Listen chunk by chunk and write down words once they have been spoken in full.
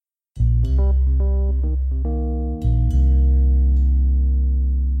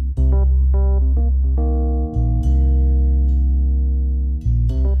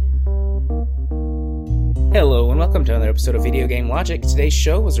Hello and welcome to another episode of Video Game Logic. Today's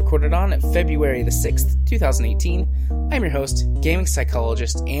show was recorded on February the 6th, 2018. I'm your host, gaming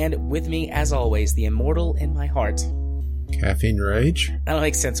psychologist, and with me, as always, the immortal in my heart, Caffeine Rage. That'll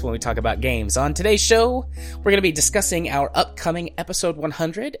make sense when we talk about games. On today's show, we're going to be discussing our upcoming episode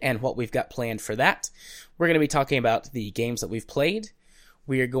 100 and what we've got planned for that. We're going to be talking about the games that we've played.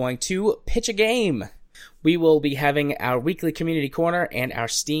 We are going to pitch a game. We will be having our weekly community corner and our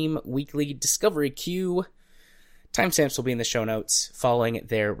Steam weekly discovery queue. Timestamps will be in the show notes following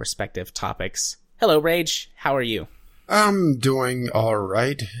their respective topics. Hello, Rage. How are you? I'm doing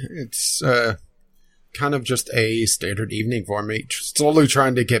alright. It's kind of just a standard evening for me. Slowly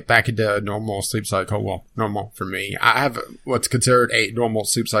trying to get back into a normal sleep cycle. Well, normal for me. I have what's considered a normal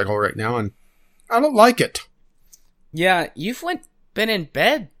sleep cycle right now, and I don't like it. Yeah, you've been in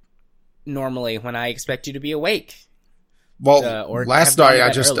bed normally when I expect you to be awake. Well, last night I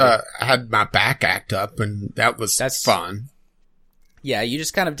just had my back act up, and that's fun. Yeah, you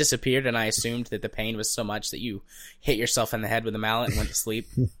just kind of disappeared, and I assumed that the pain was so much that you hit yourself in the head with a mallet and went to sleep.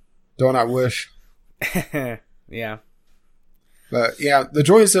 Don't I wish? Yeah. But yeah, the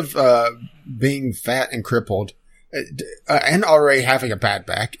joys of being fat and crippled, and already having a bad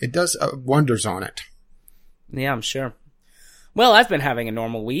back, it does wonders on it. Yeah, I'm sure. Well, I've been having a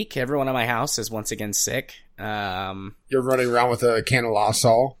normal week. Everyone in my house is once again sick. You're running around with a can of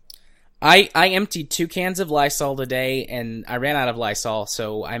Lysol? I emptied 2 cans of Lysol today, and I ran out of Lysol,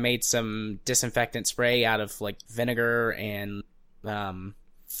 so I made some disinfectant spray out of, like, vinegar and Pine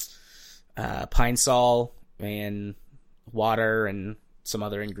Sol and water and some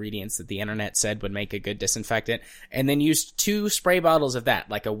other ingredients that the internet said would make a good disinfectant, and then used 2 spray bottles of that,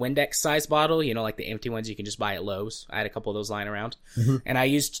 like a Windex size bottle, you know, like the empty ones you can just buy at Lowe's. I had a couple of those lying around, and I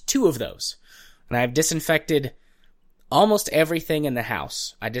used 2 of those, and I've disinfected almost everything in the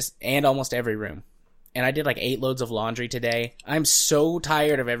house. And almost every room, and I did like 8 loads of laundry today. I'm so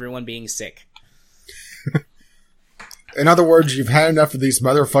tired of everyone being sick. In other words, you've had enough of these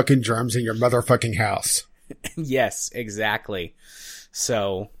motherfucking germs in your motherfucking house. Yes, exactly.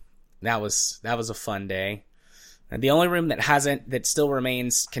 So that was a fun day. And the only room that still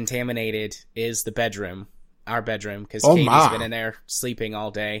remains contaminated is the bedroom, our bedroom, because Katie's been in there sleeping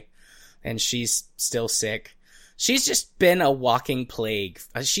all day, and she's still sick. She's just been a walking plague.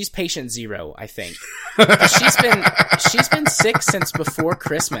 She's patient zero, I think. She's been sick since before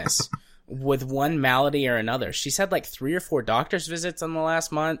Christmas with one malady or another. She's had like 3 or 4 doctor's visits in the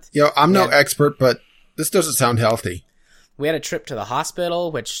last month. I'm no expert, but this doesn't sound healthy. We had a trip to the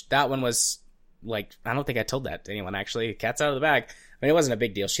hospital, which that one was like, I don't think I told that to anyone, actually. Cat's out of the bag. I mean, it wasn't a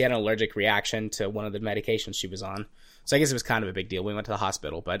big deal. She had an allergic reaction to one of the medications she was on. So I guess it was kind of a big deal. We went to the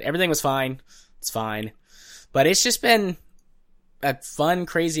hospital, but everything was fine. It's fine. But it's just been a fun,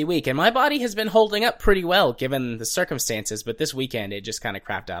 crazy week. And my body has been holding up pretty well given the circumstances. But this weekend, it just kind of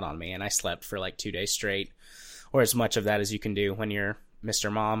crapped out on me. And I slept for like 2 days straight. Or as much of that as you can do when you're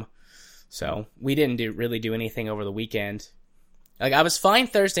Mr. Mom. So we didn't really do anything over the weekend. Like, I was fine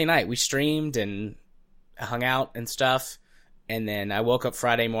Thursday night. We streamed and hung out and stuff. And then I woke up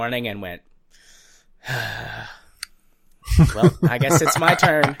Friday morning and went, well, I guess it's my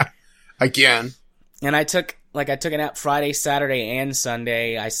turn. Again. And I took a nap Friday, Saturday, and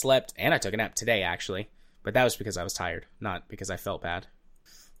Sunday. I slept, and I took a nap today, actually. But that was because I was tired, not because I felt bad.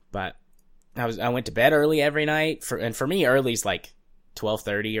 But I went to bed early every night. For me, early's like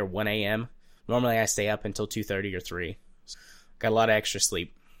 12:30 or 1 a.m. Normally I stay up until 2:30 or 3. Got a lot of extra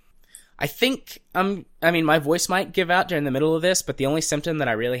sleep. I think, my voice might give out during the middle of this, but the only symptom that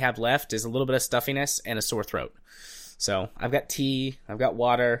I really have left is a little bit of stuffiness and a sore throat. So I've got tea, I've got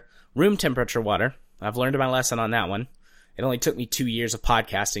water, room temperature water. I've learned my lesson on that one. It only took me 2 years of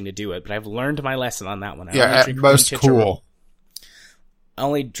podcasting to do it, but I've learned my lesson on that one. Yeah, at most cool. I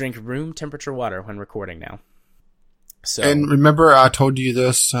only drink room temperature water when recording now. So, and remember, I told you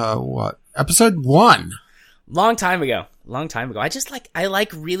this, episode 1? Long time ago. I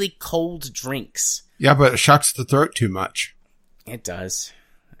like really cold drinks. Yeah, but it shocks the throat too much. It does.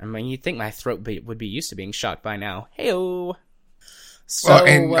 I mean, you'd think my throat would be used to being shocked by now. Hey-o. So,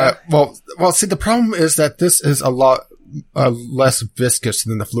 see, the problem is that this is a lot less viscous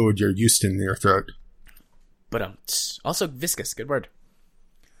than the fluid you're used to in your throat. But also viscous, good word.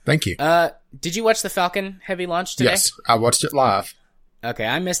 Thank you. Did you watch the Falcon Heavy launch today? Yes, I watched it live. Okay,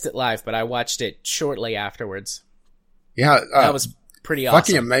 I missed it live, but I watched it shortly afterwards. Yeah, that was pretty awesome.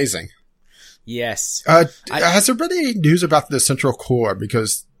 Fucking amazing. Yes. Has there been any news about the Central Core?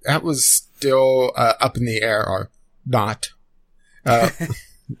 Because that was still up in the air or not.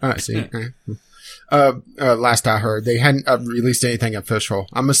 See. Last I heard, they hadn't released anything official.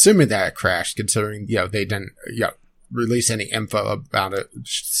 I'm assuming that it crashed, considering they didn't release any info about it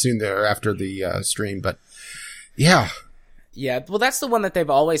soon thereafter the stream. But yeah. Well, that's the one that they've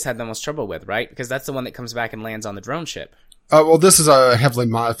always had the most trouble with, right? Because that's the one that comes back and lands on the drone ship. Well, this is a heavily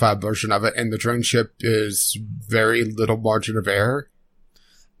modified version of it, and the drone ship is very little margin of error.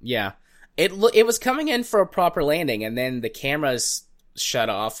 Yeah. It was coming in for a proper landing, and then the cameras shut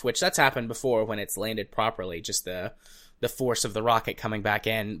off, which that's happened before when it's landed properly. Just the force of the rocket coming back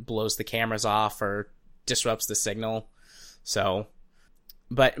in blows the cameras off or disrupts the signal. So,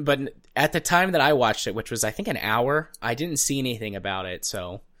 but at the time that I watched it, which was I think an hour, I didn't see anything about it.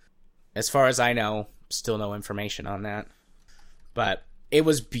 So, as far as I know, still no information on that. But it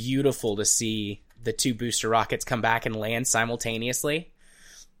was beautiful to see the two booster rockets come back and land simultaneously.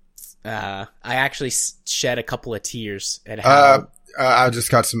 I actually shed a couple of tears at how. I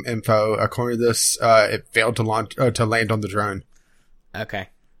just got some info. According to this, it failed to land on the drone. Okay.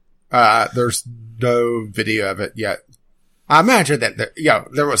 There's no video of it yet. I imagine that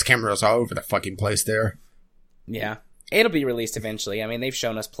there was cameras all over the fucking place there. Yeah. It'll be released eventually. I mean, they've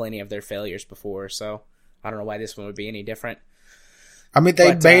shown us plenty of their failures before, so I don't know why this one would be any different. I mean,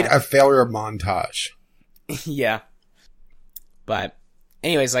 they made a failure montage. Yeah. But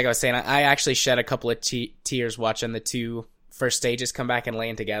anyways, like I was saying, I actually shed a couple of tears watching the two first stages come back and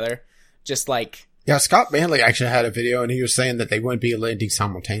land together. Just like... Yeah, Scott Manley actually had a video, and he was saying that they wouldn't be landing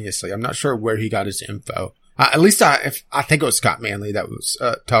simultaneously. I'm not sure where he got his info. At least I think it was Scott Manley that was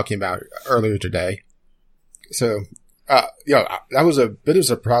talking about it earlier today. So, that was a bit of a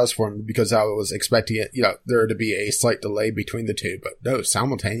surprise for me because I was expecting it, there to be a slight delay between the two, but no,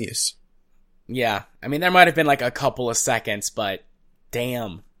 simultaneous. Yeah. I mean, there might have been like a couple of seconds, but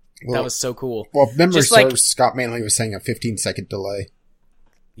damn, that was so cool. Well, if memory serves, Scott Manley was saying a 15-second delay.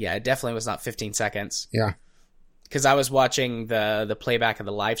 Yeah, it definitely was not 15 seconds. Yeah. Because I was watching the playback of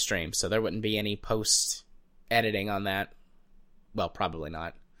the live stream, so there wouldn't be any post-editing on that. Well, probably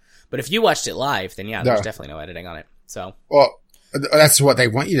not. But if you watched it live, then yeah, there's definitely no editing on it. So. Well, that's what they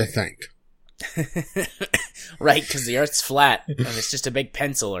want you to think. Right, because the Earth's flat, and it's just a big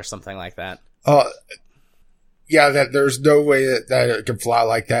pencil or something like that. Yeah, that there's no way that it can fly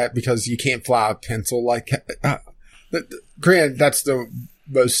like that, because you can't fly a pencil like that. Granted, that's the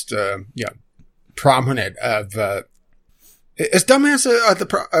most, prominent of, is dumbass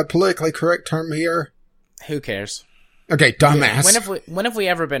a politically correct term here? Who cares? Okay, dumbass. When have we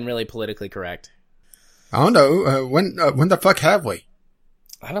ever been really politically correct? I don't know. When the fuck have we?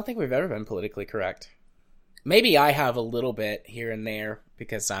 I don't think we've ever been politically correct. Maybe I have a little bit here and there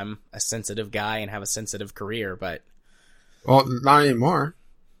because I'm a sensitive guy and have a sensitive career, but... Well, not anymore.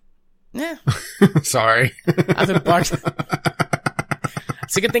 Yeah. Sorry. I've been barked.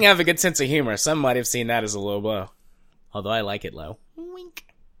 It's a good thing I have a good sense of humor. Some might have seen that as a low blow. Although I like it low. Wink.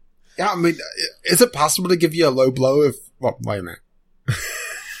 Yeah, I mean, is it possible to give you a low blow if... Well, wait a minute.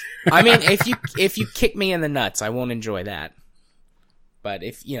 I mean, if you kick me in the nuts, I won't enjoy that. But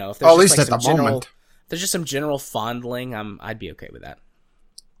if there's at least at the moment. If there's just some general fondling, I'd be okay with that.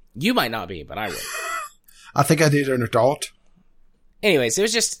 You might not be, but I would. I think I need an adult. Anyways, it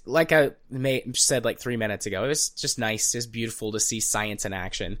was just like I said like 3 minutes ago. It was just nice. It's beautiful to see science in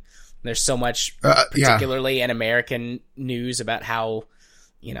action. There's so much, particularly in American news, about how,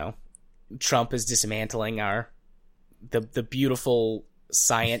 Trump is dismantling the beautiful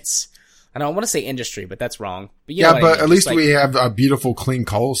science. I don't want to say industry, but that's wrong. But at least we have a beautiful, clean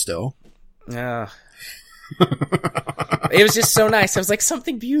coal still. It was just so nice. I was like,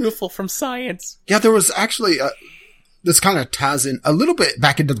 something beautiful from science. Yeah, there was actually, this kind of ties in a little bit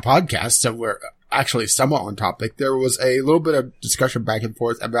back into the podcast, so we're actually somewhat on topic. There was a little bit of discussion back and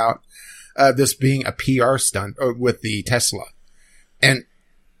forth about this being a PR stunt with the Tesla. And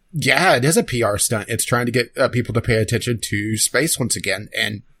yeah, it is a PR stunt. It's trying to get people to pay attention to space once again.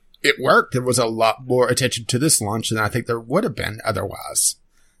 And it worked. There was a lot more attention to this launch than I think there would have been otherwise.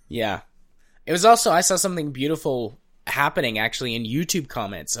 Yeah. It was also, I saw something beautiful happening actually in YouTube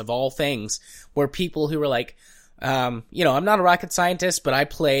comments of all things, where people who were like, I'm not a rocket scientist, but I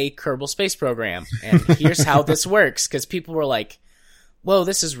play Kerbal Space Program, and here's how this works. Because people were like, whoa,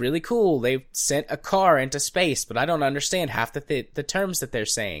 this is really cool. They've sent a car into space, but I don't understand half the terms that they're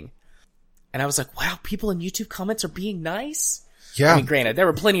saying. And I was like, wow, people in YouTube comments are being nice? Yeah. I mean, granted, there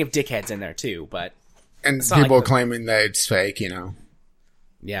were plenty of dickheads in there too, but... And people claiming that it's fake,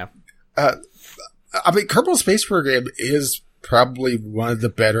 Yeah. I mean, Kerbal Space Program is probably one of the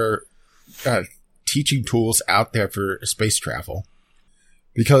better teaching tools out there for space travel.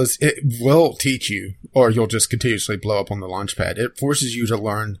 because it will teach you, or you'll just continuously blow up on the launch pad. It forces you to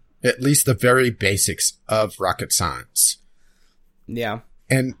learn at least the very basics of rocket science. Yeah.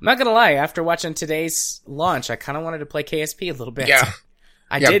 And I'm not going to lie, after watching today's launch, I kind of wanted to play KSP a little bit. yeah,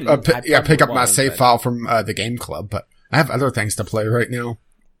 I didn't. Pick up my save file from the game club, but I have other things to play right now.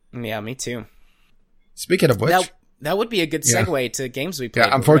 Yeah, me too. Speaking of which, that would be a good segue to games we played.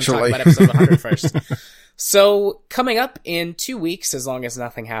 Yeah, unfortunately. We're going to talk about episode 100 first. So, coming up in 2 weeks, as long as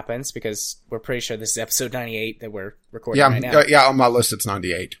nothing happens, because we're pretty sure this is episode 98 that we're recording right now. Yeah, on my list it's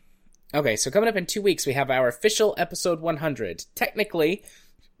 98. Okay, so coming up in 2 weeks, we have our official episode 100. Technically,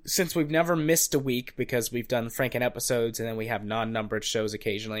 since we've never missed a week because we've done Franken episodes and then we have non-numbered shows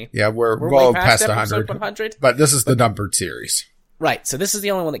occasionally. Yeah, we're well past 100. But this is the numbered series. Right, so this is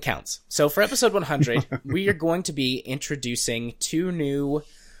the only one that counts. So for episode 100, we are going to be introducing 2 new...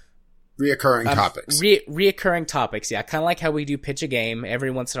 reoccurring topics. Reoccurring topics, yeah. Kind of like how we do Pitch a Game.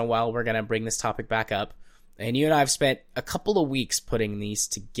 Every once in a while, we're going to bring this topic back up. And you and I have spent a couple of weeks putting these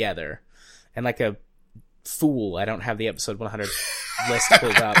together. And like a fool, I don't have the episode 100 list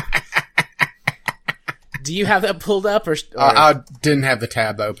pulled up. Do you have that pulled up? Or... I didn't have the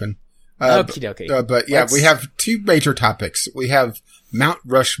tab open. Okie dokie. But yeah, we have 2 major topics. We have Mount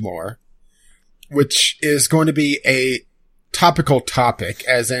Rushmore, which is going to be a topical topic,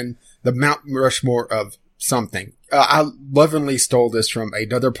 as in the Mount Rushmore of something. I lovingly stole this from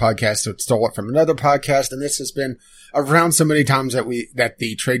another podcast that stole it from another podcast, and this has been around so many times that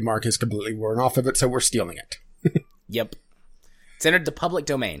the trademark is completely worn off of it, so we're stealing it. Yep. It's entered the public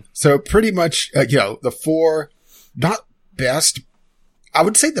domain. So pretty much, the 4, not best, I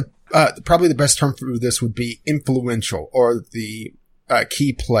would say probably the best term for this would be influential, or the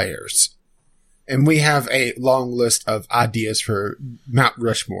key players. And we have a long list of ideas for Mount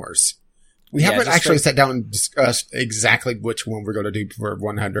Rushmores. We haven't actually sat down and discussed exactly which one we're going to do for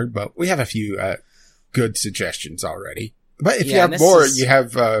 100, but we have a few good suggestions already. But if you have more, you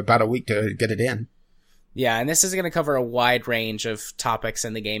have about a week to get it in. Yeah, and this is going to cover a wide range of topics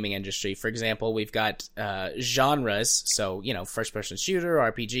in the gaming industry. For example, we've got genres, so, first-person shooter,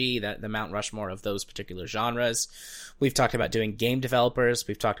 RPG, the Mount Rushmore of those particular genres. We've talked about doing game developers.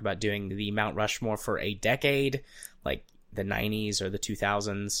 We've talked about doing the Mount Rushmore for a decade, like the 90s or the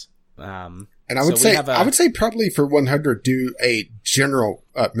 2000s. And I would say probably for 100, do a general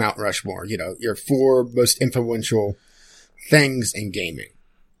Mount Rushmore, your 4 most influential things in gaming.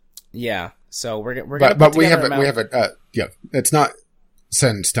 Yeah. So we're going to but we have it, it's not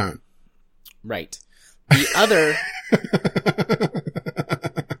set in stone. Right. The other,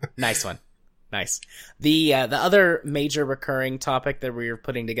 nice one. Nice. The other major recurring topic that we're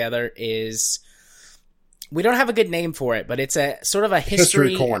putting together is, we don't have a good name for it, but it's a sort of a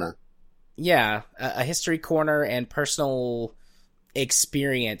history corner. Yeah. A history corner and personal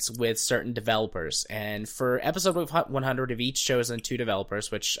experience with certain developers. And for episode 100, we've each chosen 2 developers,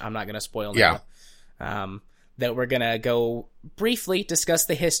 which I'm not going to spoil now. That we're going to go briefly discuss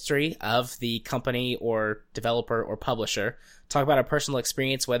the history of the company or developer or publisher, talk about our personal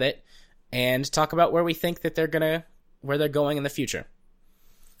experience with it, and talk about where we think that where they're going in the future.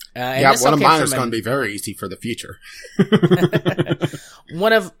 One of mine is going to be very easy for the future.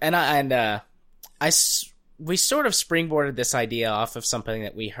 We sort of springboarded this idea off of something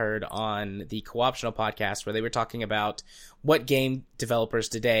that we heard on the Co-optional podcast, where they were talking about what game developers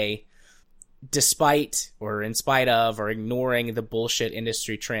today, despite or in spite of or ignoring the bullshit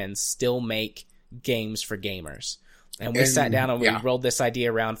industry trends, still make games for gamers. And we sat down and we rolled this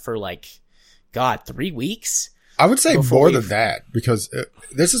idea around for 3 weeks? I would say more than that, because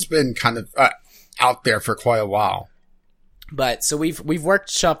this has been kind of out there for quite a while. But so we've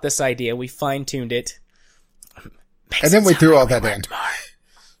workshopped this idea, we fine-tuned it. And then we threw all that in.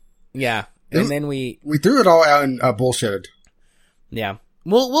 Yeah. And then we threw it all out and bullshitted. Yeah.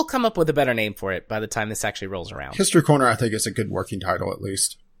 We'll come up with a better name for it by the time this actually rolls around. History Corner, I think, is a good working title, at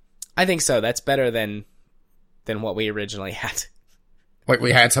least. I think so. That's better than what we originally had. Wait,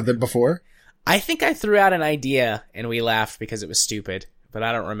 we had something before? I think I threw out an idea and we laughed because it was stupid, but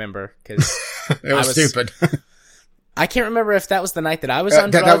I don't remember because it was stupid. I can't remember if that was the night that I was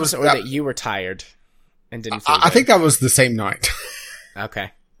on drugs or that you were tired and didn't feel good. I think that was the same night.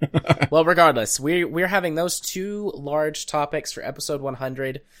 Okay. Well, regardless, we're having those 2 large topics for episode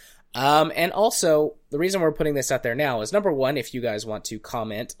 100. And also, the reason we're putting this out there now is, number 1, if you guys want to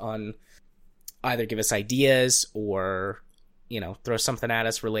comment on, either give us ideas or, throw something at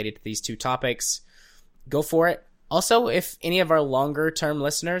us related to these 2 topics, go for it. Also, if any of our longer term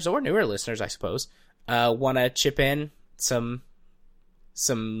listeners, or newer listeners, I suppose, want to chip in some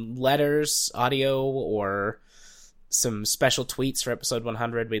letters, audio, or some special tweets for episode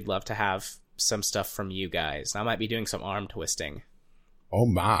 100, we'd love to have some stuff from you guys. I might be doing some arm twisting. Oh,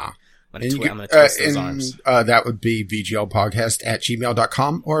 my. I'm going to twist those arms. That would be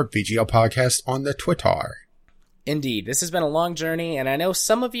vglpodcast@gmail.com or vglpodcast on the Twitter. Indeed. This has been a long journey, and I know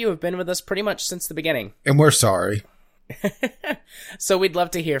some of you have been with us pretty much since the beginning. And we're sorry. So we'd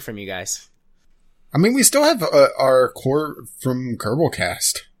love to hear from you guys. I mean, we still have our core from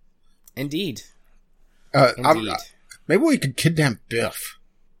Kerbalcast. Indeed. Indeed. Maybe we could kidnap Biff.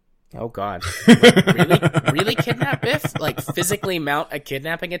 Oh, God. Really kidnap Biff? Like, physically mount a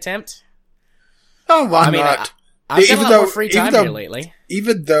kidnapping attempt? Oh, why not? I've got a lot more free time here lately.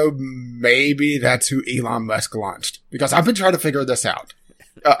 Even though maybe that's who Elon Musk launched. Because I've been trying to figure this out.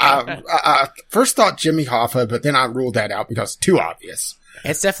 I first thought Jimmy Hoffa, but then I ruled that out because it's too obvious.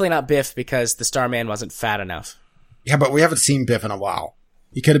 It's definitely not Biff because the Starman wasn't fat enough. Yeah, but we haven't seen Biff in a while.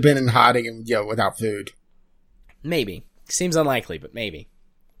 He could have been in hiding and, without food. Maybe. Seems unlikely, but maybe.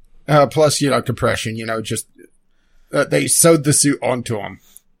 Plus, compression, just, they sewed the suit onto him.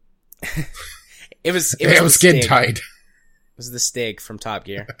 It was skin tight. It was the Stig from Top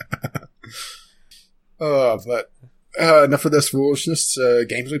Gear. But enough of this foolishness.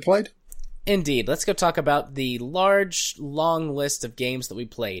 Games we played? Indeed. Let's go talk about the large, long list of games that we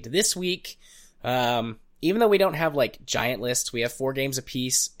played. This week, even though we don't have, giant lists, we have 4 games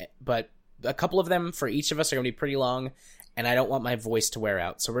apiece, but a couple of them for each of us are going to be pretty long, and I don't want my voice to wear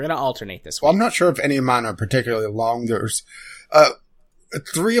out, so we're going to alternate this week. Well, I'm not sure if any of mine are particularly long. There's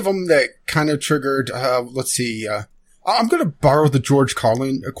 3 of them that kind of triggered, let's see, I'm going to borrow the George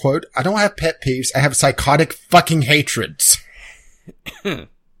Carlin quote. I don't have pet peeves. I have psychotic fucking hatreds.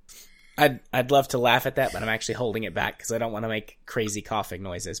 I'd love to laugh at that, but I'm actually holding it back because I don't want to make crazy coughing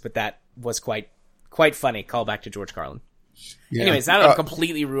noises. But that was quite funny. Call back to George Carlin. Yeah. Anyways, now I've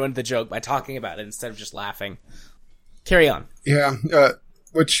completely ruined the joke by talking about it instead of just laughing. Carry on. Yeah,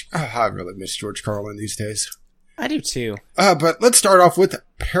 I really miss George Carlin these days. I do too. But let's start off with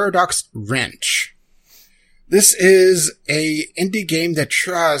Paradox Wrench. This is a indie game that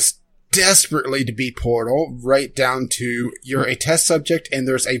tries desperately to be Portal, right down to you're a test subject and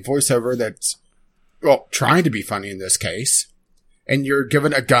there's a voiceover that's, trying to be funny in this case. And you're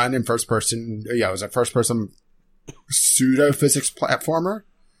given a gun in first person, it was a first person pseudo-physics platformer.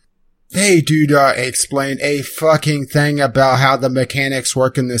 They do not explain a fucking thing about how the mechanics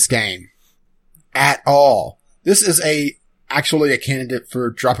work in this game. At all. This is actually a candidate for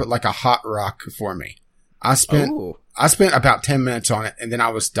drop it like a hot rock for me. I spent about 10 minutes on it and then I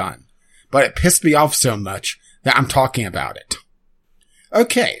was done. But it pissed me off so much that I'm talking about it.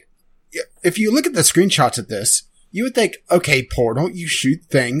 Okay. If you look at the screenshots of this, you would think, okay, Portal, you shoot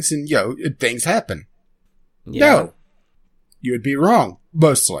things and, things happen. Yeah. No. You would be wrong.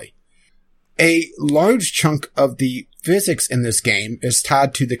 Mostly. A large chunk of the physics in this game is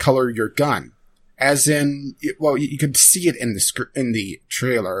tied to the color of your gun. As in, you could see it in the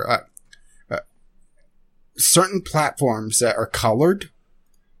trailer. Certain platforms that are colored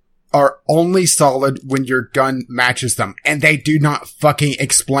are only solid when your gun matches them, and they do not fucking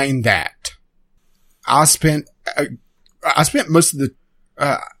explain that. I spent most of the,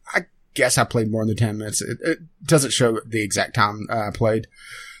 I guess I played more than 10 minutes. It doesn't show the exact time I played.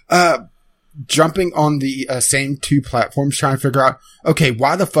 Jumping on the same 2 platforms, trying to figure out, okay,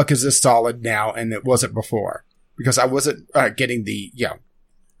 why the fuck is this solid now and it wasn't before? Because I wasn't getting the,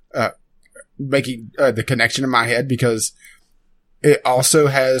 making the connection in my head, because it also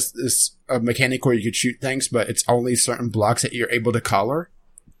has this mechanic where you could shoot things, but it's only certain blocks that you're able to color.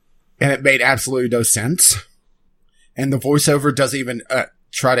 And it made absolutely no sense. And the voiceover doesn't even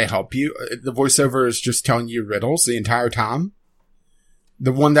try to help you. The voiceover is just telling you riddles the entire time.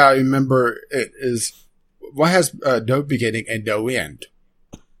 The one that I remember is what has no beginning and no end.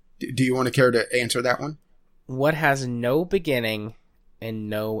 Do you want to care to answer that one? What has no beginning and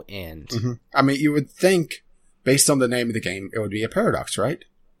no end? Mm-hmm. I mean, you would think, based on the name of the game, it would be a paradox, right?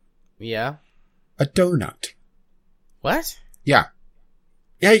 Yeah. A donut. What? Yeah.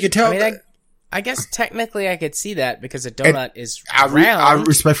 Yeah, you could tell. I mean, I guess technically I could see that because a donut is round. I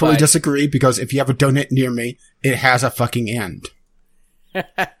respectfully disagree, because if you have a donut near me, it has a fucking end.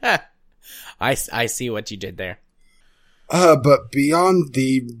 I see what you did there. But beyond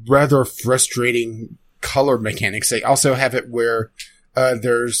the rather frustrating color mechanics, they also have it where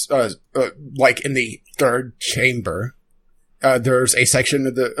there's like in the 3rd chamber, there's a section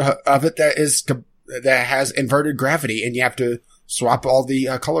of it that has inverted gravity, and you have to swap all the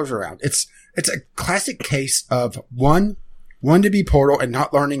colors around. It's a classic case of one to be Portal and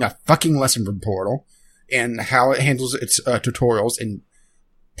not learning a fucking lesson from Portal and how it handles its tutorials, and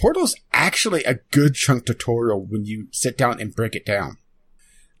Portal's actually a good chunk tutorial when you sit down and break it down.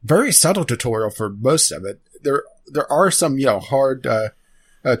 Very subtle tutorial for most of it. There are some, hard,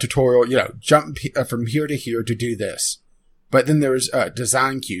 tutorial, jump from here to here to do this. But then there's,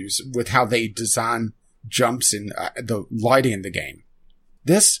 design cues with how they design jumps and, the lighting in the game.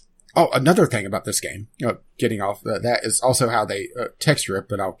 Another thing about this game, getting off that is also how they, texture it,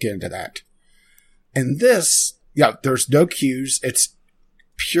 but I'll get into that. And this, there's no cues. It's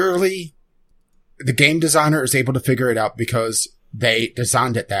purely the game designer is able to figure it out because they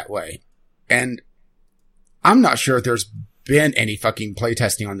designed it that way. And I'm not sure if there's been any fucking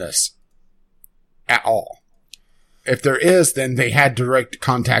playtesting on this at all. If there is, then they had direct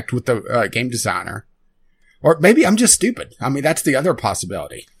contact with the game designer. Or maybe I'm just stupid. I mean, that's the other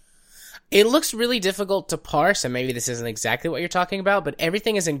possibility. It looks really difficult to parse, and maybe this isn't exactly what you're talking about, but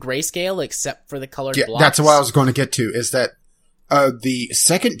everything is in grayscale except for the colored blocks. That's what I was going to get to, is that the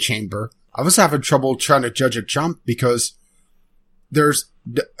second chamber, I was having trouble trying to judge a jump because there's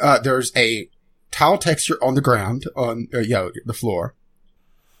a tile texture on the ground, on the floor,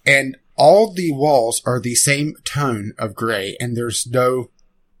 and all the walls are the same tone of gray, and there's no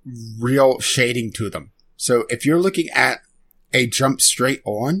real shading to them. So if you're looking at a jump straight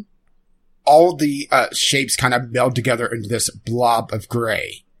on, all the shapes kind of meld together into this blob of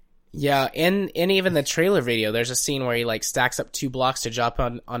gray. Yeah, in even the trailer video, there's a scene where he stacks up 2 blocks to jump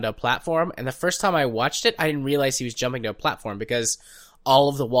onto a platform, and the first time I watched it, I didn't realize he was jumping to a platform because all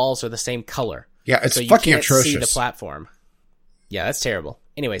of the walls are the same color. Yeah, it's so fucking you can't atrocious. See the platform. Yeah, that's terrible.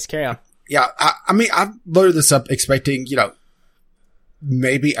 Anyways, carry on. Yeah, I mean, I loaded this up expecting,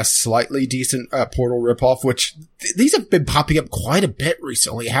 maybe a slightly decent Portal ripoff, which these have been popping up quite a bit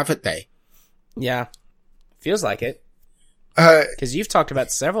recently, haven't they? Yeah, feels like it. Because you've talked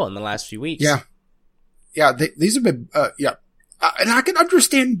about several in the last few weeks. Yeah, these have been, and I can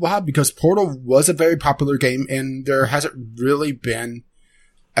understand why, because Portal was a very popular game, and there hasn't really been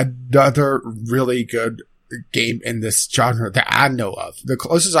another really good game in this genre that I know of. The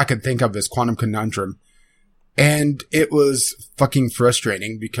closest I can think of is Quantum Conundrum. And it was fucking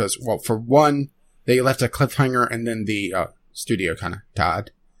frustrating because, well, for one, they left a cliffhanger and then the studio kind of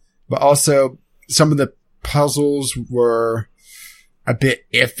died. But also, some of the puzzles were a bit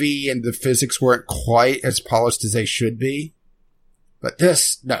iffy and the physics weren't quite as polished as they should be. But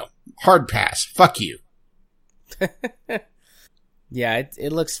this, no. Hard pass. Fuck you. Yeah,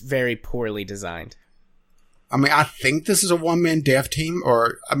 it looks very poorly designed. I mean, I think this is a one-man dev team,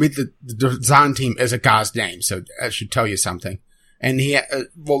 or, I mean, the design team is a guy's name, so that should tell you something. And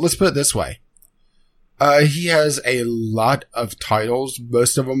let's put it this way. He has a lot of titles.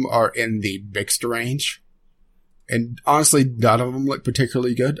 Most of them are in the mixed range. And honestly, none of them look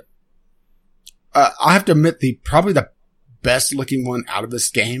particularly good. I have to admit, probably the best looking one out of this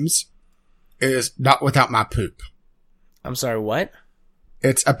games is Not Without My Poop. I'm sorry, what?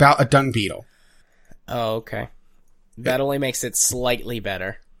 It's about a dung beetle. Oh, okay. That only makes it slightly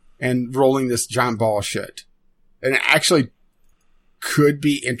better. And rolling this giant ball of shit. And it actually could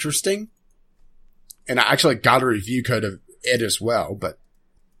be interesting. And I actually got a review code of it as well. But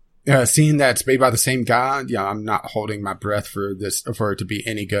seeing that it's made by the same guy, I'm not holding my breath for it to be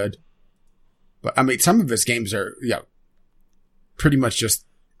any good. But I mean, some of his games are, pretty much just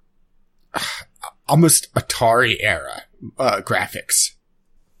almost Atari era graphics.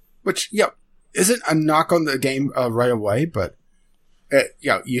 Which, isn't a knock on the game right away, but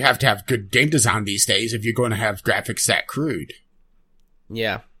you have to have good game design these days if you're going to have graphics that crude.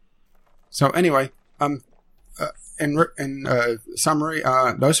 Yeah. So anyway, in summary,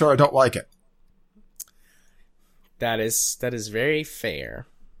 no sir, I don't like it. That is very fair.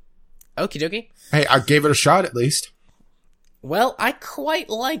 Okie dokie. Hey, I gave it a shot at least. Well, I quite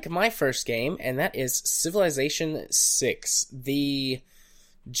like my first game, and that is Civilization 6. The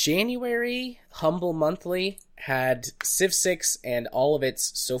January Humble Monthly had Civ 6 and all of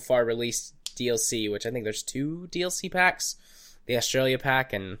its so far released DLC, which I think there's 2 DLC packs, the Australia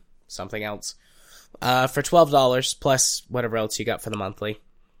pack and something else, for $12 plus whatever else you got for the monthly.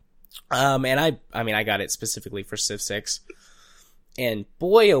 And I got it specifically for Civ 6. And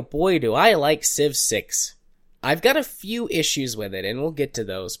boy, oh boy, do I like Civ 6. I've got a few issues with it, and we'll get to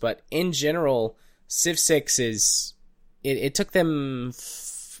those, but in general, Civ 6 is... It took them...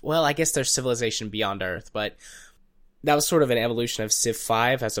 Well, I guess there's Civilization Beyond Earth, but that was sort of an evolution of Civ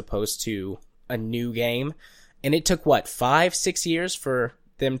 5 as opposed to a new game. And it took, 5-6 years for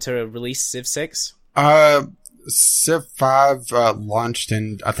them to release Civ 6? Civ 5 launched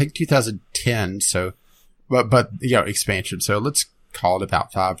in, I think, 2010, so... But expansion, so let's call it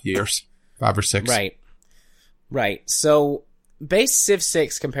about 5 years. 5 or 6. Right. So base Civ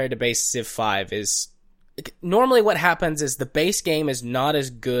 6 compared to base Civ 5 is... Normally what happens is the base game is not as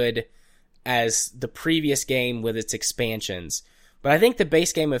good as the previous game with its expansions. But I think the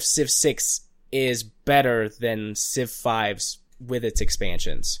base game of Civ 6 is better than Civ 5's with its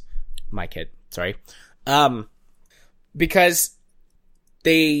expansions. My kid, sorry. Because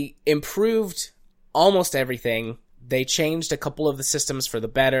they improved almost everything. They changed a couple of the systems for the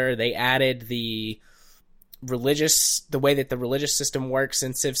better. They added the way that the religious system works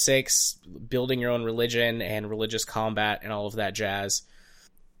in Civ 6, building your own religion and religious combat and all of that jazz.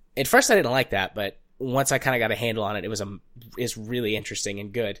 At first I didn't like that, but once I kind of got a handle on it, it's really interesting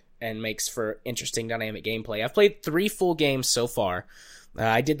and good and makes for interesting dynamic gameplay. I've played 3 full games so far.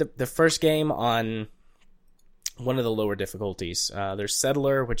 I did the first game on one of the lower difficulties. There's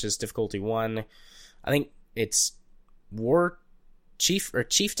Settler, which is difficulty 1. I think it's War Chief or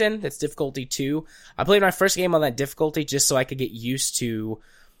Chieftain, that's difficulty 2. I played my first game on that difficulty just so I could get used to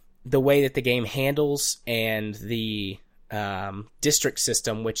the way that the game handles and the district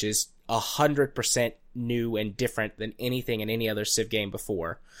system, which is 100% new and different than anything in any other Civ game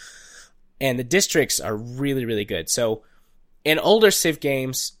before. And the districts are really, really good. So in older Civ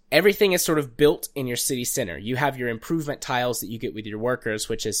games, everything is sort of built in your city center. You have your improvement tiles that you get with your workers,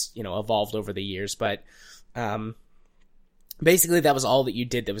 which has, evolved over the years. But basically that was all that you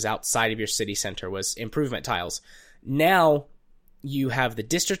did that was outside of your city center was improvement tiles. Now you have the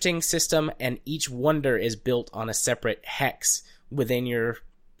districting system, and each wonder is built on a separate hex within your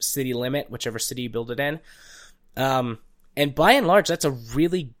city limit, whichever city you build it in. And by and large, that's a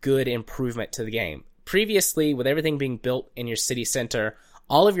really good improvement to the game. Previously, with everything being built in your city center,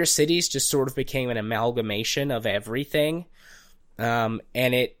 all of your cities just sort of became an amalgamation of everything. And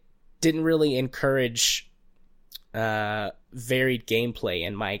it didn't really encourage varied gameplay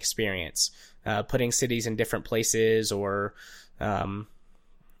in my experience. Putting cities in different places or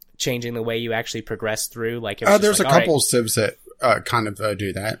changing the way you actually progress through. There's a couple of Civs that kind of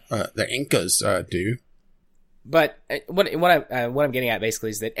do that. The Incas do. But what I'm getting at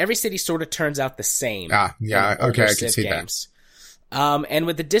basically is that every city sort of turns out the same. Yeah, okay, I can see games. That. And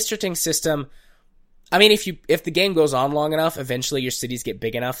with the districting system, I mean, if the game goes on long enough, eventually your cities get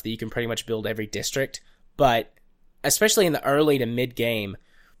big enough that you can pretty much build every district. But especially in the early to mid game,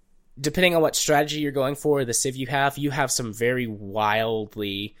 depending on what strategy you're going for, the Civ you have some very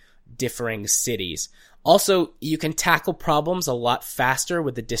wildly differing cities. Also, you can tackle problems a lot faster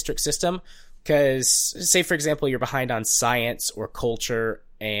with the district system. Because, say, for example, you're behind on science or culture,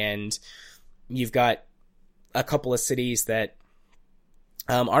 and you've got a couple of cities that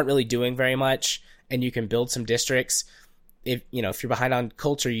aren't really doing very much, and you can build some districts. If you're behind on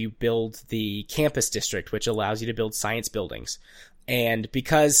culture, you build the campus district, which allows you to build science buildings. And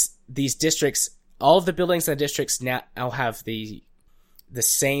because these districts, all of the buildings in the districts now have the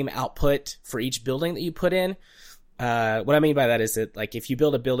same output for each building that you put in. What I mean by that is that, if you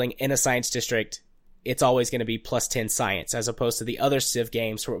build a building in a science district, it's always going to be plus 10 science, as opposed to the other Civ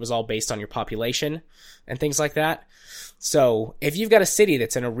games where it was all based on your population and things like that. So if you've got a city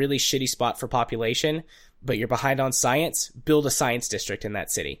that's in a really shitty spot for population, but you're behind on science, build a science district in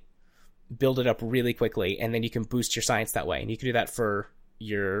that city. Build it up really quickly, and then you can boost your science that way. And you can do that for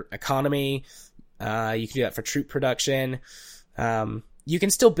your economy. You can do that for troop production. You can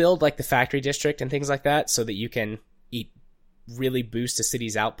still build the factory district and things like that so that you can really boost a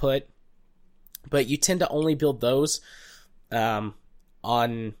city's output, but you tend to only build those in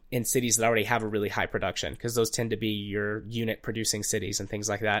cities that already have a really high production, because those tend to be your unit producing cities and things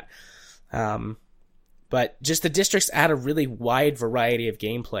like that. But just the districts add a really wide variety of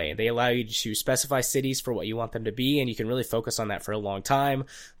gameplay. They allow you to specify cities for what you want them to be, and you can really focus on that for a long time.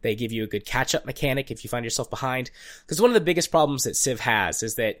 They give you a good catch-up mechanic if you find yourself behind. Because one of the biggest problems that Civ has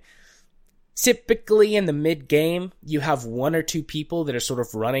is that typically in the mid-game, you have 1 or 2 people that are sort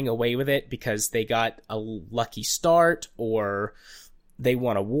of running away with it because they got a lucky start, or they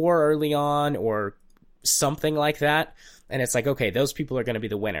won a war early on, or something like that. And it's okay, those people are going to be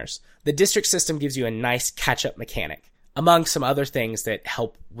the winners. The district system gives you a nice catch-up mechanic, among some other things that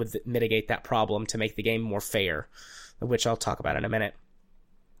help mitigate that problem to make the game more fair, which I'll talk about in a minute.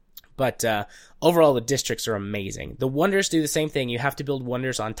 But overall, the districts are amazing. The wonders do the same thing. You have to build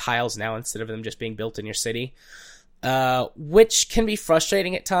wonders on tiles now instead of them just being built in your city, which can be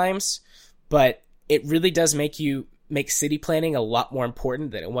frustrating at times, but it really does make city planning a lot more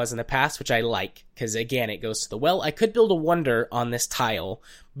important than it was in the past, which I like, because again, it goes to I could build a wonder on this tile,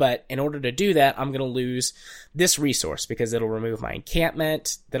 but in order to do that, I'm going to lose this resource, because it'll remove my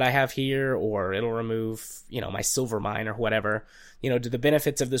encampment that I have here, or it'll remove, my silver mine or whatever. Do the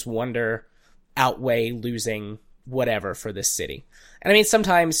benefits of this wonder outweigh losing whatever for this city. And I mean,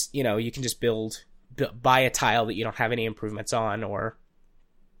 sometimes, you know, you can just buy a tile that you don't have any improvements on, or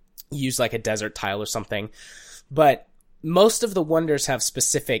use like a desert tile or something. But most of the wonders have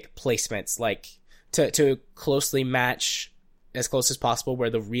specific placements, like to closely match as close as possible where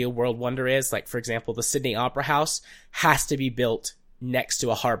the real world wonder is. Like, for example, the Sydney Opera House has to be built next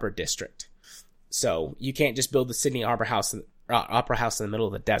to a harbor district. So you can't just build the Sydney Opera House in the middle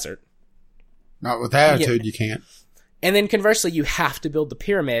of the desert. Not with attitude, you can't. And then conversely, you have to build the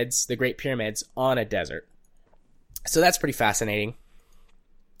pyramids, the Great Pyramids, on a desert. So that's pretty fascinating.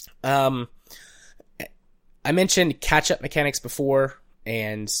 I mentioned catch-up mechanics before,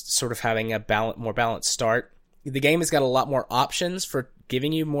 and sort of having a more balanced start. The game has got a lot more options for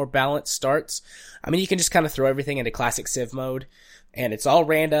giving you more balanced starts. I mean, you can just kind of throw everything into classic Civ mode, and it's all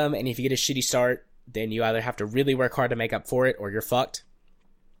random, and if you get a shitty start, then you either have to really work hard to make up for it, or you're fucked.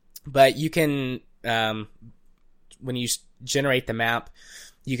 But you can, when you generate the map,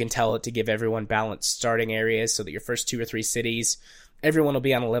 you can tell it to give everyone balanced starting areas so that your first 2 or 3 cities, everyone will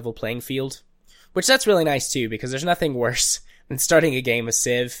be on a level playing field. Which that's really nice too, because there's nothing worse than starting a game of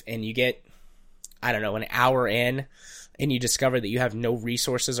Civ and you get, I don't know, an hour in and you discover that you have no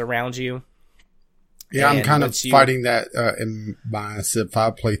resources around you. Yeah, I'm kind of fighting that in my Civ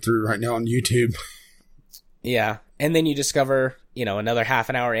 5 playthrough right now on YouTube. Yeah, and then you discover, you know, another half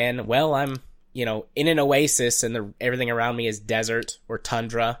an hour in, well, I'm, you know, in an oasis and everything around me is desert or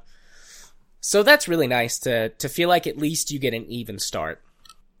tundra. So that's really nice to feel like at least you get an even start.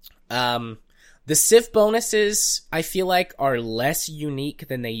 The Civ bonuses, I feel like, are less unique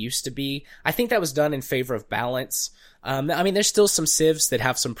than they used to be. I think that was done in favor of balance. I mean, there's still some Civs that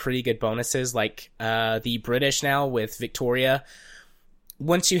have some pretty good bonuses, like the British now with Victoria.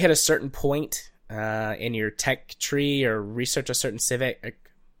 Once you hit a certain point in your tech tree or research a certain civic,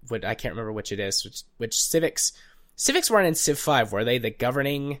 I can't remember which it is, which civics weren't in Civ 5, were they? The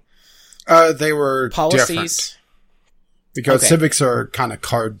governing they were policies? Different. Because civics are kind of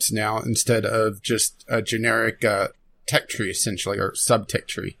cards now instead of just a generic tech tree, essentially, or sub-tech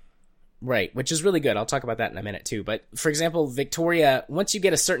tree. Right, which is really good. I'll talk about that in a minute, too. But, for example, Victoria, once you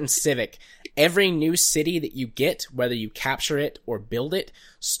get a certain civic, every new city that you get, whether you capture it or build it,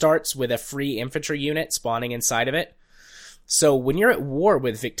 starts with a free infantry unit spawning inside of it. So when you're at war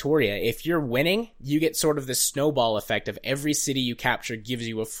with Victoria, if you're winning, you get sort of this snowball effect of every city you capture gives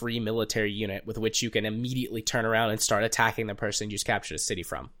you a free military unit with which you can immediately turn around and start attacking the person you just captured a city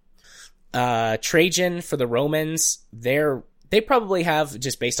from. Trajan for the Romans, they probably have,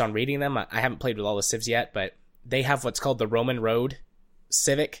 just based on reading them, I haven't played with all the civs yet, but they have what's called the Roman Road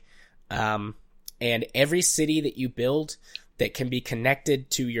civic. And every city that you build that can be connected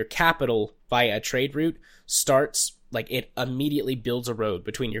to your capital via a trade route starts, like, it immediately builds a road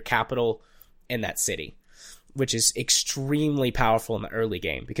between your capital and that city, which is extremely powerful in the early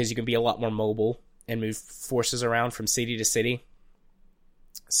game because you can be a lot more mobile and move forces around from city to city.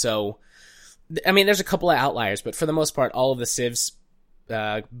 So, I mean, there's a couple of outliers, but for the most part, all of the Civs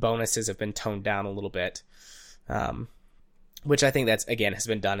bonuses have been toned down a little bit, which I think that's, again, has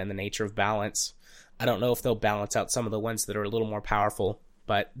been done in the nature of balance. I don't know if they'll balance out some of the ones that are a little more powerful,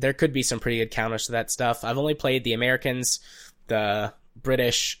 but there could be some pretty good counters to that stuff. I've only played the Americans, the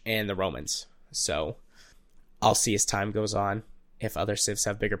British, and the Romans. So I'll see as time goes on if other civs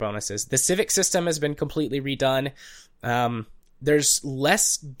have bigger bonuses. The civic system has been completely redone. There's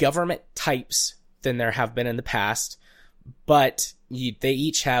less government types than there have been in the past, but they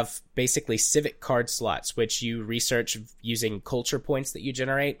each have basically civic card slots, which you research using culture points that you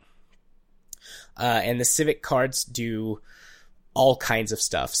generate. And the civic cards do all kinds of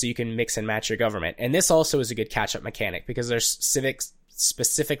stuff, so you can mix and match your government. And this also is a good catch-up mechanic, because there's civics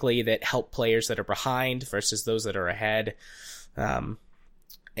specifically that help players that are behind versus those that are ahead. And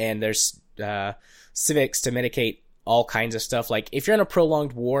there's civics to mitigate all kinds of stuff. Like, if you're in a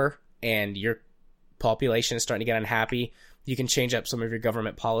prolonged war and your population is starting to get unhappy, you can change up some of your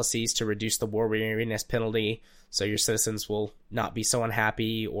government policies to reduce the war weariness penalty, so your citizens will not be so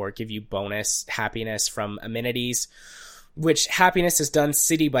unhappy, or give you bonus happiness from amenities, which happiness is done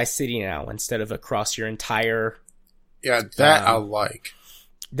city by city now instead of across your entire... Yeah, that I like.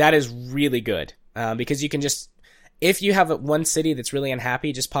 That is really good, because you can just... If you have one city that's really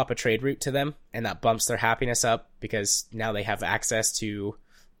unhappy, just pop a trade route to them, and that bumps their happiness up, because now they have access to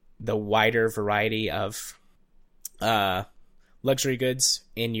the wider variety of luxury goods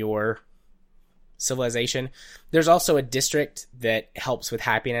in your civilization. There's also a district that helps with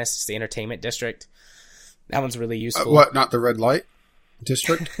happiness. It's the entertainment district. That one's really useful. What, not the red light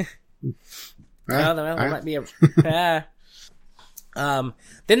district? Well, there might be a... Then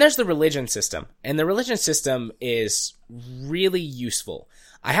there's the religion system, and the religion system is really useful.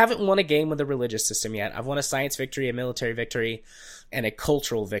 I haven't won a game with a religious system yet. I've won a science victory, a military victory, and a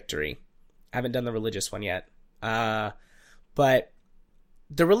cultural victory. I haven't done the religious one yet. But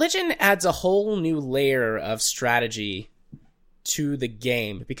the religion adds a whole new layer of strategy to the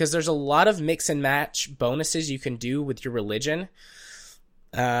game, because there's a lot of mix and match bonuses you can do with your religion.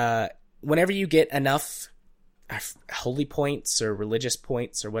 Whenever you get enough holy points or religious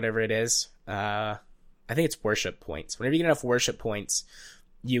points or whatever it is, I think it's worship points. Whenever you get enough worship points,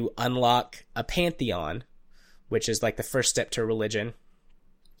 you unlock a pantheon, which is like the first step to religion.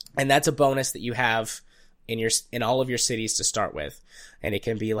 And that's a bonus that you have in all of your cities to start with. And it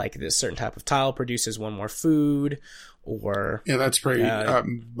can be like this certain type of tile produces one more food, or... Yeah, that's pretty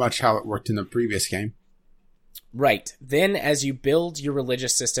much how it worked in the previous game. Right. Then as you build your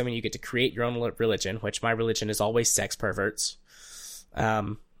religious system and you get to create your own religion, which my religion is always sex perverts,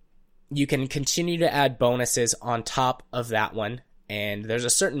 you can continue to add bonuses on top of that one. And there's a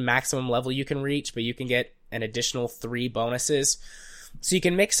certain maximum level you can reach, but you can get an additional 3 bonuses. So you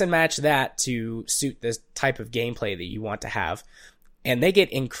can mix and match that to suit the type of gameplay that you want to have. And they get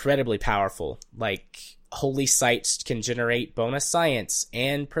incredibly powerful. Like, holy sites can generate bonus science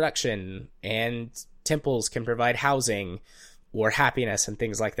and production, and temples can provide housing or happiness and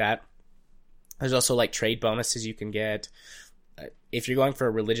things like that. There's also like trade bonuses you can get. If you're going for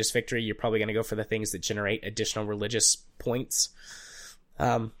a religious victory, you're probably going to go for the things that generate additional religious points.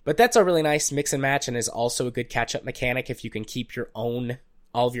 But that's a really nice mix and match, and is also a good catch-up mechanic if you can keep all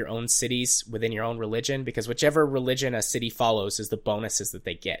of your own cities within your own religion, because whichever religion a city follows is the bonuses that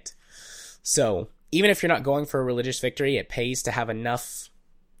they get. So even if you're not going for a religious victory, it pays to have enough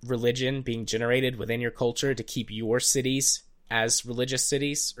religion being generated within your culture to keep your cities as religious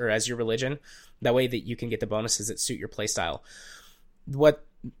cities, or as your religion. That way that you can get the bonuses that suit your playstyle.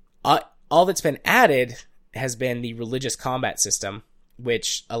 All that's been added has been the religious combat system,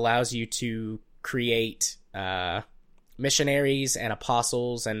 which allows you to create missionaries and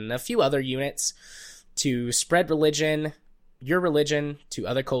apostles and a few other units to spread your religion to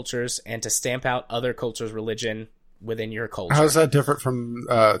other cultures, and to stamp out other cultures' religion within your culture. How is that different from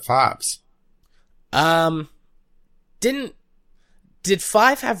 5's? Did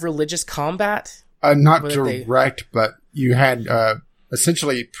 5 have religious combat? Not direct, but you had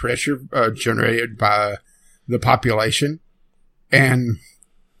essentially pressure generated by the population. And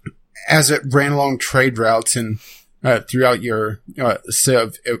as it ran along trade routes and throughout your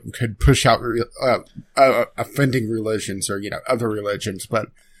civ, it could push out offending religions, or other religions. But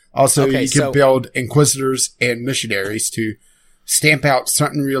also you could build inquisitors and missionaries to stamp out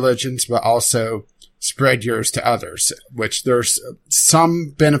certain religions, but also spread yours to others. Which there's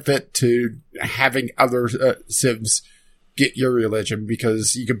some benefit to having other civs get your religion,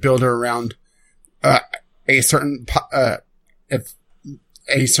 because you could build it around a certain if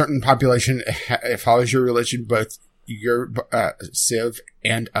a certain population follows your religion, both your civ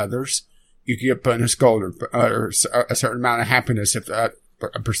and others, you can get bonus gold or a certain amount of happiness if a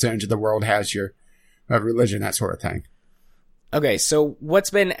percentage of the world has your religion, that sort of thing. Okay, so what's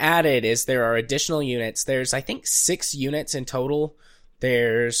been added is there are additional units. There's, I think, 6 units in total.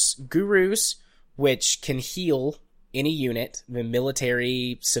 There's gurus, which can heal any unit, the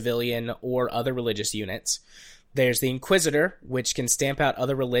military, civilian, or other religious units. There's the Inquisitor, which can stamp out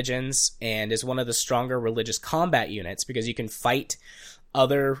other religions and is one of the stronger religious combat units, because you can fight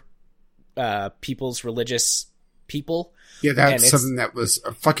other people's religious people. Yeah, that's something that was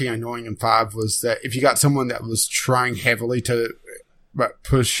fucking annoying in 5, was that if you got someone that was trying heavily to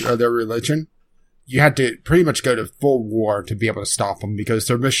push their religion, you had to pretty much go to full war to be able to stop them, because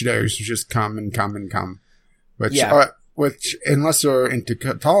their missionaries would just come and come and come. Which unless they're into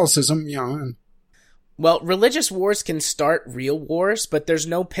Catholicism, Well, religious wars can start real wars, but there's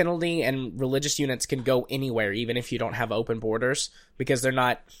no penalty, and religious units can go anywhere, even if you don't have open borders, because they're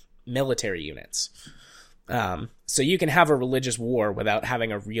not military units. So you can have a religious war without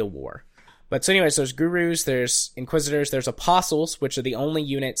having a real war. But so anyways, there's gurus, there's inquisitors, there's apostles, which are the only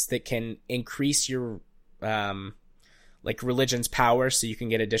units that can increase your religion's power, so you can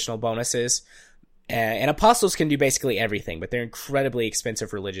get additional bonuses. And apostles can do basically everything, but they're incredibly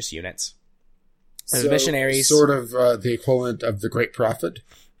expensive religious units. There's missionaries. Sort of the equivalent of the Great Prophet?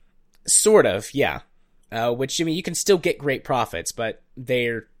 Sort of, yeah. Which, you can still get great profits, but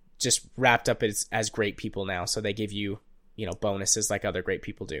they're just wrapped up as great people now, so they give you, bonuses like other great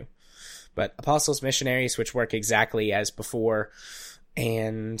people do. But apostles, missionaries, which work exactly as before,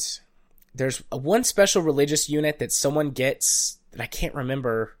 and there's one special religious unit that someone gets that I can't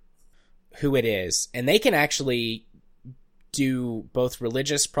remember who it is, and they can actually do both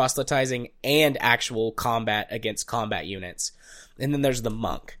religious proselytizing and actual combat against combat units. And then there's the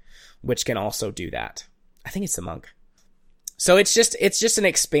monk, which can also do that. I think it's the monk. So it's just an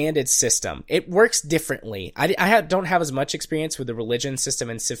expanded system. It works differently. I don't have as much experience with the religion system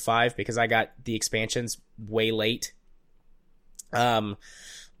in Civ 5 because I got the expansions way late.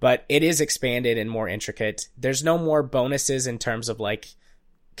 But it is expanded and more intricate. There's no more bonuses in terms of like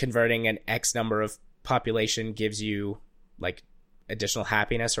converting an X number of population gives you like additional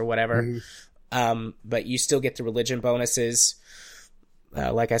happiness or whatever. But you still get the religion bonuses,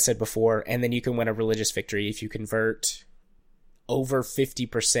 like I said before, and then you can win a religious victory if you convert over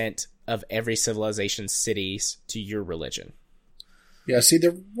 50% of every civilization's cities to your religion. Yeah, see,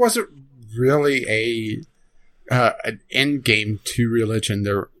 there wasn't really an end game to religion.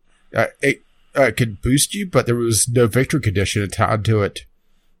 There, it could boost you, but there was no victory condition tied to it.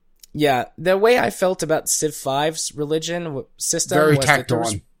 Yeah, the way I felt about Civ 5's religion system Very was tacked that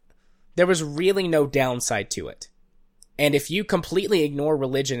on. there was really no downside to it. And if you completely ignore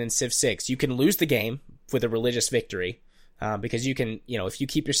religion in Civ 6, you can lose the game with a religious victory. Because you can, if you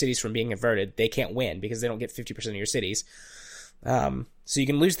keep your cities from being converted, they can't win because they don't get 50% of your cities. So you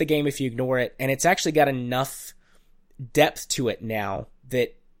can lose the game if you ignore it. And it's actually got enough depth to it now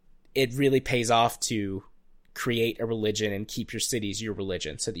that it really pays off to create a religion and keep your cities your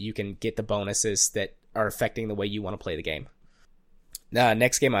religion so that you can get the bonuses that are affecting the way you want to play the game.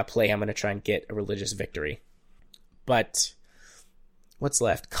 Next game I play, I'm going to try and get a religious victory. But what's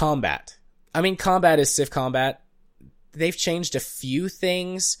left? Combat. I mean, combat is Civ Combat. They've changed a few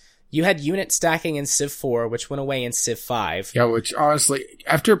things. You had unit stacking in Civ 4, which went away in Civ 5. Yeah, which honestly,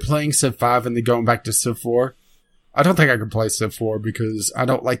 after playing Civ 5 and then going back to Civ 4, I don't think I can play Civ 4 because I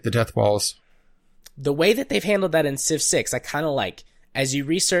don't like the death balls. The way that they've handled that in Civ 6, I kind of like. As you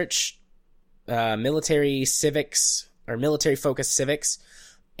research military civics or military-focused civics,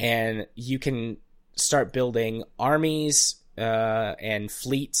 and you can start building armies and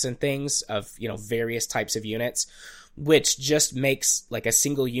fleets and things of various types of units, which just makes like a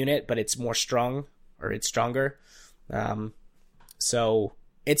single unit, but it's more strong, or it's stronger. So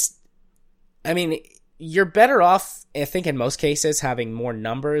you're better off, I think, in most cases, having more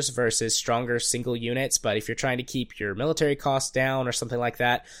numbers versus stronger single units. But if you're trying to keep your military costs down or something like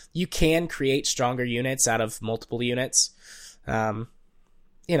that, you can create stronger units out of multiple units.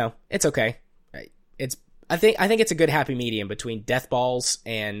 It's okay. I think it's a good happy medium between death balls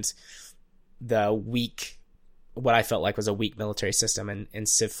and the weak, what I felt like was a weak military system in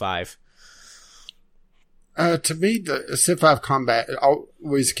Civ 5. To me, the Civ 5 combat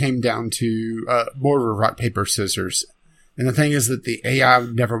always came down to more of a rock, paper, scissors. And the thing is that the AI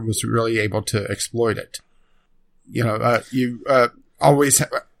never was really able to exploit it. You always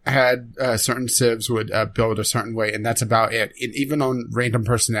had certain civs would build a certain way, and that's about it. And even on random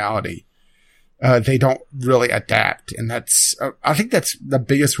personality, they don't really adapt. And that's, I think that's the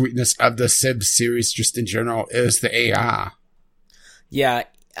biggest weakness of the Civ series just in general is the AI. Yeah.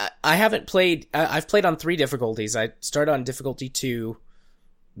 I haven't played, I've played on 3 difficulties. I started on difficulty 2,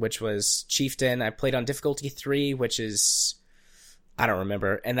 which was Chieftain. I played on difficulty 3, which is, I don't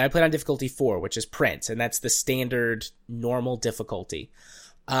remember. And I played on difficulty 4, which is Prince. And that's the standard normal difficulty.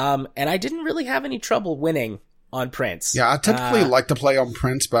 And I didn't really have any trouble winning on Prince. Yeah, I typically like to play on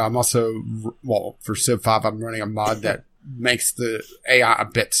Prince, but I'm also, for Civ 5, I'm running a mod that makes the AI a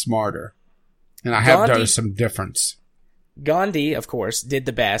bit smarter. And I have noticed some difference. Gandhi, of course, did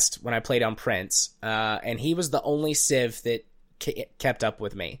the best when I played on Prince, and he was the only Civ that kept up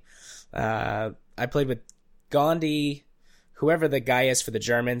with me. I played with Gandhi, whoever the guy is for the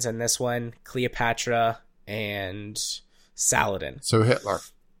Germans in this one, Cleopatra, and Saladin. So Hitler.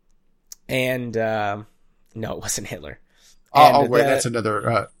 And, no, it wasn't Hitler. That's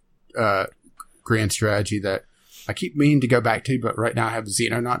another grand strategy that I keep meaning to go back to, but right now I have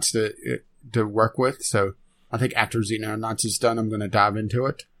Xenonauts to work with, so I think after Xenonauts is done, I'm going to dive into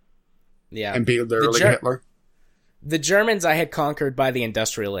it. Yeah. And be literally Hitler. The Germans I had conquered by the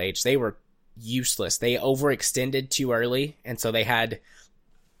Industrial Age. They were useless. They overextended too early, and so they had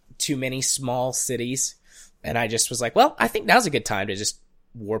too many small cities. And I just was like, well, I think now's a good time to just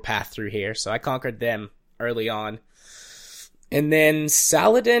warpath through here. So I conquered them early on. And then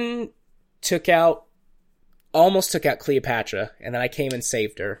Saladin almost took out Cleopatra, and then I came and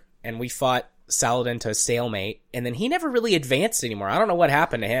saved her. And we fought Saladin to a stalemate, and then he never really advanced anymore. I don't know what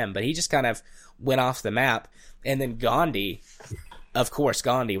happened to him, but he just kind of went off the map. And then Gandhi, of course,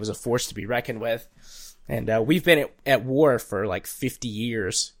 Gandhi was a force to be reckoned with. And we've been at war for like 50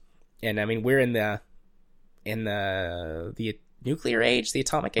 years. And I mean, we're in the nuclear age, the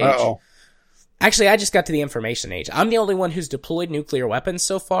atomic age. Uh-oh. Actually, I just got to the information age. I'm the only one who's deployed nuclear weapons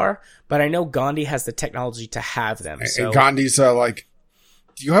so far, but I know Gandhi has the technology to have them. So. And Gandhi's like,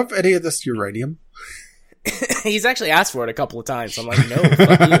 do you have any of this uranium? He's actually asked for it a couple of times. I'm like, no,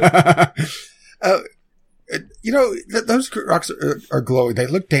 fuck you. Those rocks are glowing. They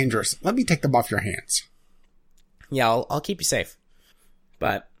look dangerous. Let me take them off your hands. Yeah, I'll keep you safe.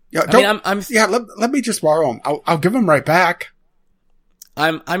 But yeah, let me just borrow them. I'll give them right back.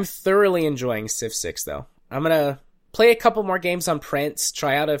 I'm thoroughly enjoying Civ 6 though. I'm gonna play a couple more games on Prince,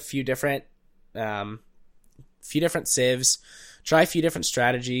 try out a few different civs, try a few different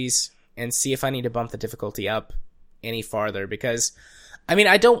strategies, and see if I need to bump the difficulty up any farther. Because, I mean,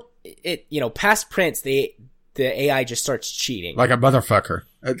 past Prince, the AI just starts cheating like a motherfucker.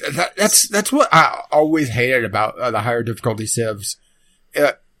 That's what I always hated about the higher difficulty civs,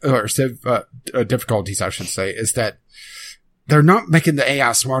 or civ difficulties, I should say, is that they're not making the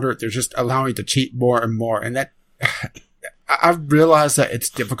AI smarter. They're just allowing it to cheat more and more. And that, I've realized that it's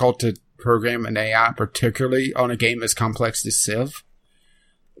difficult to program an AI, particularly on a game as complex as Civ.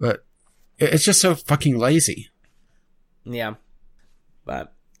 But it's just so fucking lazy. Yeah.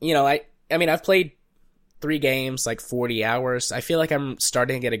 But, I've played 3 games, like 40 hours. I feel like I'm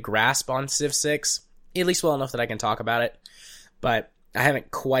starting to get a grasp on Civ 6, at least well enough that I can talk about it. But I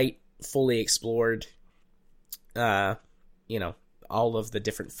haven't quite fully explored, all of the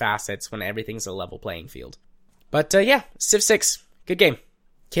different facets when everything's a level playing field. But, Civ 6, good game.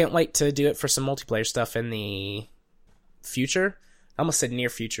 Can't wait to do it for some multiplayer stuff in the future. I almost said near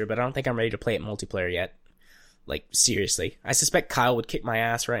future, but I don't think I'm ready to play it multiplayer yet. Like, seriously. I suspect Kyle would kick my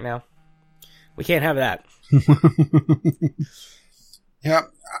ass right now. We can't have that. Yeah,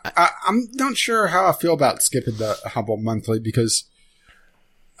 I'm not sure how I feel about skipping the Humble Monthly because,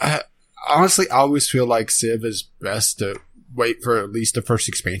 honestly, I always feel like Civ is best to wait for at least the first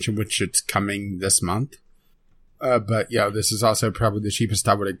expansion, which it's coming this month. But yeah, this is also probably the cheapest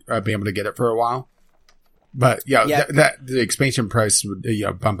I would be able to get it for a while. But yeah, the expansion price would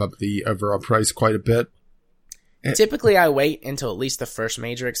bump up the overall price quite a bit. Typically, I wait until at least the first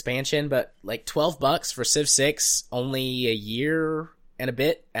major expansion, but like $12 for Civ 6 only a year and a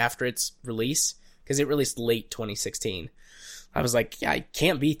bit after its release, because it released late 2016. I was like, yeah, I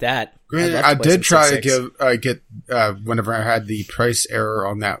can't beat that. I did try to get whenever I had the price error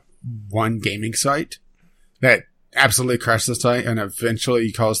on that one gaming site that absolutely crashed the site and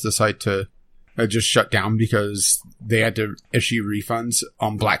eventually caused the site to just shut down because they had to issue refunds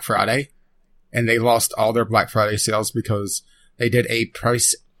on Black Friday, and they lost all their Black Friday sales because they did a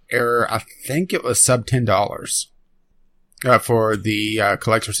price error. I think it was sub $10 for the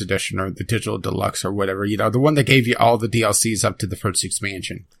collector's edition or the digital deluxe or whatever, the one that gave you all the DLCs up to the first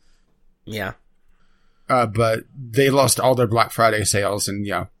expansion. Yeah. But they lost all their Black Friday sales, and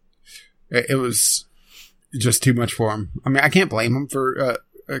it was just too much for them. I mean, I can't blame them for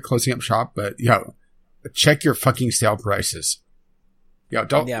closing up shop, but check your fucking sale prices.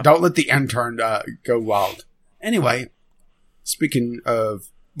 Don't let the intern go wild. Anyway, speaking of,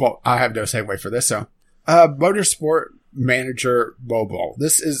 well, I have no segue for this. So, Motorsport Manager Mobile.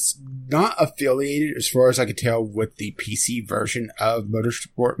 This is not affiliated, as far as I can tell, with the PC version of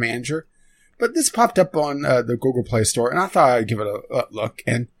Motorsport Manager, but this popped up on the Google Play Store, and I thought I'd give it a look.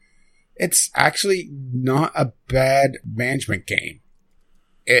 And it's actually not a bad management game.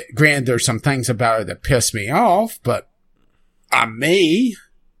 Granted, there's some things about it that piss me off, but I'm me.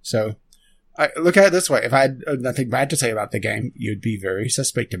 So, I look at it this way. If I had nothing bad to say about the game, you'd be very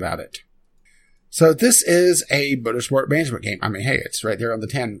suspect about it. So this is a motorsport management game. I mean, hey, it's right there on the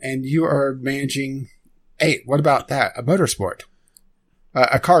 10. And you are managing, hey, what about that? A motorsport.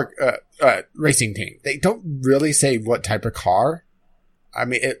 A car racing team. They don't really say what type of car. I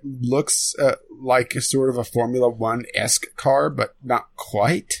mean, it looks like sort of a Formula 1-esque car, but not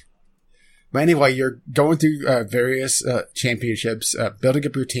quite. But anyway, you're going through various championships, building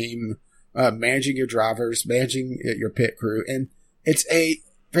up your team, managing your drivers, managing your pit crew, and it's a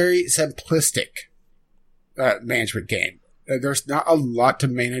very simplistic management game. There's not a lot to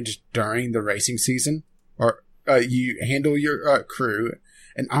manage during the racing season, or you handle your crew,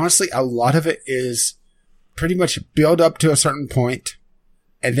 and honestly, a lot of it is pretty much build up to a certain point,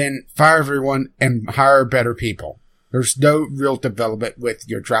 and then fire everyone and hire better people. There's no real development with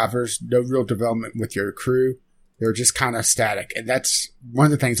your drivers, no real development with your crew. They're just kind of static. And that's one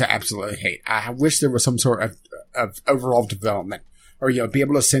of the things I absolutely hate. I wish there was some sort of overall development, or, be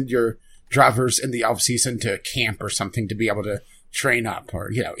able to send your drivers in the off season to camp or something to be able to train up,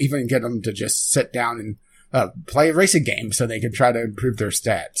 or, even get them to just sit down and play a racing game so they can try to improve their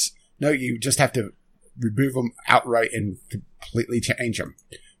stats. No, you just have to remove them outright and completely change them,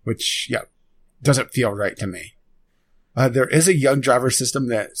 which, doesn't feel right to me. There is a young driver system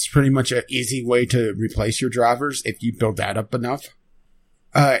that's pretty much an easy way to replace your drivers if you build that up enough.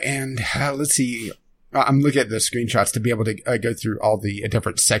 Let's see. I'm looking at the screenshots to be able to go through all the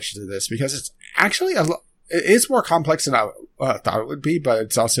different sections of this because it's actually it is more complex than I thought it would be, but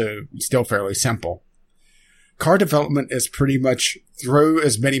it's also still fairly simple. Car development is pretty much throw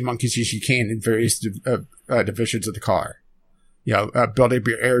as many monkeys as you can in various divisions of the car. Build up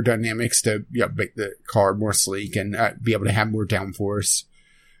your aerodynamics to make the car more sleek and be able to have more downforce.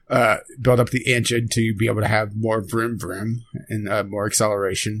 Build up the engine to be able to have more vroom vroom and more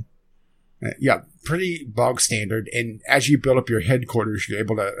acceleration. Pretty bog standard. And as you build up your headquarters, you're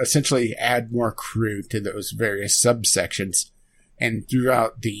able to essentially add more crew to those various subsections. And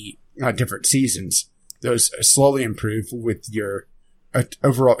throughout the different seasons, those slowly improve with your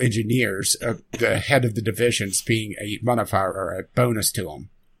overall engineers, the head of the divisions being a modifier or a bonus to them.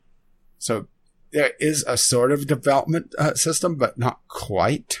 So there is a sort of development system, but not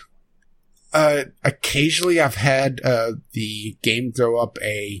quite. Occasionally I've had the game throw up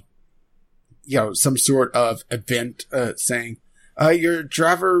some sort of event saying, your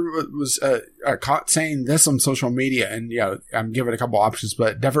driver was caught saying this on social media, and I'm giving a couple options,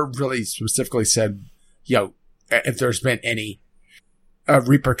 but never really specifically said, if there's been any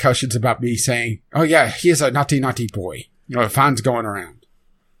repercussions about me saying, oh yeah, he is a naughty, naughty boy. Fines going around.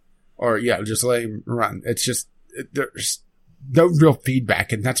 Or just let him run. It's just, there's no real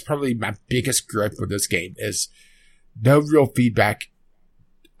feedback, and that's probably my biggest gripe with this game is no real feedback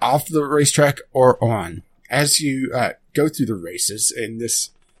off the racetrack or on. As you go through the races, and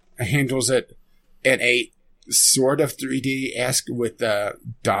this handles it in a sort of 3D-esque with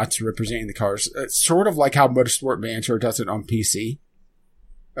dots representing the cars. It's sort of like how Motorsport Manager does it on PC.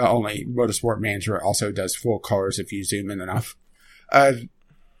 Only Motorsport Manager also does full cars if you zoom in enough.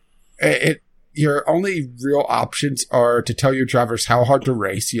 Your only real options are to tell your drivers how hard to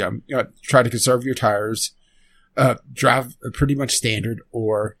race. Try to conserve your tires, drive pretty much standard,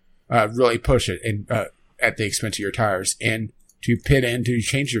 or really push it and at the expense of your tires, and to pit in to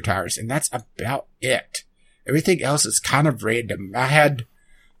change your tires. And that's about it. Everything else is kind of random. I had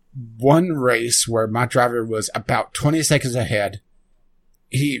one race where my driver was about 20 seconds ahead.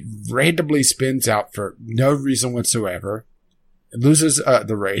 He randomly spins out for no reason whatsoever. Loses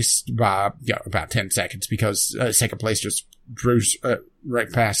the race by about 10 seconds because second place just drew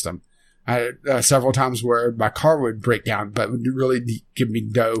right past him. I had several times where my car would break down, but would really give me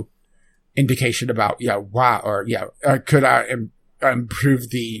no indication about why, or could I improve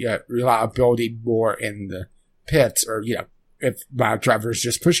the reliability more in the pits, or if my driver is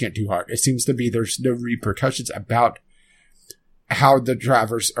just pushing it too hard. It seems to be there's no repercussions about how the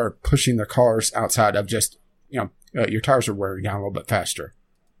drivers are pushing the cars outside of just your tires are wearing down a little bit faster.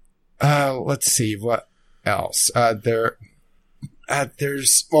 Let's see what else.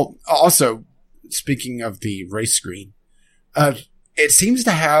 There's also speaking of the race screen, it seems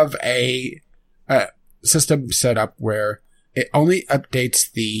to have a system set up where it only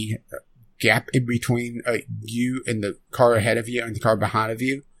updates the gap in between you and the car ahead of you and the car behind of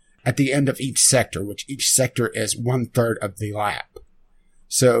you at the end of each sector, which each sector is 1/3 of the lap.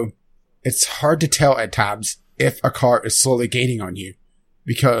 So it's hard to tell at times if a car is slowly gaining on you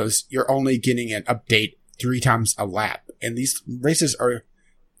because you're only getting an update 3 times a lap. And these races are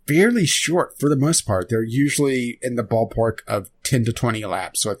fairly short for the most part. They're usually in the ballpark of 10 to 20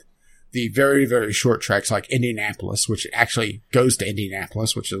 laps, with the very, very short tracks like Indianapolis, which actually goes to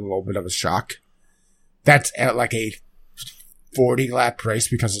Indianapolis, which is a little bit of a shock. That's at like a 40 lap race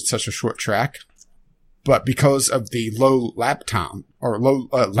because it's such a short track. But because of the low lap time or low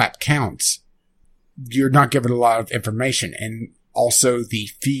lap counts, you're not given a lot of information. And also the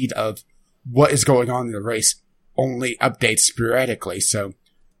feed of what is going on in the race only updates sporadically. So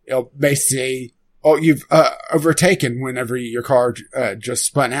it'll basically say, oh, you've overtaken whenever your car just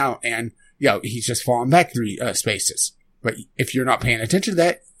spun out, and he's just fallen back 3 spaces. But if you're not paying attention to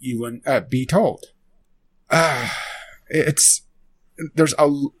that, you wouldn't be told. There's a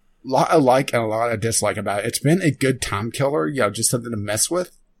lot of like and a lot of dislike about it. It's been a good time killer, just something to mess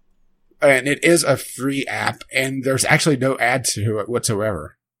with. And it is a free app, and there's actually no ads to it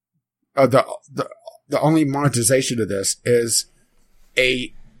whatsoever. The only monetization of this is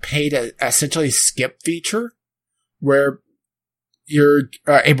a pay to essentially skip feature where you're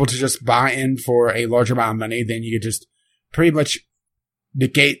able to just buy in for a large amount of money. Then you can just pretty much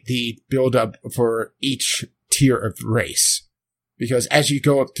negate the build up for each tier of race. Because as you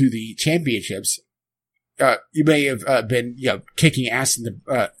go up through the championships, you may have been, kicking ass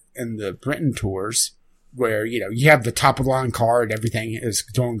in the Britain tours where, you have the top of the line car and everything is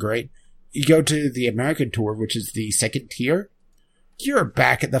going great. you go to the American tour, which is the second tier, you're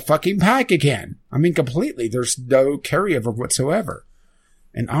back at the fucking pack again. I mean, completely. There's no carryover whatsoever.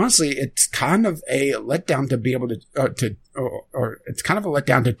 And honestly, it's kind of a letdown to be able to it's kind of a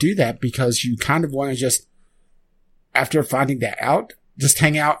letdown to do that, because you kind of want to just, after finding that out, just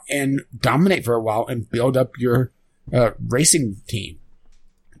hang out and dominate for a while and build up your racing team.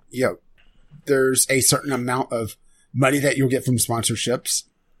 You know, there's a certain amount of money that you'll get from sponsorships.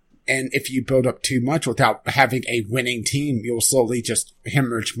 And if you build up too much without having a winning team, you'll slowly just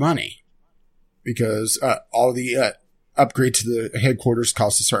hemorrhage money, because all the upgrade to the headquarters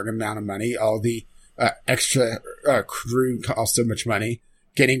costs a certain amount of money. All the extra crew costs so much money.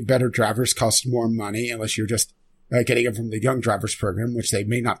 Getting better drivers costs more money, unless you're just getting them from the young drivers program, which they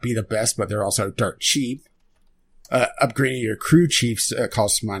may not be the best, but they're also dirt cheap. Upgrading your crew chiefs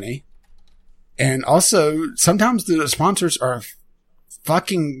costs money. And also, sometimes the sponsors are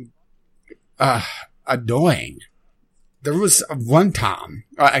fucking annoying. There was one time,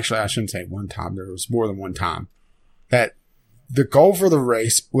 actually I shouldn't say one time, there was more than one time, that the goal for the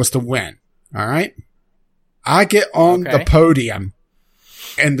race was to win. Alright? I get on the podium,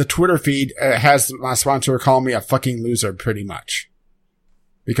 and the Twitter feed has my sponsor call me a fucking loser, pretty much.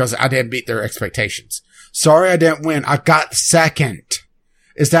 Because I didn't meet their expectations. Sorry I didn't win. I got second.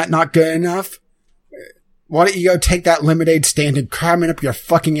 Is that not good enough? Why don't you go take that lemonade stand and cram it up your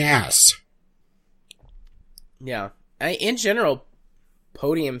fucking ass? Yeah. In general,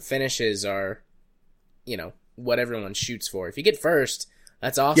 podium finishes are, you know, what everyone shoots for. If you get first,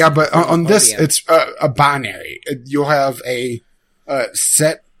 that's awesome. Yeah, but on this, it's a binary. You'll have a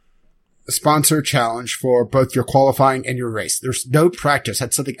set sponsor challenge for both your qualifying and your race. There's no practice.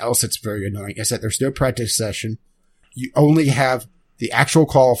 That's something else that's very annoying, is that there's no practice session. You only have the actual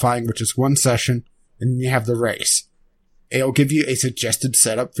qualifying, which is one session, and then you have the race. It'll give you a suggested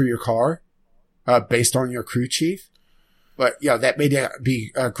setup for your car, based on your crew chief. But, yeah, that may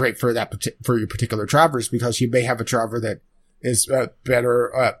be great for for your particular drivers, because you may have a driver that is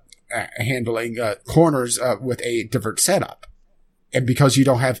better handling corners with a different setup. And because you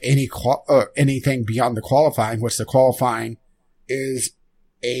don't have anything beyond the qualifying, which the qualifying is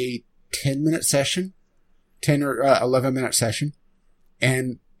a 10-minute session, 10 or 11-minute session,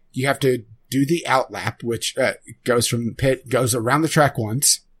 and you have to do the outlap, which goes from pit, goes around the track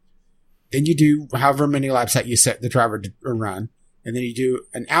once. Then you do however many laps that you set the driver to run, and then you do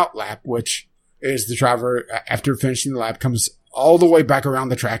an outlap, which is the driver, after finishing the lap, comes all the way back around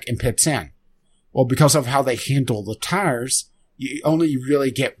the track and pits in. Well, because of how they handle the tires, you only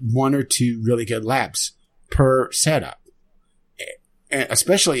really get one or two really good laps per setup. And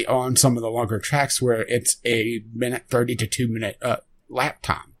especially on some of the longer tracks where it's a 1:30 to 2 minute lap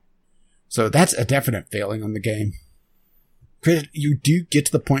time. So that's a definite failing on the game. You do get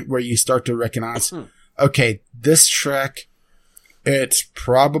to the point where you start to recognize, okay, this track, it's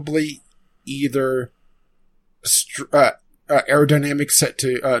probably either aerodynamics set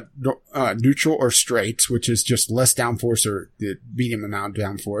to neutral or straights, which is just less downforce or the medium amount of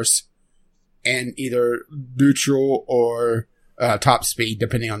downforce, and either neutral or top speed,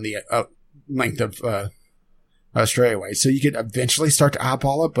 depending on the length of straightaway. So you could eventually start to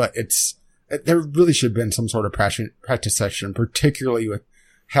eyeball it, but there really should have been some sort of practice session, particularly with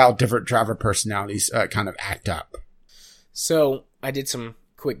how different driver personalities kind of act up. So I did some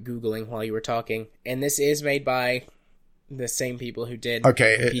quick Googling while you were talking, and this is made by the same people who did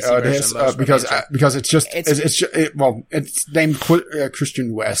it is because it's named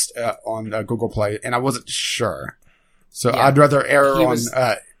Christian West on Google Play, and I wasn't sure, so I'd rather err on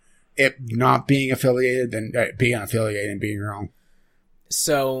it not being affiliated than being affiliated and being wrong.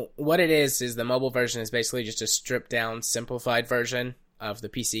 So what it is the mobile version is basically just a stripped down, simplified version of the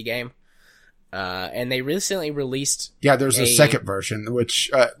PC game. And they recently released... Yeah, there's a second version, which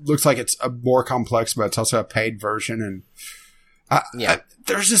looks like it's a more complex, but it's also a paid version. And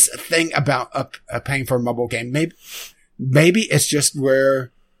there's this thing about paying for a mobile game. Maybe it's just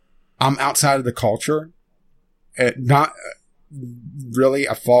where I'm outside of the culture. Not really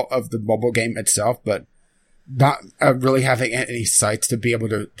a fault of the mobile game itself, but not really having any sites to be able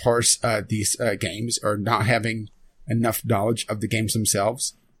to parse these games, or not having enough knowledge of the games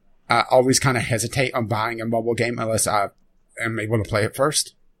themselves. I always kind of hesitate on buying a mobile game unless I am able to play it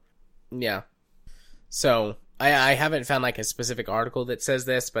first. Yeah. So I haven't found like a specific article that says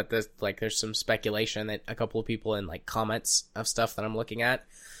this, but there's some speculation that a couple of people in like comments of stuff that I'm looking at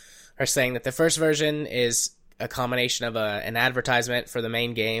are saying that the first version is a combination of an advertisement for the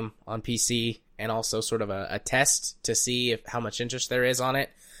main game on PC and also sort of a test to see how much interest there is on it.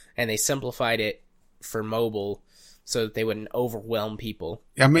 And they simplified it for mobile so that they wouldn't overwhelm people.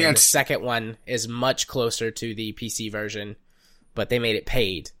 I mean, and the second one is much closer to the PC version, but they made it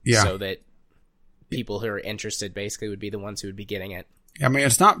paid so that people who are interested basically would be the ones who would be getting it. I mean,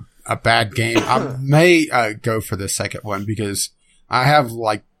 it's not a bad game. I may go for the second one because I have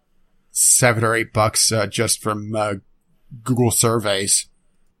like $7 or $8 just from Google surveys.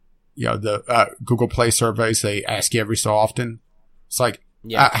 You know, the Google Play surveys, they ask you every so often. It's like,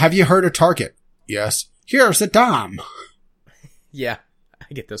 have you heard of Target? Yes. Here's a dime. Yeah,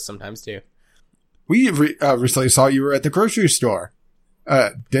 I get those sometimes too. We recently saw you were at the grocery store.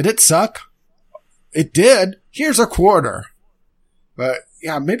 Did it suck? It did. Here's a quarter. But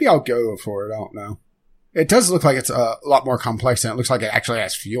yeah, maybe I'll go for it. I don't know. It does look like it's a lot more complex, and it looks like it actually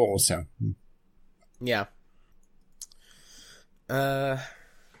has fuel. So yeah.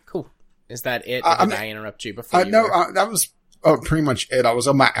 Cool. Is that it? Or did I interrupt you before? No, that was pretty much it. I was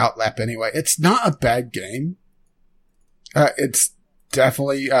on my outlap anyway. It's not a bad game. It's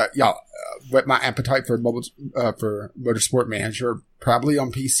definitely whet my appetite for mobile for Motorsport Manager, probably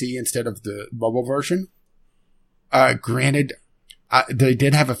on PC instead of the mobile version. Granted, they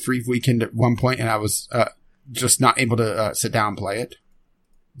did have a free weekend at one point, and I was just not able to sit down and play it.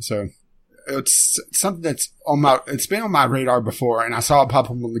 So it's something that's it's been on my radar before, and I saw it pop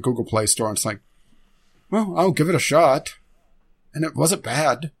up on the Google Play Store, and it's like, well, I'll give it a shot. And it wasn't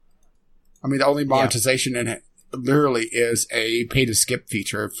bad. I mean, the only monetization in it literally is a pay to skip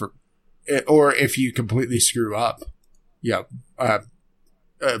feature for, or if you completely screw up,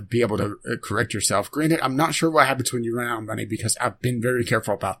 be able to correct yourself. Granted, I'm not sure what happens when you run out of money because I've been very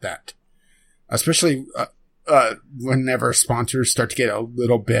careful about that. Especially, whenever sponsors start to get a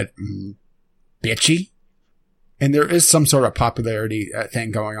little bit bitchy. And there is some sort of popularity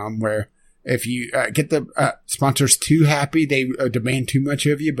thing going on where if you get the sponsors too happy, they demand too much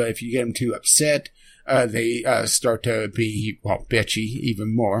of you. But if you get them too upset, they start to be, bitchy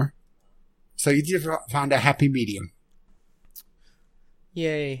even more. So you just found a happy medium.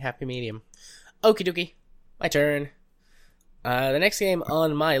 Yay, happy medium. Okie dokie. My turn. The next game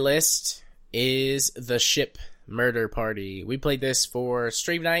on my list is The Ship Murder Party. We played this for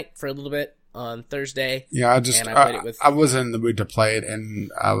stream night for a little bit on Thursday. Yeah, I was in the mood to play it, and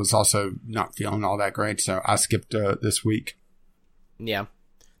I was also not feeling all that great, so I skipped this week. Yeah,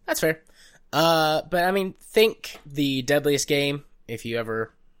 that's fair. But I mean, think The Deadliest Game, if you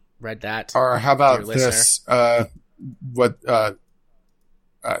ever read that. Or how about this?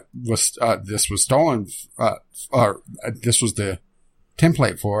 This was stolen, or this was the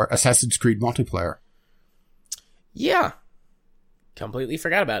template for Assassin's Creed multiplayer. Yeah. Completely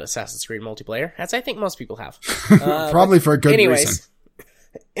forgot about Assassin's Creed multiplayer, as I think most people have. Probably for a good reason.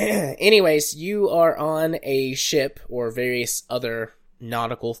 Anyways, you are on a ship or various other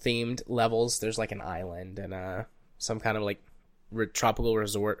nautical themed levels. There's like an island and some kind of like tropical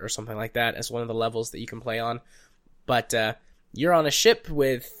resort or something like that as one of the levels that you can play on. But you're on a ship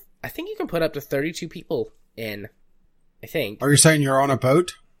with, I think you can put up to 32 people in, I think. Are you saying you're on a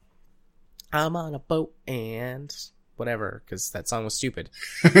boat? I'm on a boat and whatever, because that song was stupid.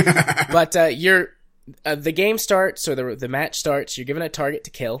 But the game starts, or the match starts, you're given a target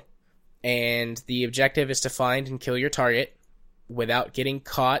to kill, and the objective is to find and kill your target without getting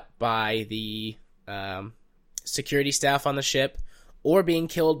caught by the security staff on the ship, or being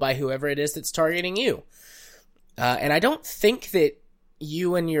killed by whoever it is that's targeting you. And I don't think that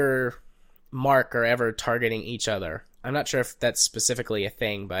you and your mark are ever targeting each other. I'm not sure if that's specifically a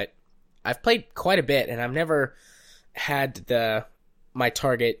thing, but I've played quite a bit, and I've never had my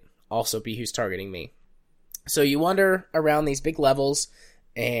target also be who's targeting me. So you wander around these big levels,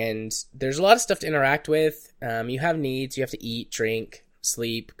 and there's a lot of stuff to interact with. You have needs. You have to eat, drink,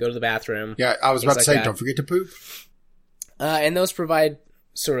 sleep, go to the bathroom. Yeah, I was about to say, don't forget to poop. And those provide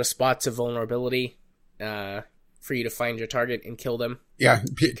sort of spots of vulnerability for you to find your target and kill them. Yeah,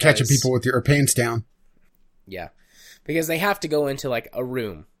 catching people with your pants down. Yeah, because they have to go into like a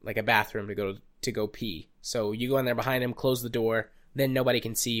room, like a bathroom, to go pee. So you go in there behind them, close the door, then nobody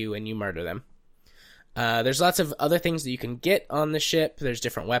can see you, and you murder them. There's lots of other things that you can get on the ship. There's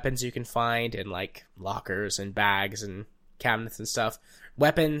different weapons you can find in like lockers and bags and cabinets and stuff.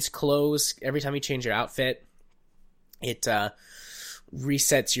 Weapons, clothes, every time you change your outfit, it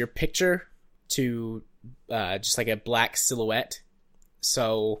resets your picture to just like a black silhouette.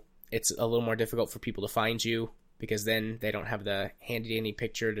 So it's a little more difficult for people to find you, because then they don't have the handy-dandy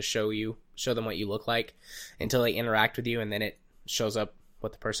picture to show them what you look like until they interact with you, and then it shows up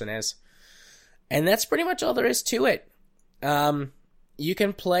what the person is. And that's pretty much all there is to it. You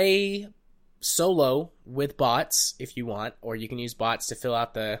can play solo with bots if you want, or you can use bots to fill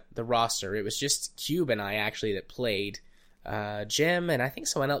out the roster. It was just Cube and I actually that played. Jim and I think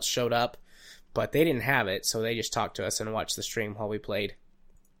someone else showed up, but they didn't have it, so they just talked to us and watched the stream while we played.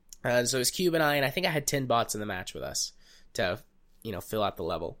 So it was Cube and I think I had 10 bots in the match with us to, fill out the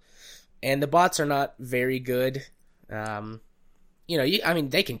level. And the bots are not very good.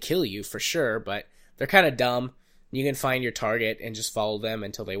 They can kill you for sure, but they're kind of dumb. You can find your target and just follow them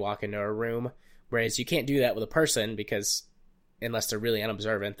until they walk into a room, whereas you can't do that with a person because unless they're really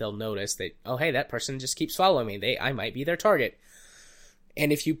unobservant, they'll notice that, oh, hey, that person just keeps following me. I might be their target.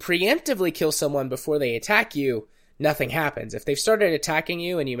 And if you preemptively kill someone before they attack you, nothing happens. If they've started attacking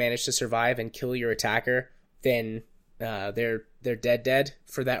you and you manage to survive and kill your attacker, then they're dead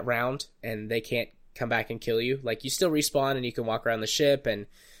for that round, and they can't come back and kill you. Like, you still respawn and you can walk around the ship and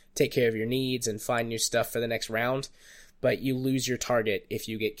take care of your needs and find new stuff for the next round, but you lose your target if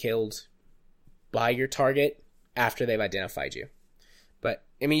you get killed by your target after they've identified you. But,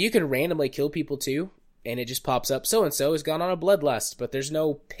 you can randomly kill people too, and it just pops up, so-and-so has gone on a bloodlust, but there's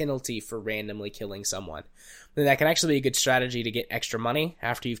no penalty for randomly killing someone. Then that can actually be a good strategy to get extra money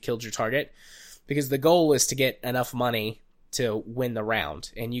after you've killed your target, because the goal is to get enough money to win the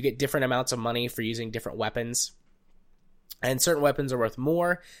round, and you get different amounts of money for using different weapons. And certain weapons are worth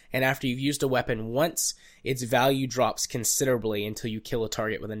more, and after you've used a weapon once, its value drops considerably until you kill a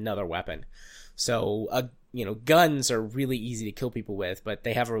target with another weapon. So, guns are really easy to kill people with, but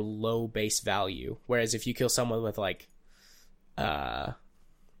they have a low base value. Whereas if you kill someone with, like, a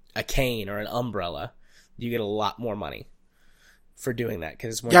cane or an umbrella, you get a lot more money for doing that. Cause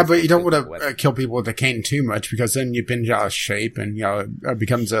it's more but you don't want to kill people with a cane too much, because then you binge out of shape and, it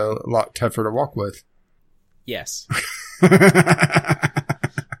becomes a lot tougher to walk with. Yes.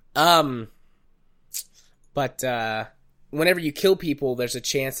 But whenever you kill people, there's a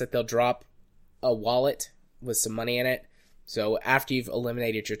chance that they'll drop a wallet with some money in it. So after you've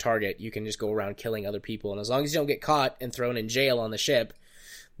eliminated your target, you can just go around killing other people. And as long as you don't get caught and thrown in jail on the ship,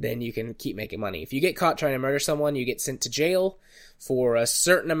 then you can keep making money. If you get caught trying to murder someone, you get sent to jail for a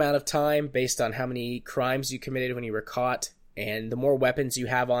certain amount of time based on how many crimes you committed when you were caught. And the more weapons you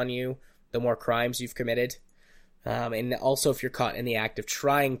have on you, the more crimes you've committed. And also if you're caught in the act of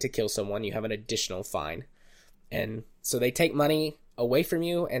trying to kill someone, you have an additional fine. And so they take money away from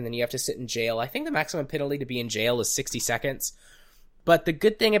you, and then you have to sit in jail. I think the maximum penalty to be in jail is 60 seconds. But the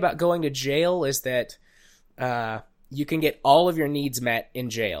good thing about going to jail is that you can get all of your needs met in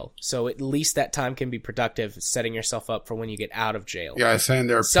jail. So at least that time can be productive, setting yourself up for when you get out of jail. Yeah, saying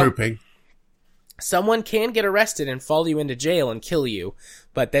they're pooping. Someone can get arrested and follow you into jail and kill you,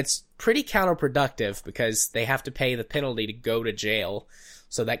 but that's pretty counterproductive because they have to pay the penalty to go to jail.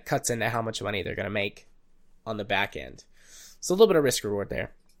 So that cuts into how much money they're going to make on the back end. So a little bit of risk reward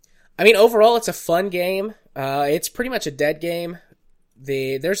there. Overall, it's a fun game. It's pretty much a dead game.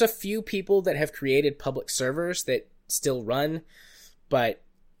 There's a few people that have created public servers that still run, but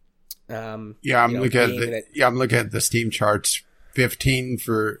I'm looking at the Steam charts. 15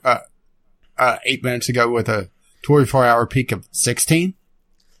 for 8 minutes ago with a 24-hour peak of 16.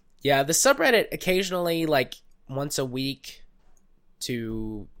 Yeah, the subreddit occasionally, like once a week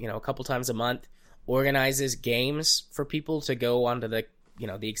to a couple times a month, organizes games for people to go onto the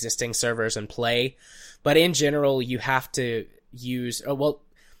the existing servers and play. But in general, you have to use the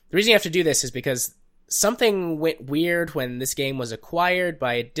reason you have to do this is because something went weird when this game was acquired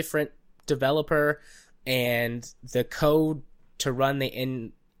by a different developer, and the code to run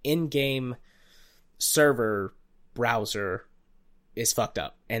the in-game server browser is fucked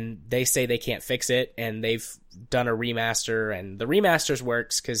up, and they say they can't fix it, and they've done a remaster, and the remasters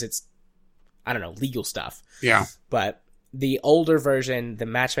works because it's legal stuff. Yeah. But the older version, the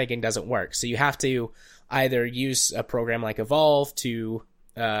matchmaking doesn't work. So you have to either use a program like Evolve to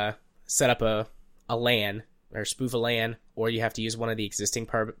set up a LAN or spoof a LAN, or you have to use one of the existing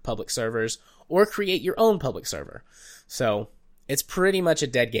public servers or create your own public server. So it's pretty much a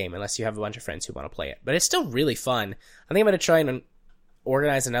dead game unless you have a bunch of friends who want to play it. But it's still really fun. I think I'm going to try and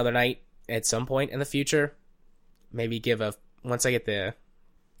organize another night at some point in the future. Maybe once I get the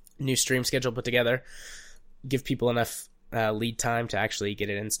new stream schedule put together, give people enough lead time to actually get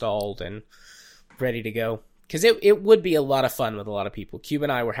it installed and ready to go. Because it would be a lot of fun with a lot of people. Cube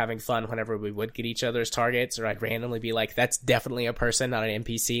and I were having fun whenever we would get each other's targets, or I'd randomly be like, that's definitely a person, not an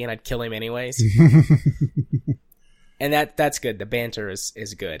NPC, and I'd kill him anyways. And that's good. The banter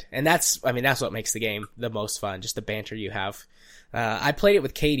is good. And that's what makes the game the most fun, just the banter you have. I played it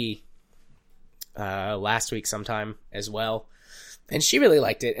with Katie last week sometime as well. And she really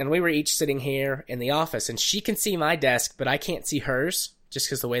liked it. And we were each sitting here in the office, and she can see my desk, but I can't see hers just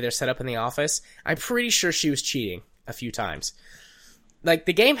because the way they're set up in the office. I'm pretty sure she was cheating a few times. Like,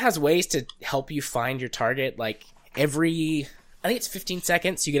 the game has ways to help you find your target. Like, I think it's 15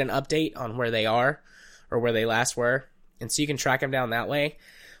 seconds, you get an update on where they are or where they last were. And so you can track them down that way.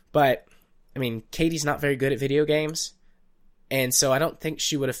 But, I mean, Katie's not very good at video games. And so I don't think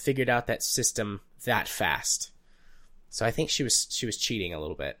she would have figured out that system that fast. So I think she was cheating a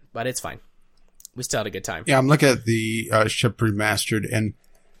little bit. But it's fine. We still had a good time. Yeah, I'm looking at the ship remastered, and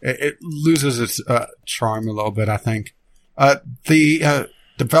it loses its charm a little bit, I think. The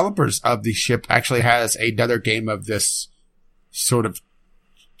developers of the ship actually has another game of this sort of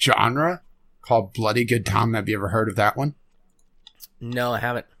genre called Bloody Good Time. Have you ever heard of that one? No, I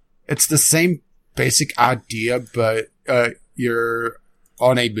haven't. It's the same basic idea, but you're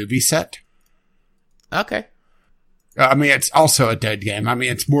on a movie set. Okay. I mean, it's also a dead game. I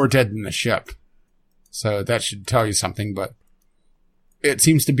mean, it's more dead than the ship. So that should tell you something, but it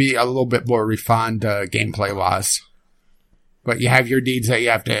seems to be a little bit more refined gameplay-wise. But you have your needs that you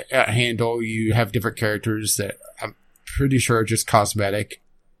have to handle. You have different characters that I'm pretty sure are just cosmetic.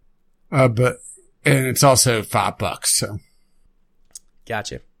 And it's also $5, so.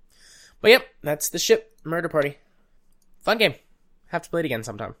 Gotcha. But yep, that's the ship murder party. Fun game. Have to play it again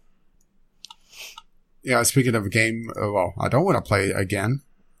sometime. Yeah, speaking of a game, I don't want to play again,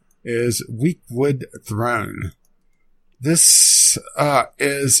 is Weakwood Throne. This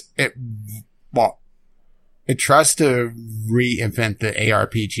it tries to reinvent the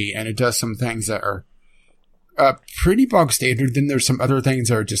ARPG, and it does some things that are pretty bog standard. Then there's some other things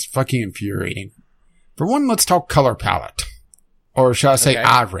that are just fucking infuriating. For one, let's talk color palette. Or shall I say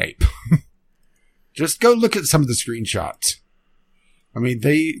eye rape? Just go look at some of the screenshots. I mean,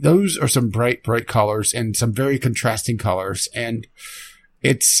 those are some bright colors and some very contrasting colors, and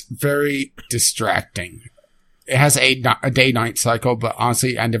it's very distracting. It has a day-night cycle, but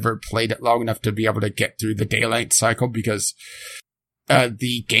honestly, I never played it long enough to be able to get through the daylight cycle because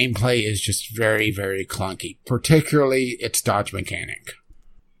the gameplay is just very, very clunky, particularly its dodge mechanic.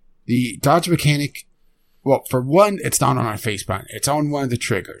 The dodge mechanic, well, for one, it's not on our face button. It's on one of the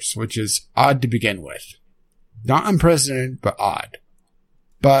triggers, which is odd to begin with. Not unprecedented, but odd.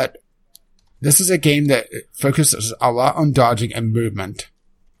 But this is a game that focuses a lot on dodging and movement.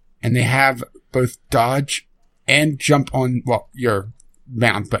 And they have both dodge and jump on, your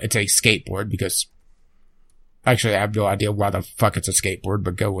mount, but it's a skateboard because actually I have no idea why the fuck it's a skateboard,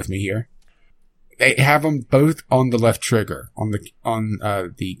 but go with me here. They have them both on the left trigger on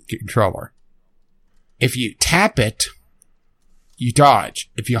the controller. If you tap it, you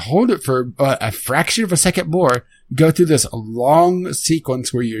dodge. If you hold it for a fraction of a second more, you go through this long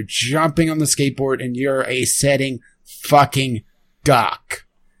sequence where you're jumping on the skateboard and you're a setting fucking duck.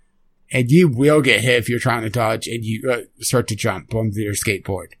 And you will get hit if you're trying to dodge and you start to jump on your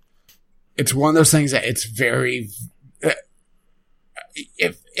skateboard. It's one of those things that it's very...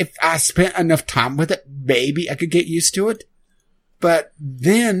 if I spent enough time with it, maybe I could get used to it. But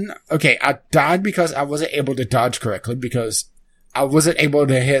then, okay, I died because I wasn't able to dodge correctly because I wasn't able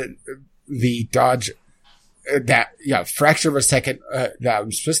to hit the dodge fraction of a second that I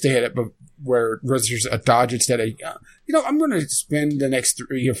was supposed to hit it, but where there's a dodge instead of, I'm going to spend the next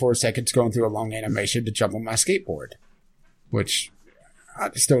 3 or 4 seconds going through a long animation to jump on my skateboard, which I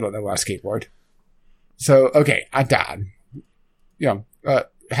still don't know why I skateboard. So, okay, I died.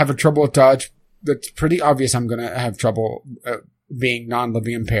 Having trouble with dodge. That's pretty obvious I'm going to have trouble being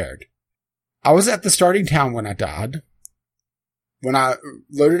non-living impaired. I was at the starting town when I died. When I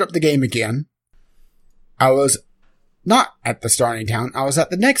loaded up the game again, I was not at the starting town. I was at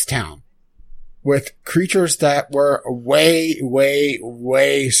the next town with creatures that were way, way,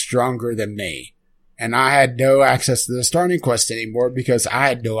 way stronger than me. And I had no access to the starting quest anymore because I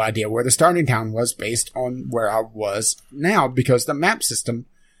had no idea where the starting town was based on where I was now because the map system,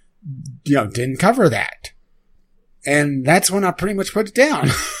 didn't cover that. And that's when I pretty much put it down.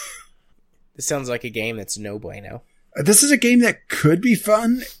 This sounds like a game that's no bueno. This is a game that could be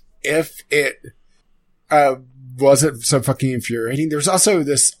fun if it wasn't so fucking infuriating. There's also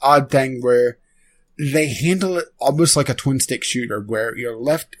this odd thing where they handle it almost like a twin-stick shooter, where your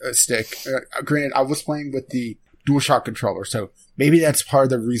left stick, granted, I was playing with the DualShock controller, so maybe that's part of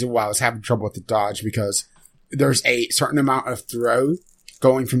the reason why I was having trouble with the dodge, because there's a certain amount of throw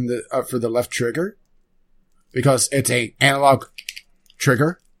going from for the left trigger, because it's a analog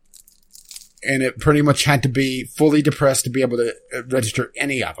trigger. And it pretty much had to be fully depressed to be able to register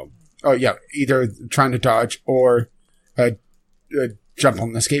any of them. Oh, yeah, either trying to dodge or jump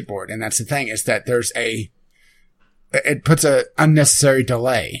on the skateboard. And that's the thing, is that it puts a unnecessary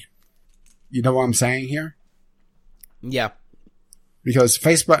delay. You know what I'm saying here? Yeah. Because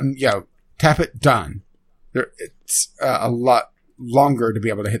face button, tap it, done. It's a lot longer to be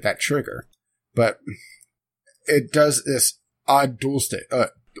able to hit that trigger. But it does this odd dual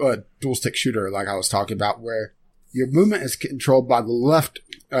stick shooter like I was talking about, where your movement is controlled by the left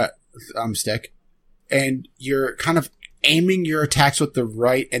stick, and you're kind of aiming your attacks with the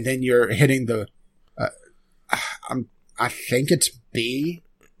right, and then you're hitting the I think it's B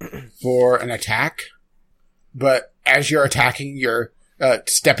for an attack, but as you're attacking, you're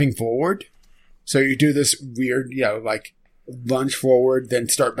stepping forward. So you do this weird, like lunge forward, then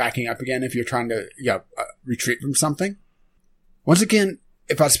start backing up again if you're trying to retreat from something. Once again,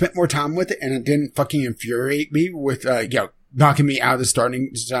 if I spent more time with it and it didn't fucking infuriate me with knocking me out of the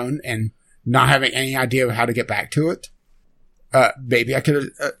starting zone and not having any idea of how to get back to it, maybe I could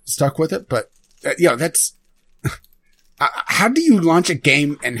have stuck with it. But that's how do you launch a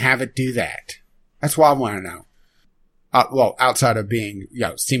game and have it do that? That's what I want to know. Well, outside of being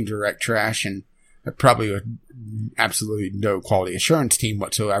Steam Direct trash and probably with absolutely no quality assurance team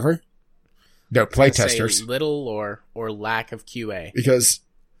whatsoever, no playtesters, little or lack of QA. Because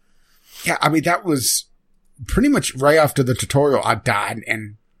that was pretty much right after the tutorial I died,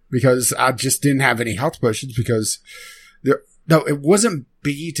 and because I just didn't have any health potions because it wasn't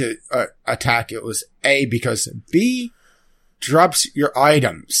B to attack, it was A, because B drops your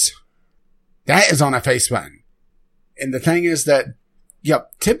items. That is on a face button. And the thing is that,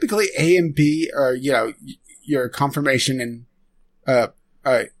 typically A and B are, your confirmation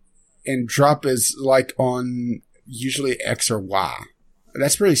and drop is like on usually X or Y.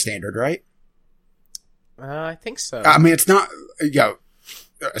 That's pretty standard, right? I think so. I mean, it's not,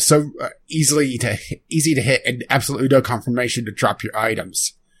 so easy to hit and absolutely no confirmation to drop your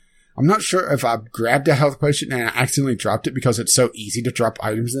items. I'm not sure if I grabbed a health potion and I accidentally dropped it because it's so easy to drop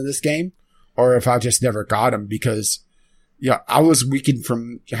items in this game, or if I just never got them because, I was weakened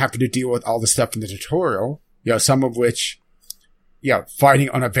from having to deal with all the stuff in the tutorial, some of which, fighting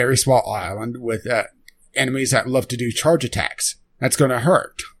on a very small island with enemies that love to do charge attacks. That's going to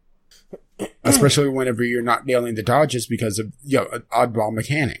hurt. Especially whenever you're not nailing the dodges because of, an oddball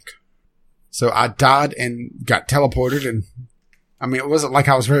mechanic. So I died and got teleported, and it wasn't like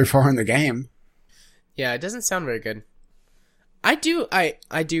I was very far in the game. Yeah, it doesn't sound very good. I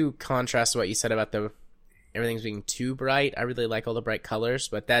do contrast what you said about everything's being too bright. I really like all the bright colors,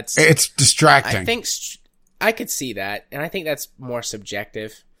 but it's distracting. I think I could see that, and I think that's more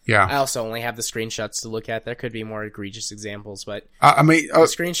subjective. Yeah. I also only have the screenshots to look at. There could be more egregious examples, but the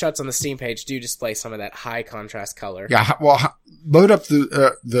screenshots on the Steam page do display some of that high contrast color. Yeah, well, load up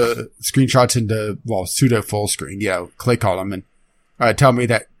the screenshots into, pseudo full screen. Click on them and tell me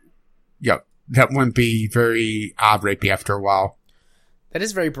that, that wouldn't be very eye-rapey after a while. That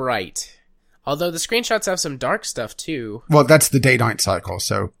is very bright. Although the screenshots have some dark stuff, too. Well, that's the day-night cycle,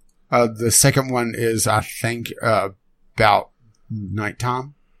 so the second one is, I think, about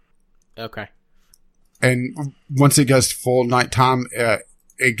nighttime. Okay. And once it goes to full nighttime,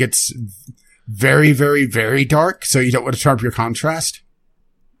 it gets very, very, very dark, so you don't want to turn up your contrast,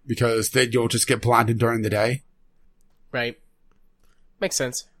 because then you'll just get blinded during the day. Right. Makes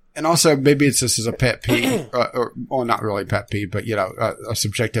sense. And also, maybe it's just as a pet peeve, or not really pet peeve, but, a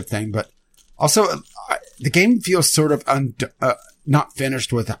subjective thing, but also, the game feels sort of not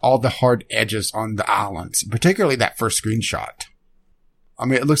finished with all the hard edges on the islands, particularly that first screenshot.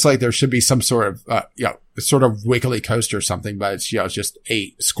 It looks like there should be some sort of, sort of wiggly coast or something, but it's, just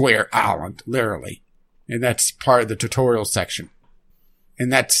a square island, literally. And that's part of the tutorial section.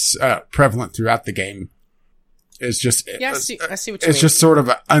 And that's, prevalent throughout the game. It's just, I see what you mean. It's just sort of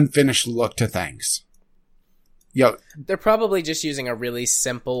an unfinished look to things. They're probably just using a really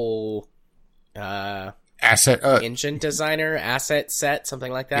simple, asset, engine designer, asset set,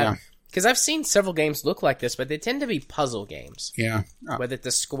 something like that. Yeah. Because I've seen several games look like this, but they tend to be puzzle games. Yeah. With it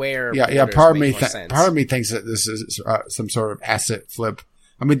the square. Yeah. Part of me thinks that this is some sort of asset flip.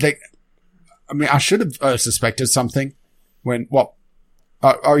 I should have suspected something when. Well,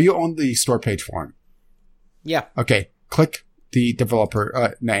 are you on the store page for him? Yeah. Okay. Click the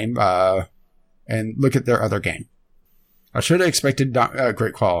developer name and look at their other game. I should have expected not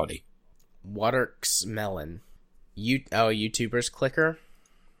great quality. Waterx Melon. YouTuber's Clicker.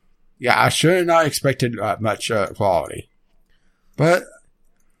 Yeah, I should have not expected much quality. But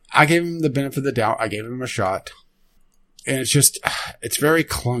I gave him the benefit of the doubt. I gave him a shot. And it's very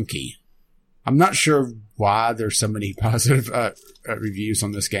clunky. I'm not sure why there's so many positive reviews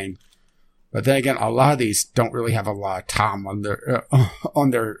on this game. But then again, a lot of these don't really have a lot of time on their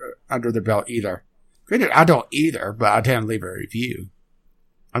under their belt either. Granted, I don't either, but I didn't leave a review.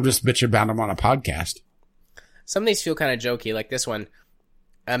 I'm just bitching about them on a podcast. some of these feel kind of jokey, like this one.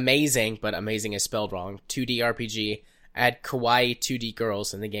 Amazing, but amazing is spelled wrong. 2D RPG. Add kawaii 2D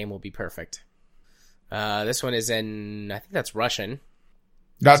girls and the game will be perfect. This one is in, I think that's Russian.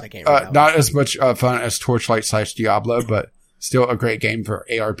 Not as much fun as Torchlight / Diablo, but still a great game for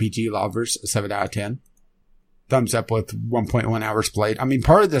ARPG lovers. 7 out of 10. Thumbs up with 1.1 hours played. I mean,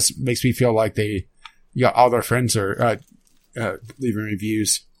 part of this makes me feel like all their friends are leaving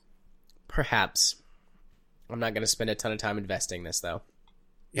reviews. Perhaps. I'm not going to spend a ton of time investing this, though.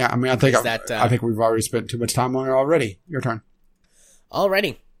 Yeah, I mean, I think we've already spent too much time on it already. Your turn.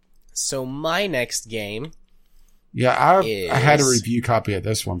 Alrighty. So my next game. Yeah, I had a review copy of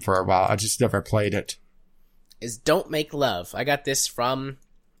this one for a while. I just never played it. Is Don't Make Love. I got this from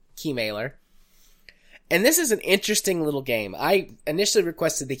Keymailer. And this is an interesting little game. I initially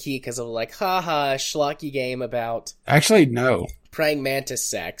requested the key because of like, haha, schlocky game about... Actually, no. Praying mantis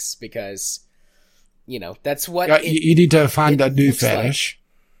sex, because, that's what... you need to find a new fetish. Like.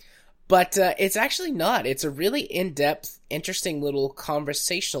 But it's actually not. It's a really in-depth, interesting little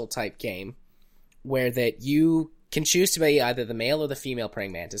conversational type game where that you can choose to be either the male or the female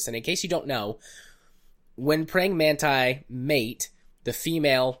praying mantis. And in case you don't know, when praying manti mate, the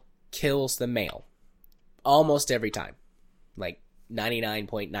female kills the male. Almost every time. Like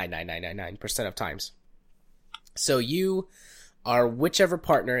 99.99999% of times. So you are whichever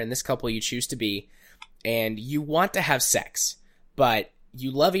partner in this couple you choose to be, and you want to have sex, but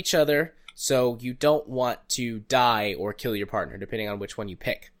you love each other, so you don't want to die or kill your partner, depending on which one you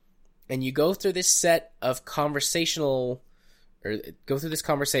pick. And you go through this set of conversation,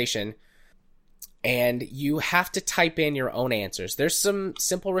 and you have to type in your own answers. There's some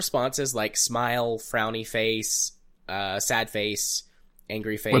simple responses like smile, frowny face, sad face,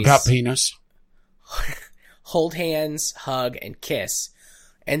 angry face. Without penis. Hold hands, hug, and kiss.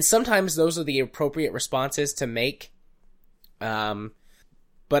 And sometimes those are the appropriate responses to make.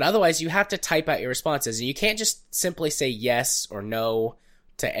 But otherwise, you have to type out your responses. And you can't just simply say yes or no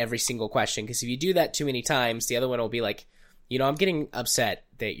to every single question. Because if you do that too many times, the other one will be like, I'm getting upset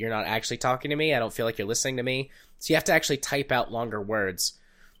that you're not actually talking to me. I don't feel like you're listening to me. So you have to actually type out longer words.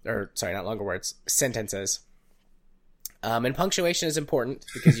 Not longer words, sentences. And punctuation is important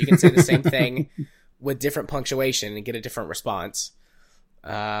because you can say the same thing with different punctuation and get a different response.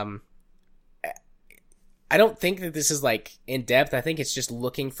 I don't think that this is like in depth. I think it's just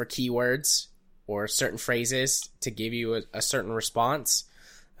looking for keywords or certain phrases to give you a certain response.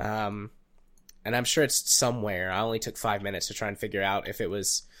 And I'm sure it's somewhere. I only took 5 minutes to try and figure out if it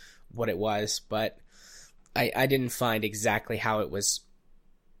was what it was, but I didn't find exactly how it was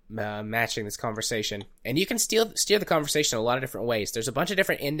matching this conversation. And you can steer the conversation a lot of different ways. There's a bunch of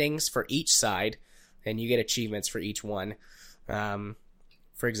different endings for each side, and you get achievements for each one.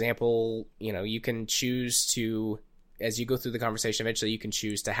 For example, you can choose to, as you go through the conversation, eventually you can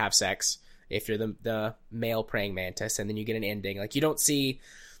choose to have sex if you're the male praying mantis, and then you get an ending. Like, you don't see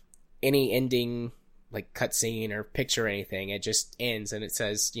any ending, like cutscene or picture or anything. It just ends and it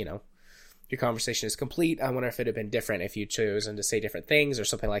says, your conversation is complete. I wonder if it had been different if you chose and to say different things or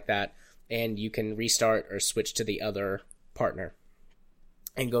something like that. And you can restart or switch to the other partner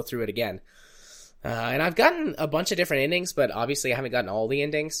and go through it again. And I've gotten a bunch of different endings, but obviously I haven't gotten all the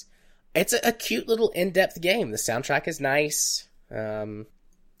endings. It's a cute little in-depth game. The soundtrack is nice.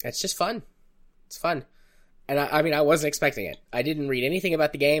 It's just fun. It's fun. And I wasn't expecting it. I didn't read anything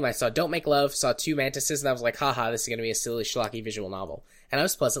about the game. I saw Don't Make Love, saw 2 mantises, and I was like, haha, this is going to be a silly, schlocky visual novel. And I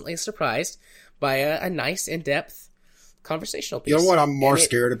was pleasantly surprised by a nice, in-depth conversational piece. You know what I'm more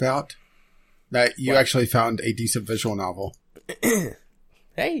scared about? That you actually found a decent visual novel.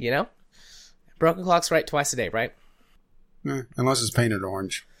 Hey, broken clocks right twice a day, right? Unless it's painted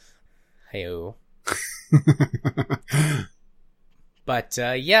orange. Hey-o. But,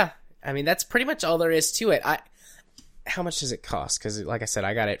 yeah. I mean, that's pretty much all there is to it. How much does it cost? Because, like I said,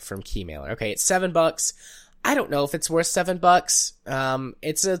 I got it from Keymailer. Okay, it's $7. I don't know if it's worth $7.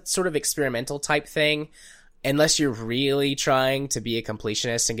 It's a sort of experimental type thing. Unless you're really trying to be a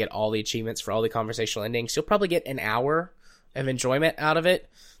completionist and get all the achievements for all the conversational endings, you'll probably get an hour of enjoyment out of it.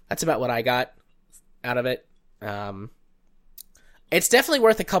 That's about what I got out of it. It's definitely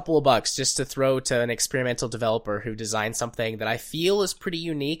worth a couple of bucks just to throw to an experimental developer who designed something that I feel is pretty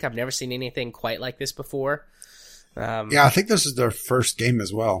unique. I've never seen anything quite like this before. Yeah, I think this is their first game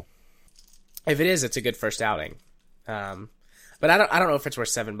as well. If it is, it's a good first outing. But I don't know if it's worth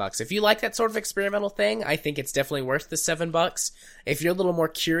 $7. If you like that sort of experimental thing, I think it's definitely worth the $7. If you're a little more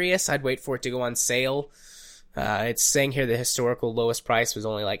curious, I'd wait for it to go on sale. It's saying here the historical lowest price was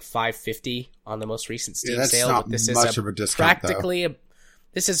only like $5.50 on the most recent Steam sale. Not but this much is of a discount, practically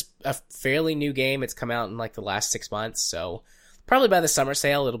this is a fairly new game. It's come out in like the last 6 months, so probably by the summer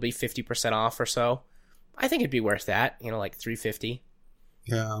sale it'll be 50% off or so. I think it'd be worth that, like $350.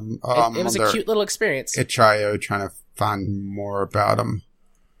 Yeah, it was a cute little experience. itch.io trying to find more about them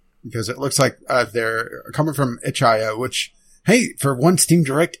because it looks like they're coming from itch.io, which, hey, for one Steam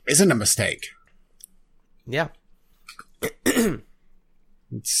Direct isn't a mistake. Yeah.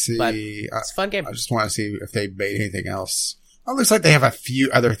 Let's see. But it's a fun game. I just want to see if they made anything else. It looks like they have a few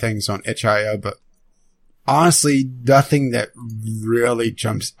other things on itch.io, but honestly, nothing that really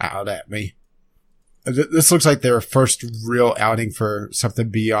jumps out at me. This looks like their first real outing for something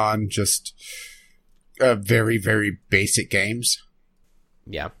beyond just very, very basic games.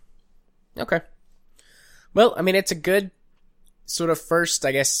 Yeah. Okay. Well, I mean, it's a good sort of first,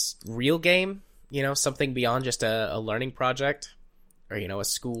 I guess, real game. Something beyond just a learning project or, a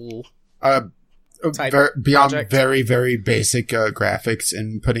school type beyond project. Very, very basic graphics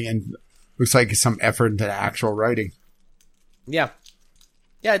and putting in, looks like some effort into actual writing. Yeah.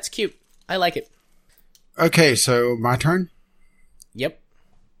 Yeah, it's cute. I like it. Okay, so my turn? Yep.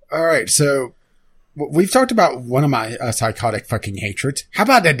 All right, so we've talked about one of my psychotic fucking hatreds. How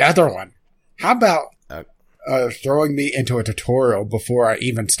about another one? How about throwing me into a tutorial before I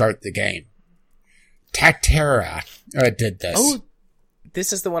even start the game? Tactera did this. Oh,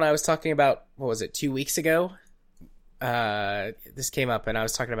 this is the one I was talking about, what was it, 2 weeks ago? This came up and I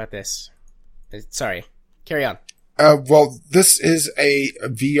was talking about this. Sorry. Carry on. Well, this is a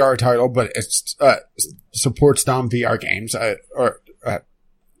VR title, but it supports non-VR games, or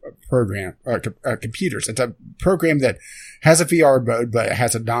program, or computers. It's a program that has a VR mode, but it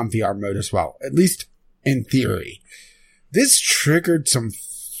has a non-VR mode as well, at least in theory. This triggered some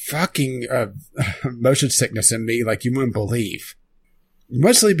fucking motion sickness in me like you wouldn't believe.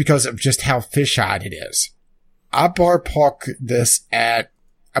 Mostly because of just how fish-eyed it is. I bar park this at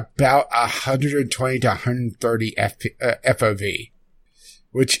about 120 to 130 FOV,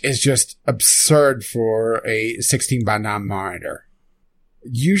 which is just absurd for a 16:9 monitor.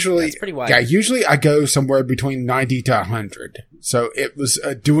 Usually, that's pretty wide. Yeah, usually I go somewhere between 90 to 100. So it was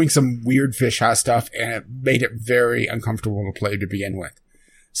doing some weird fisheye stuff, and it made it very uncomfortable to play to begin with.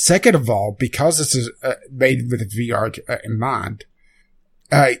 Second of all, because this is made with VR in mind,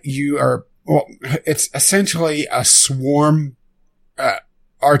 it's essentially a swarm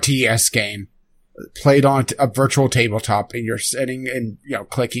RTS game played on a virtual tabletop, and you're sitting and,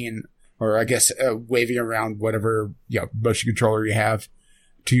 clicking and, or I guess, waving around whatever, motion controller you have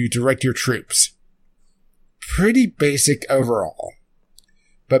to direct your troops. Pretty basic overall.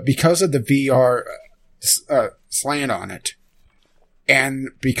 But because of the VR slant on it, and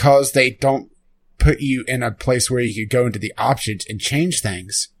because they don't put you in a place where you could go into the options and change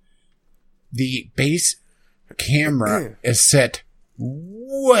things, the base camera is set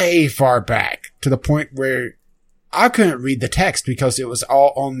way far back to the point where I couldn't read the text because it was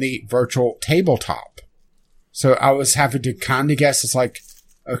all on the virtual tabletop. So I was having to kind of guess. It's like,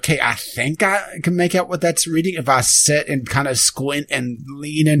 okay, I think I can make out what that's reading if I sit and kind of squint and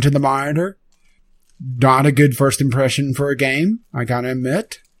lean into the monitor. Not a good first impression for a game, I gotta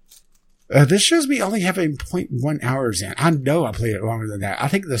admit. This shows me only having 0.1 hours in. I know I played it longer than that. I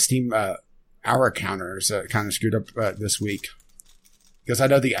think the Steam hour counter is kind of screwed up this week. Because I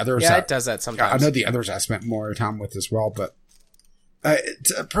know the others... Yeah, it does that sometimes. I know the others I spent more time with as well, but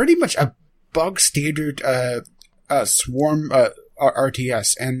it's pretty much a bug standard swarm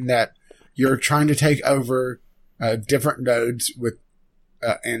RTS, and that you're trying to take over different nodes with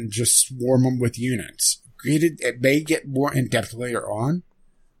and just swarm them with units. Granted, it may get more in-depth later on,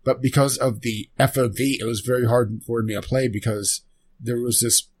 but because of the FOV, it was very hard for me to play because there was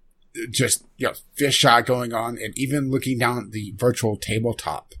this just, fisheye going on, and even looking down at the virtual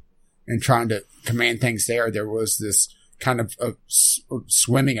tabletop and trying to command things there was this kind of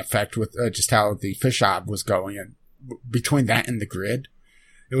swimming effect with just how the fisheye was going, and between that and the grid,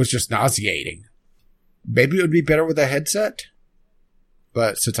 it was just nauseating. Maybe it would be better with a headset,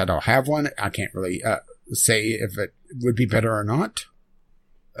 but since I don't have one, I can't really say if it would be better or not.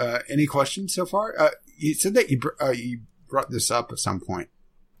 Any questions so far? You said that you brought this up at some point.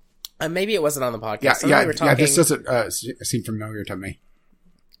 Maybe it wasn't on the podcast. Yeah, this doesn't seem familiar to me.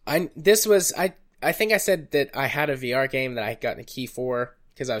 I think I said that I had a VR game that I had gotten a key for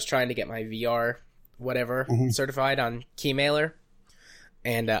because I was trying to get my VR certified on Keymailer.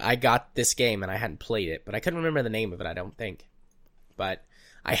 And I got this game and I hadn't played it, but I couldn't remember the name of it, I don't think. But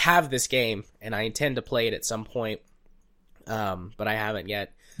I have this game and I intend to play it at some point, but I haven't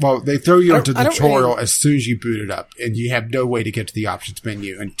yet. Well, they throw you into the tutorial as soon as you boot it up, and you have no way to get to the options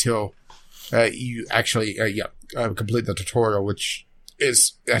menu until you actually complete the tutorial, which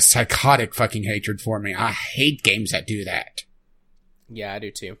is a psychotic fucking hatred for me. I hate games that do that. Yeah, I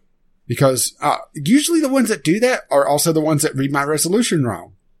do too. Because usually the ones that do that are also the ones that read my resolution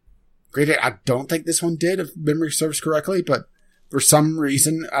wrong. Granted, I don't think this one did, if memory serves correctly, but for some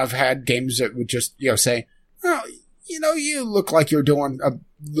reason, I've had games that would just, say, oh, you look like you're doing a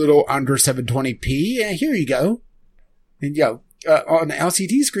little under 720p. Yeah, here you go. And, on the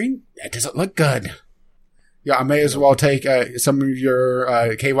LCD screen, that doesn't look good. Yeah, I may as well take some of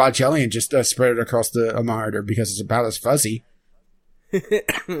your KY jelly and just spread it across the monitor because it's about as fuzzy.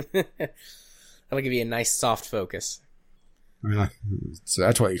 That'll give you a nice soft focus. Yeah, so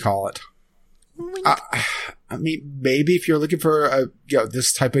that's what you call it. I mean, maybe if you're looking for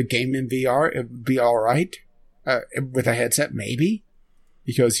this type of game in VR, it would be all right with a headset, maybe,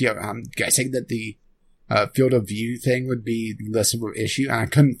 because I'm guessing that the field of view thing would be less of an issue, and I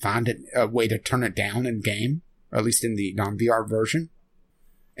couldn't find a way to turn it down in game, or at least in the non-VR version.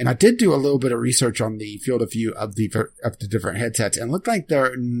 And I did do a little bit of research on the field of view of the different headsets, and it looked like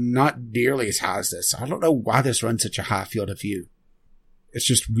they're not nearly as high as this. I don't know why this runs such a high field of view. It's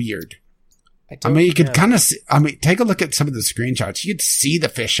just weird. I mean, you could kind of see, take a look at some of the screenshots. You could see the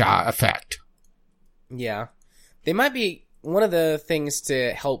fisheye effect. Yeah. They might be, one of the things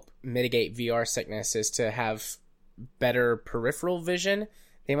to help mitigate VR sickness is to have better peripheral vision.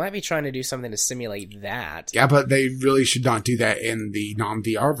 They might be trying to do something to simulate that. Yeah, but they really should not do that in the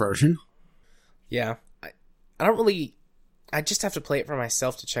non-VR version. Yeah. I just have to play it for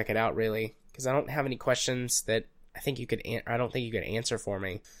myself to check it out, really. Because I don't have any questions that I don't think you could answer for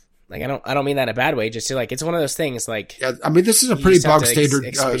me. Like, I don't mean that in a bad way. Just it's one of those things. Like, yeah, I mean, this is a pretty bog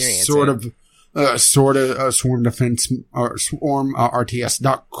standard sort of swarm defense or swarm RTS.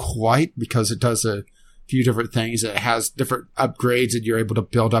 Not quite, because it does a few different things. It has different upgrades, and you're able to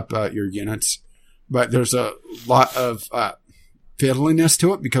build up your units. But there's a lot of fiddliness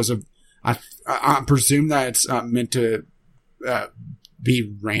to it because of I presume that it's meant to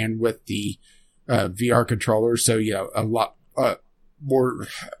be ran with the VR controllers. So a lot more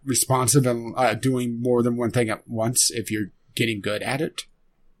responsive and doing more than one thing at once if you're getting good at it.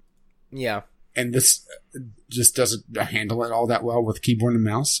 Yeah. And this just doesn't handle it all that well with keyboard and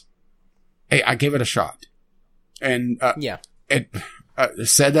mouse. Hey, I gave it a shot. And it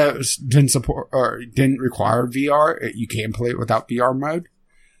said that it didn't support or didn't require VR. You can play it without VR mode.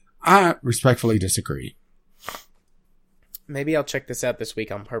 I respectfully disagree. Maybe I'll check this out this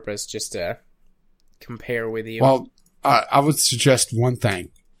week on purpose just to compare with you. Well, I would suggest one thing.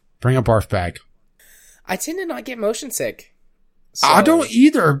 Bring a barf bag. I tend to not get motion sick. So. I don't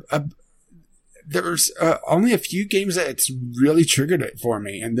either. There's only a few games that it's really triggered it for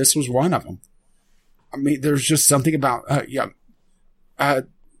me, and this was one of them. I mean, there's just something about,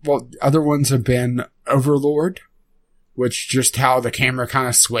 other ones have been Overlord, which just how the camera kind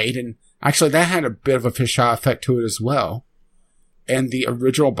of swayed, and actually that had a bit of a fisheye effect to it as well. And the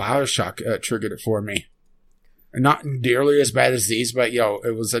original BioShock triggered it for me. Not nearly as bad as these, but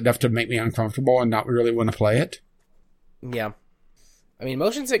it was enough to make me uncomfortable and not really want to play it. Yeah. I mean,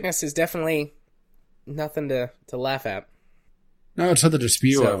 motion sickness is definitely nothing to laugh at. No, it's something to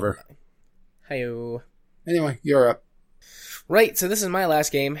spew over. Hi-yo. Anyway, you're up. Right, so this is my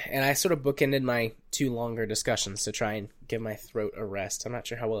last game, and I sort of bookended my two longer discussions to try and give my throat a rest. I'm not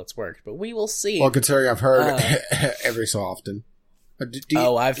sure how well it's worked, but we will see. Well, considering I've heard every so often. Do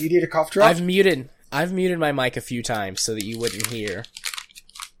you need a cough drop? I've muted my mic a few times so that you wouldn't hear.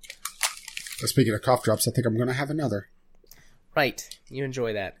 Speaking of cough drops, I think I'm going to have another. Right. You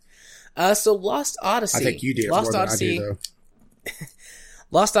enjoy that. So Lost Odyssey. I think you do it more than I do, though.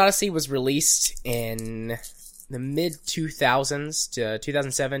 Lost Odyssey was released in the mid-2000s to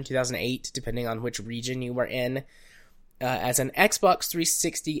 2007, 2008, depending on which region you were in, as an Xbox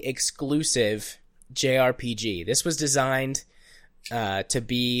 360 exclusive JRPG. This was designed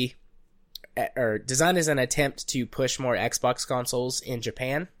designed as an attempt to push more Xbox consoles in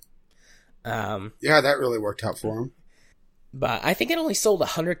Japan. Yeah, that really worked out for them. But I think it only sold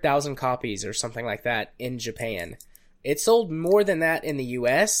 100,000 copies or something like that in Japan. It sold more than that in the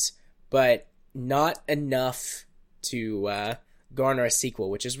US, but not enough to garner a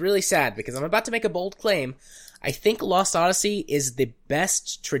sequel, which is really sad because I'm about to make a bold claim. I think Lost Odyssey is the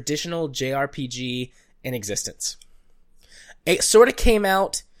best traditional JRPG in existence. It sort of came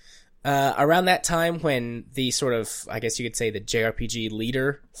out around that time when the sort of, I guess you could say, the JRPG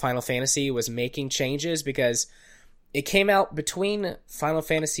leader, Final Fantasy, was making changes, because it came out between Final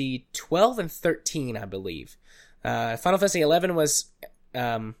Fantasy 12 and 13, I believe. Final Fantasy 11 was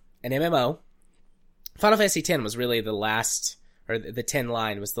an MMO. Final Fantasy 10 was really the last, or the 10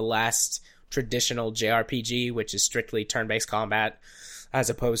 line was the last traditional JRPG, which is strictly turn-based combat. as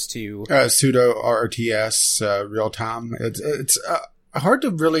opposed to pseudo RTS real time. It's hard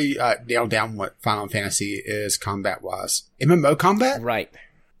to really nail down what Final Fantasy is combat wise. MMO combat, right?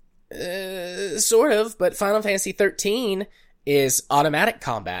 Sort of, but Final Fantasy 13 is automatic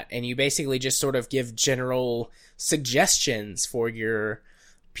combat, and you basically just sort of give general suggestions for your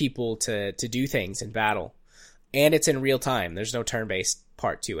people to do things in battle, and it's in real time. There's no turn-based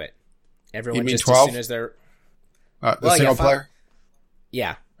part to it. Everyone just 12? As soon as they're single player.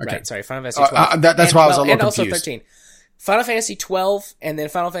 Yeah, okay. Right. Sorry, Final Fantasy 12. That's why I was a little confused. And also 13. Final Fantasy 12, and then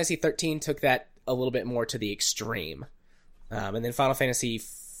Final Fantasy 13 took that a little bit more to the extreme, and then Final Fantasy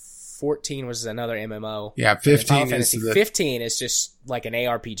 14 was another MMO. Yeah, 15 Final Fantasy 15 is just like an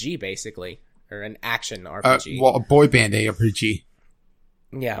ARPG, basically, or an action RPG. A boy band ARPG.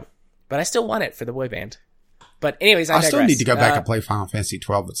 Yeah, but I still want it for the boy band. But anyways, I digress. Still need to go back and play Final Fantasy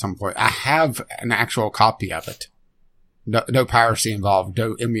 12 at some point. I have an actual copy of it. No piracy involved,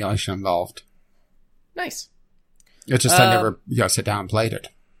 no emulation involved. Nice. It's just I never sit down and played it.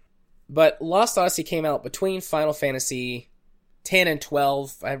 But Lost Odyssey came out between Final Fantasy 10 and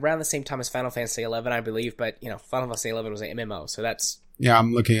 12, around the same time as Final Fantasy 11, I believe. But, Final Fantasy 11 was an MMO, so that's... Yeah,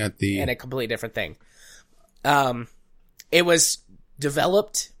 I'm looking at and a completely different thing. It was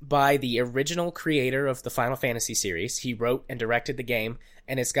developed by the original creator of the Final Fantasy series. He wrote and directed the game,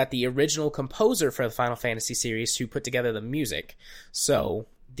 and it's got the original composer for the Final Fantasy series who put together the music. So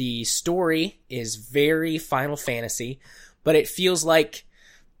the story is very Final Fantasy, but it feels like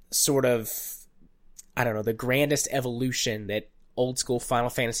sort of, I don't know, the grandest evolution that old school Final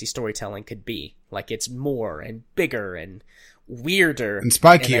Fantasy storytelling could be. Like, it's more and bigger and weirder and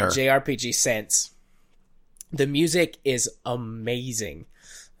spikier in that JRPG sense. The music is amazing.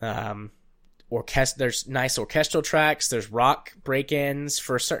 There's nice orchestral tracks. There's rock break-ins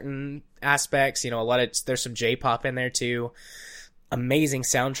for certain aspects. There's some J-pop in there too. Amazing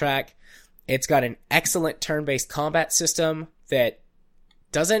soundtrack. It's got an excellent turn-based combat system that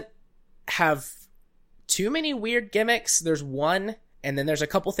doesn't have too many weird gimmicks. There's one, and then there's a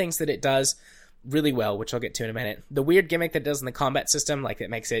couple things that it does really well, which I'll get to in a minute. The weird gimmick that it does in the combat system, like, that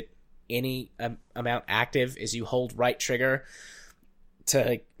makes it any amount active, is you hold right trigger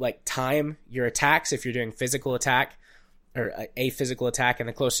to time your attacks if you're doing physical attack or a physical attack, and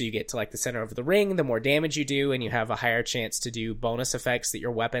the closer you get to the center of the ring, the more damage you do, and you have a higher chance to do bonus effects that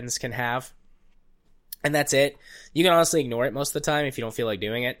your weapons can have. And that's it. You can honestly ignore it most of the time if you don't feel like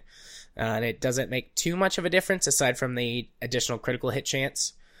doing it, and it doesn't make too much of a difference aside from the additional critical hit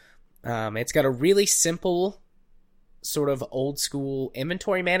chance. It's got a really simple sort of old school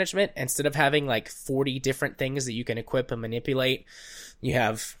inventory management. Instead of having 40 different things that you can equip and manipulate, you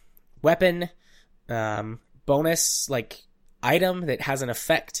have weapon, bonus, item that has an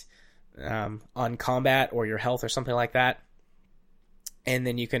effect on combat or your health or something like that. And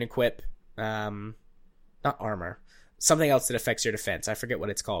then you can equip, not armor, something else that affects your defense. I forget what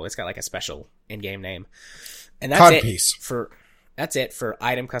it's called. It's got a special in-game name. And that's That's it for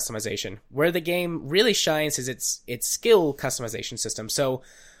item customization. Where the game really shines is its skill customization system. So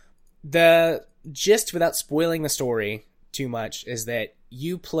the gist, without spoiling the story too much, is that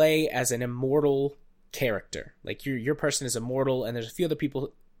you play as an immortal character. Your person is immortal, and there's a few other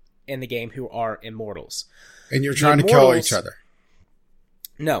people in the game who are immortals. And you're trying to kill each other.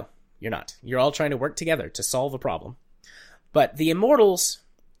 No, you're not. You're all trying to work together to solve a problem. But the immortals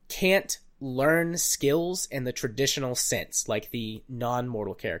can't learn skills in the traditional sense like the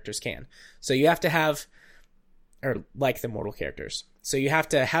non-mortal characters can. So you have to have, or like the mortal characters. So you have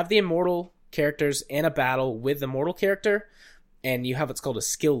to have the immortal characters in a battle with the mortal character, and you have what's called a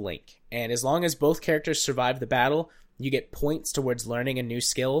skill link. And as long as both characters survive the battle, you get points towards learning a new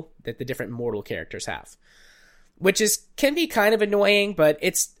skill that the different mortal characters have. Which can be kind of annoying, but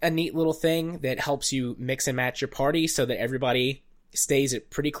it's a neat little thing that helps you mix and match your party so that everybody stays at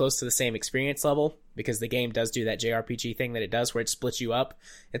pretty close to the same experience level, because the game does do that JRPG thing that it does where it splits you up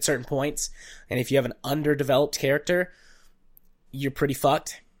at certain points. And if you have an underdeveloped character, you're pretty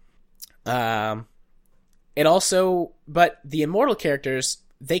fucked. But the immortal characters,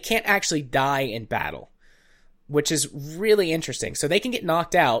 they can't actually die in battle, which is really interesting. So they can get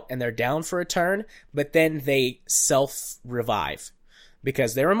knocked out and they're down for a turn, but then they self-revive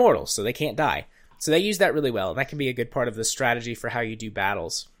because they're immortal, so they can't die. So they use that really well, and that can be a good part of the strategy for how you do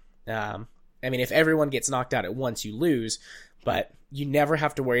battles. If everyone gets knocked out at once, you lose, but you never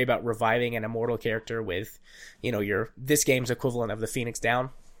have to worry about reviving an immortal character with, this game's equivalent of the Phoenix Down,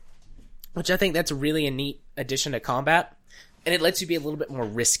 which I think that's really a neat addition to combat, and it lets you be a little bit more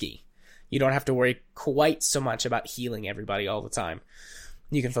risky. You don't have to worry quite so much about healing everybody all the time.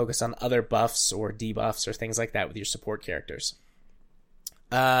 You can focus on other buffs or debuffs or things like that with your support characters.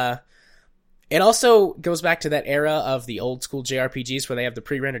 It also goes back to that era of the old school JRPGs where they have the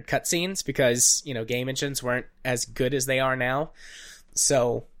pre-rendered cutscenes because, game engines weren't as good as they are now.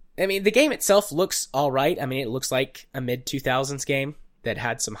 So, I mean, the game itself looks alright. I mean, it looks like a mid-2000s game that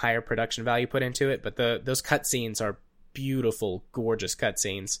had some higher production value put into it, but those cutscenes are beautiful, gorgeous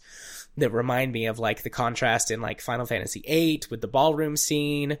cutscenes that remind me of like the contrast in like Final Fantasy VIII with the ballroom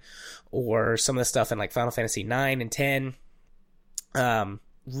scene, or some of the stuff in like Final Fantasy IX and X.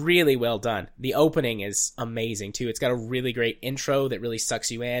 Really well done. The opening is amazing too. It's got a really great intro that really sucks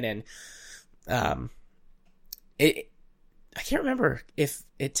you in, and I can't remember if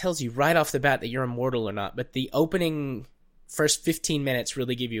it tells you right off the bat that you're immortal or not, but the opening first 15 minutes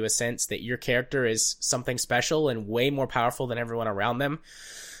really give you a sense that your character is something special and way more powerful than everyone around them,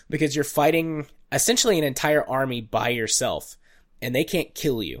 because you're fighting essentially an entire army by yourself and they can't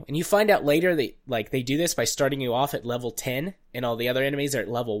kill you. And you find out later that like they do this by starting you off at level 10 and all the other enemies are at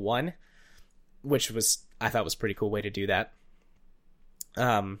level 1, which I thought was a pretty cool way to do that.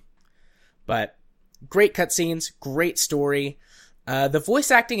 But great cutscenes, great story. The voice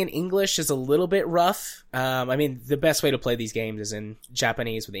acting in English is a little bit rough. I mean, the best way to play these games is in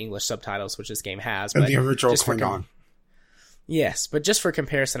Japanese with English subtitles, which this game has. And the original Klingon. Yes, but just for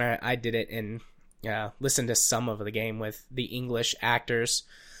comparison, I did it and listened to some of the game with the English actors.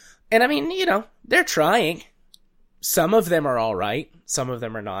 And I mean, they're trying. Some of them are alright, some of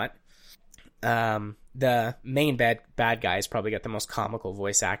them are not. The main bad guy's probably got the most comical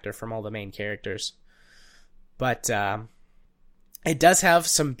voice actor from all the main characters. But it does have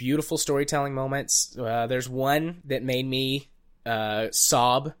some beautiful storytelling moments. There's one that made me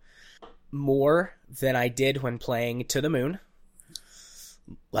sob more than I did when playing To the Moon.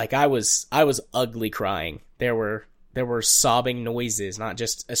 Like I was ugly crying. There were sobbing noises, not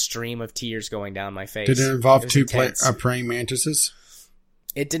just a stream of tears going down my face. Did it involve two praying mantises?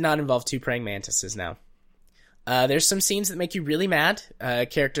 It did not involve two praying mantises, no. There's some scenes that make you really mad.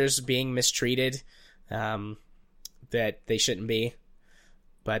 Characters being mistreated that they shouldn't be.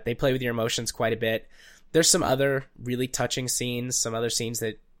 But they play with your emotions quite a bit. There's some other really touching scenes, some other scenes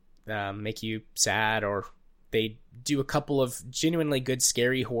that make you sad, or they do a couple of genuinely good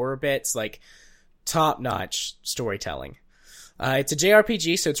scary horror bits, like top-notch storytelling. It's a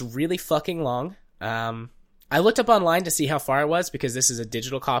JRPG, so it's really fucking long. I looked up online to see how far I was, because this is a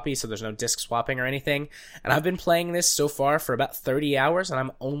digital copy, so there's no disc swapping or anything. And I've been playing this so far for about 30 hours, and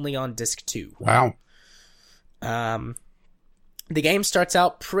I'm only on disc 2. Wow. The game starts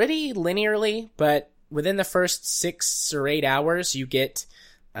out pretty linearly, but within the first 6 or 8 hours, you get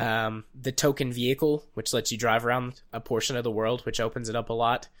the token vehicle, which lets you drive around a portion of the world, which opens it up a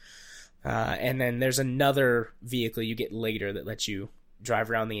lot. And then there's another vehicle you get later that lets you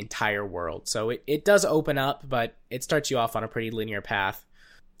drive around the entire world. So it does open up, but it starts you off on a pretty linear path.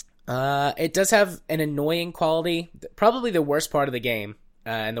 It does have an annoying quality. Probably the worst part of the game,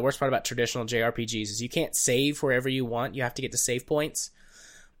 and the worst part about traditional JRPGs, is you can't save wherever you want. You have to get to save points.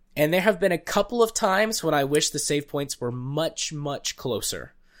 And there have been a couple of times when I wish the save points were much, much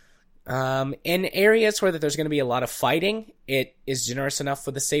closer. In areas where there's going to be a lot of fighting, it is generous enough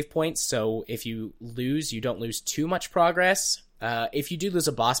with the save points, so if you lose, you don't lose too much progress. If you do lose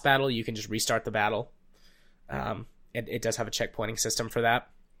a boss battle, you can just restart the battle. It does have a checkpointing system for that.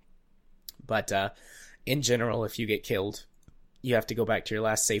 But in general, if you get killed, you have to go back to your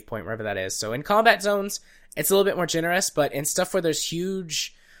last save point, wherever that is. So in combat zones, it's a little bit more generous, but in stuff where there's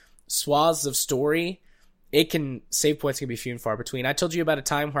huge swaths of story, save points can be few and far between. I told you about a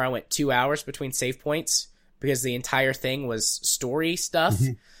time where I went 2 hours between save points because the entire thing was story stuff.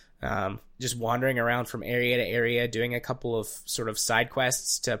 Mm-hmm. Just wandering around from area to area, doing a couple of sort of side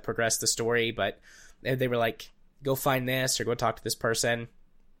quests to progress the story, but they were like, go find this or go talk to this person,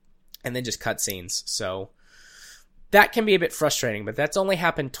 and then just cutscenes. So that can be a bit frustrating, but that's only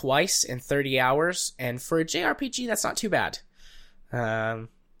happened twice in 30 hours, and for a JRPG, that's not too bad.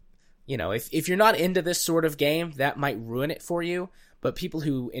 If you're not into this sort of game, that might ruin it for you, but people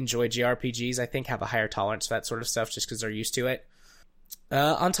who enjoy JRPGs, I think, have a higher tolerance for that sort of stuff just because they're used to it.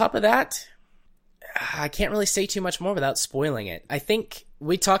 On top of that, I can't really say too much more without spoiling it. I think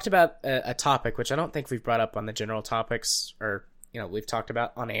we talked about a topic, which I don't think we've brought up on the general topics, or we've talked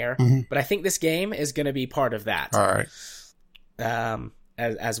about on air, mm-hmm. but I think this game is going to be part of that. All right.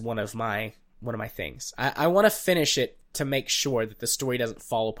 As one of my things, I want to finish it to make sure that the story doesn't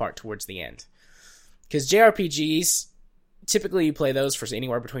fall apart towards the end. Because JRPGs, typically you play those for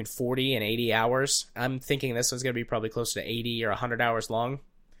anywhere between 40 and 80 hours. I'm thinking this one's going to be probably close to 80 or 100 hours long.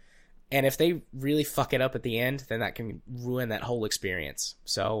 And if they really fuck it up at the end, then that can ruin that whole experience.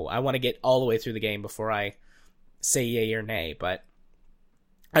 So I want to get all the way through the game before I say yay or nay. But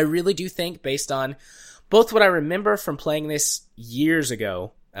I really do think, based on both what I remember from playing this years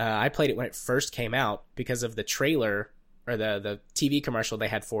ago, I played it when it first came out because of the trailer or the TV commercial they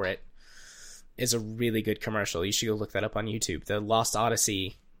had for it is a really good commercial. You should go look that up on YouTube. The Lost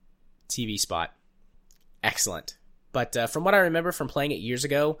Odyssey TV spot. Excellent. But from what I remember from playing it years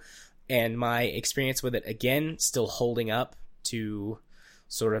ago and my experience with it again, still holding up to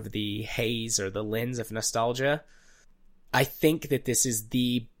sort of the haze or the lens of nostalgia, I think that this is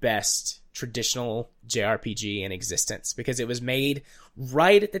the best traditional JRPG in existence because it was made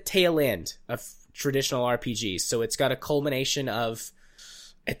right at the tail end of traditional RPGs. So it's got a culmination of,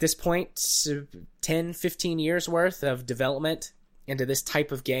 at this point, 10, 15 years worth of development into this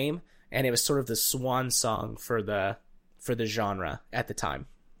type of game. And it was sort of the swan song for the genre at the time.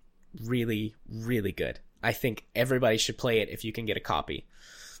 Really, really good. I think everybody should play it if you can get a copy.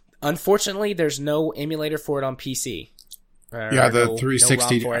 Unfortunately, there's no emulator for it on PC. Yeah, the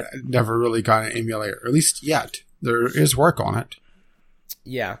 360 never really got an emulator, at least yet. There is work on it.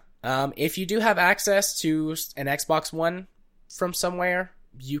 Yeah. If you do have access to an Xbox One from somewhere,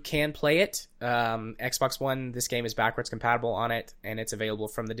 you can play it. Xbox One, this game is backwards compatible on it, and it's available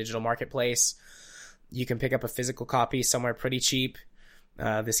from the digital marketplace. You can pick up a physical copy somewhere pretty cheap.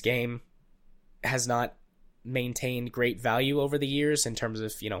 This game has not maintained great value over the years in terms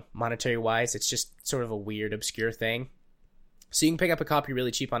of, monetary wise. It's just sort of a weird, obscure thing. So you can pick up a copy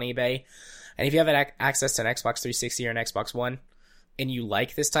really cheap on eBay. And if you have access to an Xbox 360 or an Xbox One, and you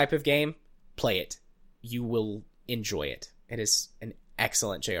like this type of game, play it. You will enjoy it. It is an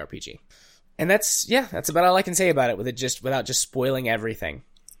excellent JRPG. And that's about all I can say about it without just spoiling everything.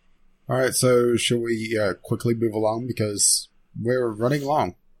 All right, so should we quickly move along because we're running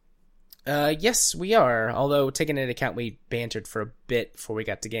long? Yes, we are. Although, taking into account we bantered for a bit before we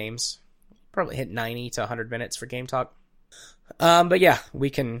got to games. Probably hit 90 to 100 minutes for game talk. But yeah, we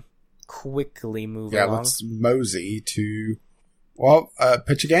can quickly move along. Yeah, let's mosey to,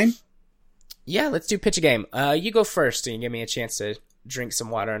 pitch a game? Yeah, let's do pitch a game. You go first and you give me a chance to drink some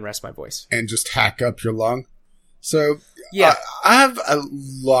water and rest my voice. And just hack up your lung. So, yeah, I have a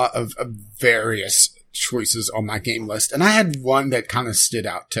lot of various choices on my game list, and I had one that kind of stood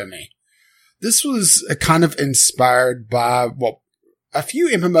out to me. This was kind of inspired by, a few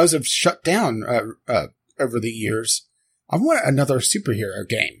MMOs have shut down over the years. I want another superhero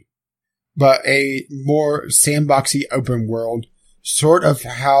game, but a more sandboxy open world, sort of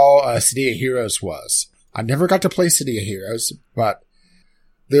how City of Heroes was. I never got to play City of Heroes, but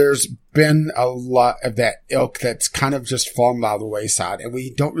there's been a lot of that ilk that's kind of just fallen by the wayside, and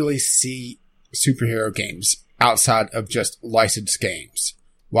we don't really see superhero games outside of just licensed games.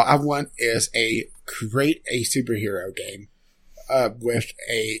 What I want is create a superhero game with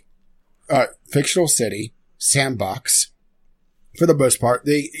a fictional city, sandbox, for the most part.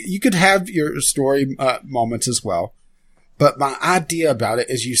 You could have your story moments as well. But my idea about it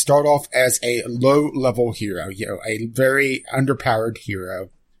is you start off as a low-level hero, a very underpowered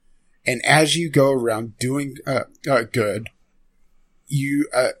hero. And as you go around doing good, you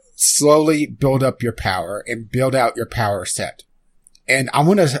slowly build up your power and build out your power set. And I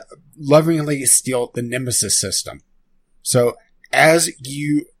want to lovingly steal the Nemesis system. So as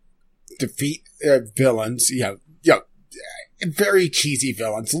you defeat villains, very cheesy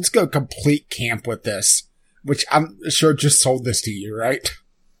villains. Let's go complete camp with this, which I'm sure just sold this to you, right?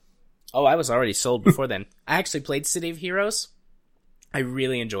 Oh, I was already sold before then. I actually played City of Heroes. I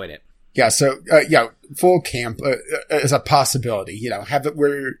really enjoyed it. Yeah, so, full camp is a possibility. Have it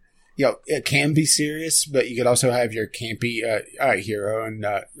where, it can be serious, but you could also have your campy hero and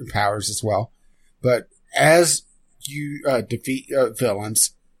powers as well. But as you defeat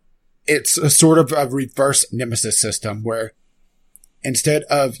villains, it's a sort of a reverse Nemesis system where instead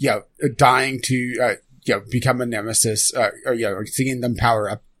of, dying to, become a Nemesis, or seeing them power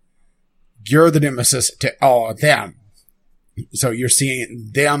up, you're the Nemesis to all of them. So you're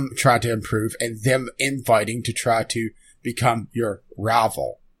seeing them try to improve and them infighting to try to become your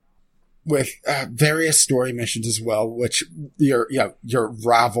rival. With various story missions as well, which your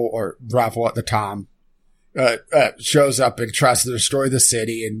rival at the time shows up and tries to destroy the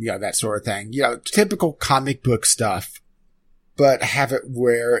city and that sort of thing. Typical comic book stuff, but have it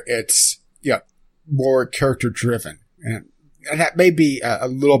where it's more character driven, and that may be a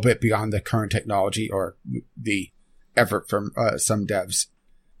little bit beyond the current technology or the effort from some devs.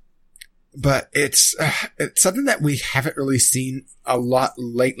 But it's something that we haven't really seen a lot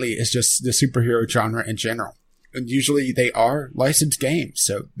lately, is just the superhero genre in general. And usually they are licensed games.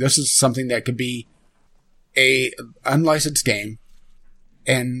 So this is something that could be a unlicensed game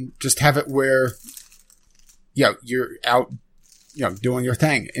and just have it where, you're out doing your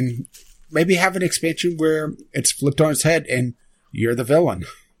thing, and maybe have an expansion where it's flipped on its head and you're the villain.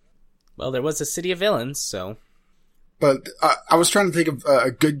 Well, there was a City of Villains, so. But I was trying to think of a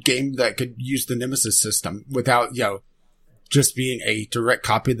good game that could use the Nemesis system without, just being a direct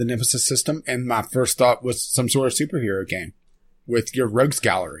copy of the Nemesis system. And my first thought was some sort of superhero game with your rogues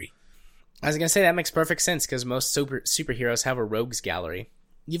gallery. I was going to say that makes perfect sense because most superheroes have a rogues gallery.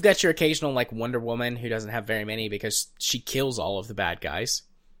 You've got your occasional, like, Wonder Woman who doesn't have very many because she kills all of the bad guys.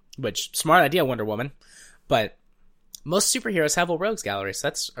 Which, smart idea, Wonder Woman. But most superheroes have a rogues gallery, so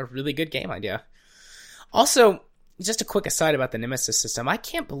that's a really good game idea. Also, just a quick aside about the Nemesis system. I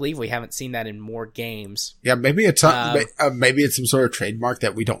can't believe we haven't seen that in more games. Yeah, maybe it's maybe it's some sort of trademark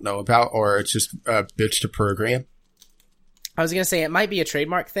that we don't know about, or it's just a bitch to program. I was going to say it might be a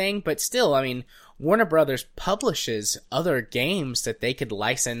trademark thing, but still, I mean, Warner Brothers publishes other games that they could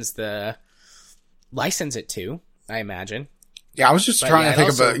license it to, I imagine. Yeah, I was just trying to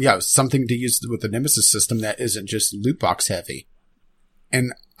think of something to use with the Nemesis system that isn't just loot box heavy.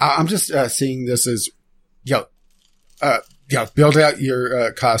 And I'm just seeing this as, build out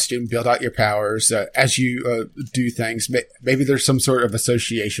your costume, build out your powers as you do things. Maybe there's some sort of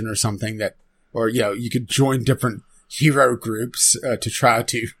association or something that, or you could join different hero groups to try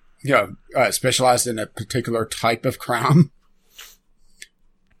to specialize in a particular type of crime,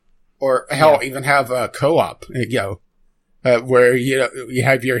 or hell, even have a co-op. Where you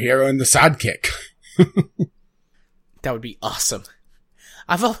have your hero and the sidekick. That would be awesome.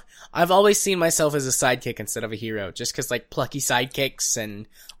 I've always seen myself as a sidekick instead of a hero, just because like plucky sidekicks and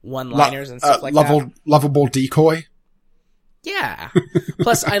one-liners and stuff like that. Lovable decoy. Yeah.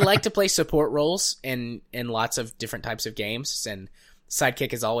 Plus, I like to play support roles in lots of different types of games, and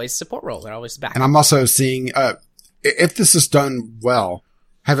sidekick is always support role. They're always back. And I'm also seeing if this is done well,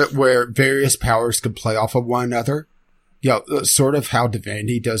 have it where various powers can play off of one another. Sort of how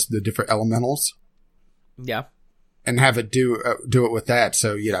Divinity does the different elementals. Yeah. And have it do it with that.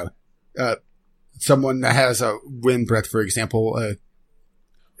 So, someone that has a wind breath, for example,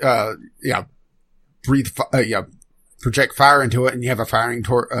 project fire into it and you have a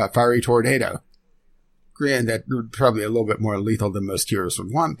fiery tornado. Granted, that would probably a little bit more lethal than most heroes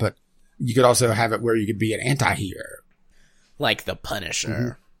would want, but you could also have it where you could be an anti-hero. Like the Punisher. Mm-hmm.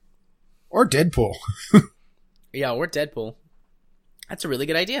 Or Deadpool. Yeah, or Deadpool. That's a really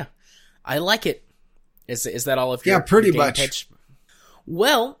good idea. I like it. Is that all of your pretty much pitch?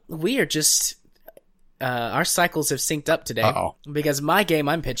 Well, we are just our cycles have synced up today. Uh-oh. Because my game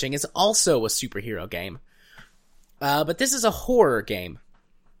I'm pitching is also a superhero game. But this is a horror game.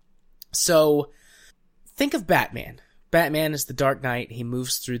 So think of Batman. Batman is the Dark Knight. He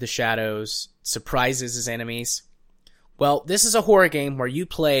moves through the shadows, surprises his enemies. Well, this is a horror game where you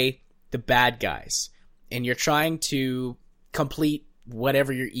play the bad guys. And you're trying to complete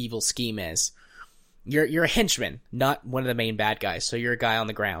whatever your evil scheme is. You're a henchman, not one of the main bad guys. So you're a guy on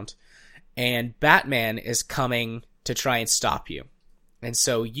the ground. And Batman is coming to try and stop you. And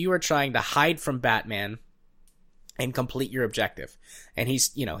so you are trying to hide from Batman and complete your objective. And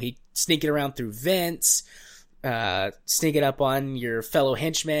he's sneaking around through vents, sneaking up on your fellow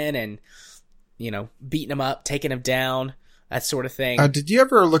henchmen and, beating them up, taking them down, that sort of thing. Did you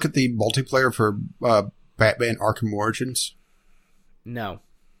ever look at the multiplayer for Batman Arkham Origins? No.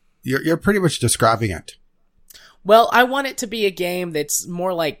 You're pretty much describing it. Well, I want it to be a game that's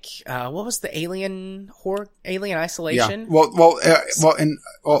more like what was the Alien Isolation? Yeah.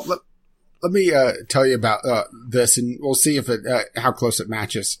 Let me tell you about this, and we'll see if how close it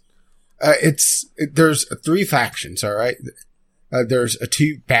matches. There's 3 factions. All right. There's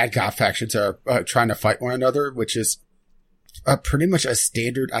 2 bad guy factions that are trying to fight one another, which is pretty much a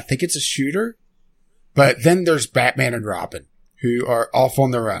standard. I think it's a shooter. But then there's Batman and Robin, who are off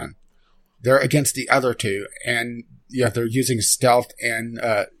on their own. They're against the other 2, and they're using stealth and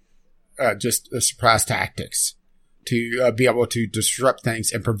just surprise tactics to be able to disrupt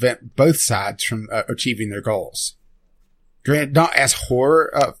things and prevent both sides from achieving their goals. Granted, not as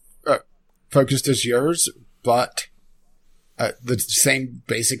horror focused as yours, but the same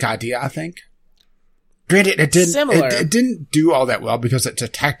basic idea, I think. Granted, it didn't do all that well because it's a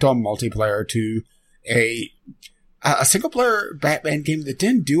tacked-on multiplayer to a single-player Batman game that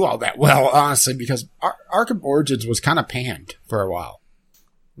didn't do all that well, honestly, because Arkham Origins was kind of panned for a while.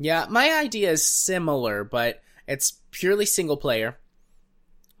 Yeah, my idea is similar, but it's purely single-player,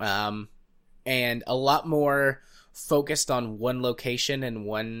 and a lot more focused on one location and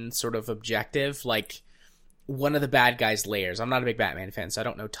one sort of objective, like one of the bad guys' lairs. I'm not a big Batman fan, so I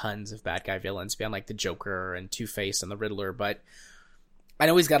don't know tons of bad guy villains beyond like the Joker and Two-Face and the Riddler, but I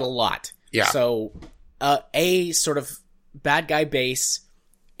know he's got a lot. Yeah. So, a sort of bad guy base,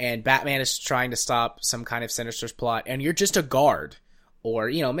 and Batman is trying to stop some kind of Sinister's plot, and you're just a guard. Or,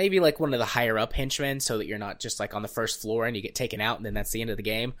 you know, maybe like one of the higher up henchmen so that you're not just like on the first floor and you get taken out and then that's the end of the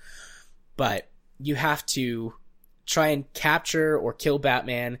game. But you have to try and capture or kill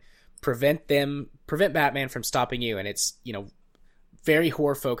Batman, prevent Batman from stopping you. And it's, you know, very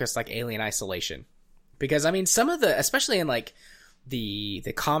horror focused like Alien Isolation. Because, I mean, some of the, especially in like the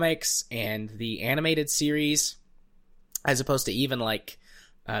comics and the animated series, as opposed to even like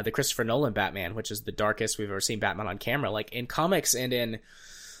the Christopher Nolan Batman, which is the darkest we've ever seen Batman on camera. Like in comics and in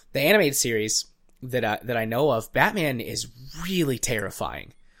the animated series that I know of, Batman is really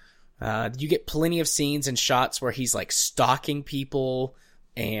terrifying. You get plenty of scenes and shots where he's like stalking people,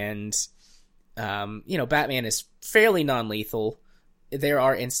 and you know, Batman is fairly non-lethal. There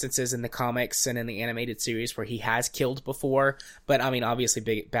are instances in the comics and in the animated series where he has killed before, but I mean,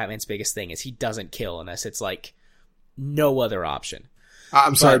 obviously, Batman's biggest thing is he doesn't kill unless it's like no other option.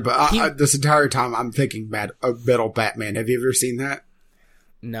 I'm sorry, but this entire time I'm thinking Metal Batman. Have you ever seen that?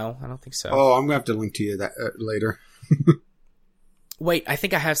 No, I don't think so. Oh, I'm going to have to link to you that later. Wait, I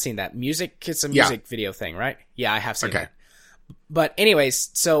think I have seen that. It's a music video thing, right? Yeah, I have seen that. But anyways,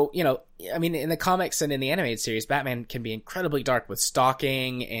 so, you know, I mean, in the comics and in the animated series, Batman can be incredibly dark with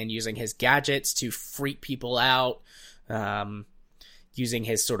stalking and using his gadgets to freak people out, using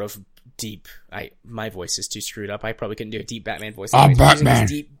his sort of deep, my voice is too screwed up. I probably couldn't do a deep Batman voice. Anyways, Batman.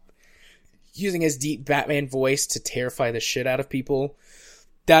 Using his deep Batman voice to terrify the shit out of people.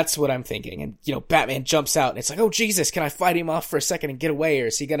 That's what I'm thinking. And, you know, Batman jumps out and it's like, oh, Jesus, can I fight him off for a second and get away? Or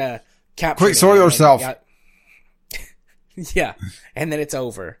is he going to capture Quick, soil yourself. Yeah. And then it's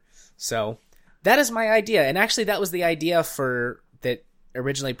over. So that is my idea. And actually that was the idea that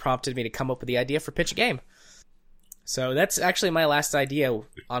originally prompted me to come up with the idea for Pitch a Game. So that's actually my last idea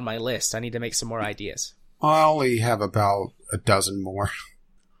on my list. I need to make some more ideas. I only have about a dozen more.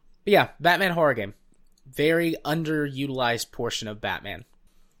 But yeah, Batman horror game. Very underutilized portion of Batman.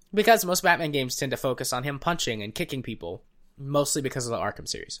 Because most Batman games tend to focus on him punching and kicking people. Mostly because of the Arkham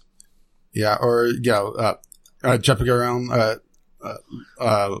series. Yeah, or, you know, jumping around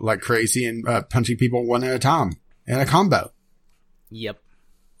like crazy and punching people one at a time. In a combo. Yep.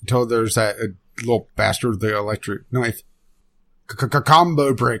 Until there's that little bastard with the electric knife.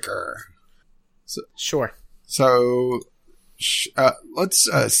 Combo breaker. Sure. So, let's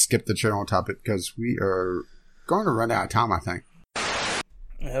skip the general topic because we are going to run out of time, I think.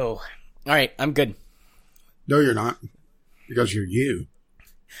 Oh. Alright, I'm good. No, you're not. Because you're you.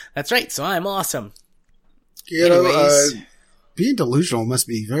 That's right, so I'm awesome. You know, being delusional must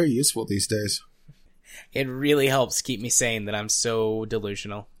be very useful these days. It really helps keep me sane that I'm so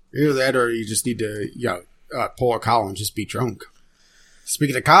delusional. Either that or you just need to, pull a Kyle and just be drunk.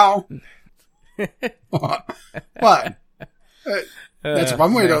 Speaking of Kyle. What? That's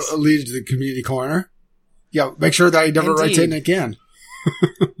one way to lead to the community corner. Yeah, make sure that he never writes in again.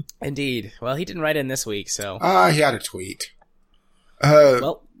 Indeed. Well, he didn't write in this week, so. He had a tweet.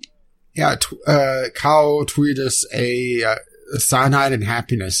 Well. Yeah, Kyle tweeted us a Cyanide and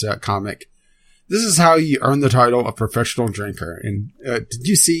Happiness comic. This is how you earn the title of professional drinker. And did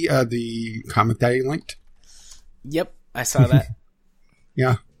you see the comic that he linked? Yep, I saw that.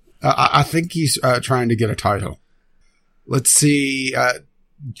 Yeah. I think he's trying to get a title. Let's see.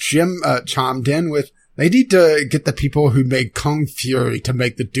 Jim chimed in with, they need to get the people who made Kung Fury to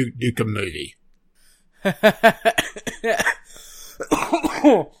make the Duke Nukem movie.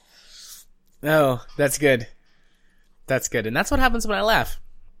 Oh, that's good. That's good. And that's what happens when I laugh.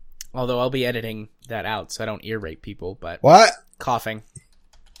 Although I'll be editing that out so I don't ear rape people, but... What? Coughing.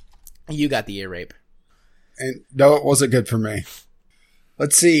 You got the ear rape. And no, it wasn't good for me.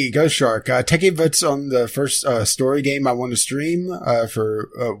 Let's see, Ghost Shark. Taking votes on the first story game I want to stream for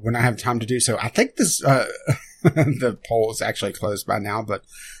when I have time to do so. I think this the poll is actually closed by now, but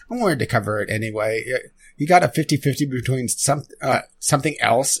I wanted to cover it anyway. You got a 50-50 between something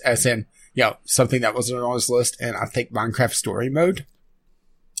else, as in, something that wasn't on his list, and I think Minecraft story mode.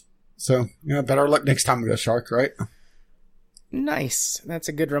 So, better luck next time, Ghost Shark, right? Nice. That's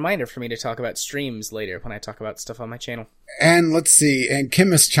a good reminder for me to talk about streams later when I talk about stuff on my channel. And let's see. And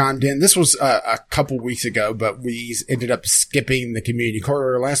Chemist chimed in. This was a couple weeks ago, but we ended up skipping the community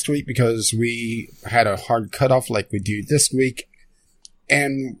corner last week because we had a hard cutoff like we do this week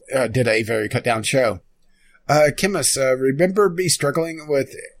and did a very cut down show. Chemist, remember me struggling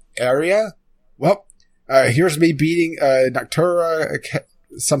with Area? Well, here's me beating Noctura,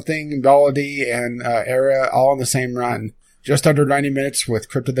 something, Melody, and Area all in the same run. Just under 90 minutes with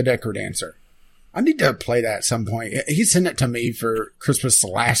Crypto the Necrodancer. I need to play that at some point. He sent it to me for Christmas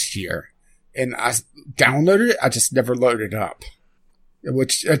last year. and I downloaded it. I just never loaded it up,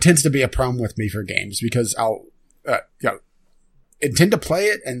 which tends to be a problem with me for games because I'll, intend to play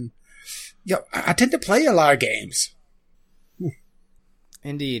it, and I tend to play a lot of games.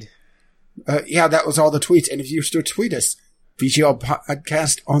 Indeed. That was all the tweets. And if you were to tweet us, VGL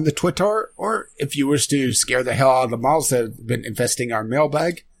Podcast on the Twitter, or if you wish to scare the hell out of the malls that have been infesting our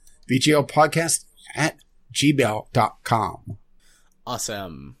mailbag, VGL Podcast at gmail.com.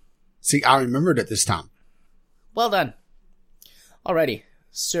 Awesome. See, I remembered it this time. Well done. Alrighty.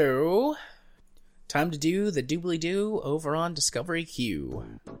 So, time to do the doobly-doo over on Discovery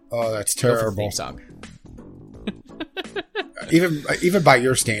Q. Oh, that's Go for the terrible. theme song. Even by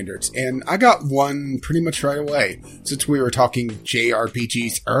your standards. And I got one pretty much right away. Since we were talking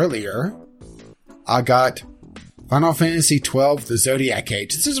JRPGs earlier, I got Final Fantasy XII, The Zodiac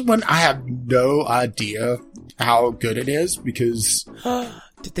Age. This is one I have no idea how good it is because...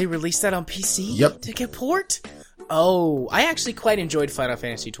 Did they release that on PC? Yep. Did it get port? Oh, I actually quite enjoyed Final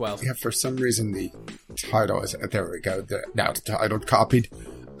Fantasy XII. Yeah, for some reason the title is... There we go. Now the title copied.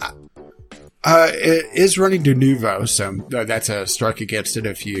 It is running de novo, so that's a strike against it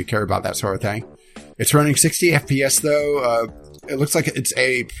if you care about that sort of thing. It's running 60 FPS though. It looks like it's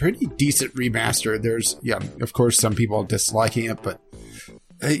a pretty decent remaster. There's, of course, some people disliking it, but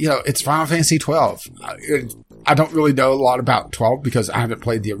it's Final Fantasy 12. I don't really know a lot about 12 because I haven't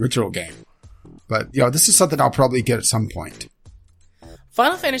played the original game. But, this is something I'll probably get at some point.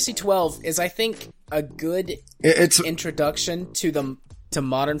 Final Fantasy XII is, I think, a good introduction to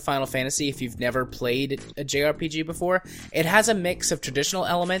modern Final Fantasy if you've never played a JRPG before. It has a mix of traditional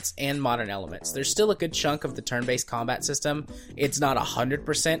elements and modern elements. There's still a good chunk of the turn-based combat system. It's not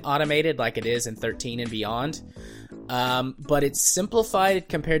 100% automated like it is in 13 and beyond. But it's simplified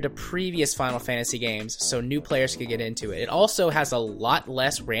compared to previous Final Fantasy games, so new players could get into it. It also has a lot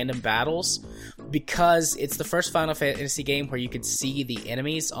less random battles because it's the first Final Fantasy game where you could see the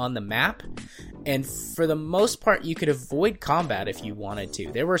enemies on the map, and for the most part, you could avoid combat if you wanted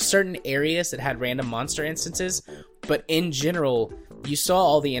to. There were certain areas that had random monster instances, but in general, you saw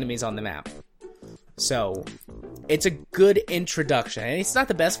all the enemies on the map. So, it's a good introduction. And it's not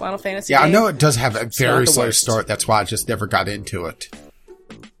the best Final Fantasy game. I know it does have a very slow worst. start. That's why I just never got into it.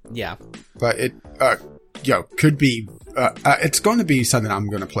 Yeah. But it, could be... it's going to be something I'm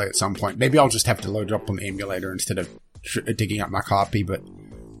going to play at some point. Maybe I'll just have to load it up on the emulator instead of digging out my copy, but...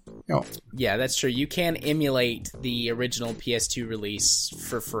 Yeah, that's true. You can emulate the original PS2 release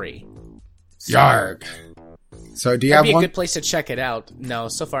for free. So, Yarg! So, do you have that'd be one? a good place to check it out. No,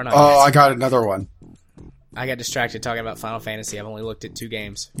 so far not. Oh, yet. I got another one. I got distracted talking about Final Fantasy. I've only looked at 2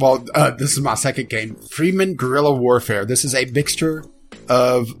 games. Well, this is my second game. Freeman Guerrilla Warfare. This is a mixture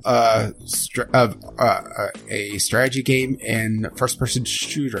of a strategy game and first-person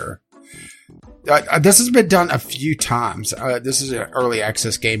shooter. This has been done a few times. This is an early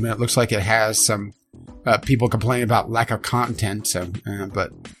access game, and it looks like it has some people complaining about lack of content. So,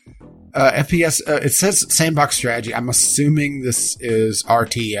 but FPS. It says sandbox strategy. I'm assuming this is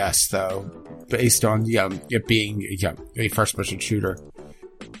RTS though, based on it being a first-person shooter.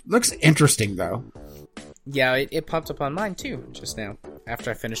 Looks interesting though. Yeah, it popped up on mine too just now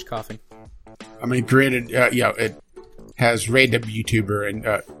after I finished coughing. I mean, granted, it has random YouTuber in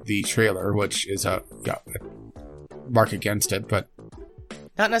the trailer, which is a mark against it, but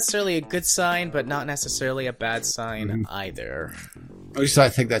not necessarily a good sign, but not necessarily a bad sign either. At least I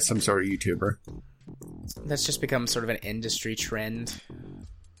think that's some sort of YouTuber That's just become sort of an industry trend.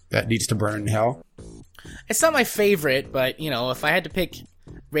 that needs to burn in hell. It's not my favorite, but, if I had to pick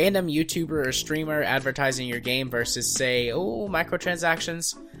random YouTuber or streamer advertising your game versus, say,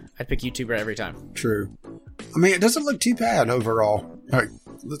 microtransactions, I'd pick YouTuber every time. True. I mean, it doesn't look too bad overall. All right,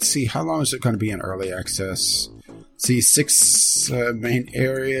 let's see. How long is it going to be in early access? See, 6 main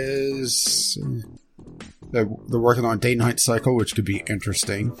areas. They're working on day-night cycle, which could be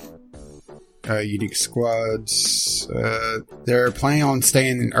interesting. Unique squads. They're planning on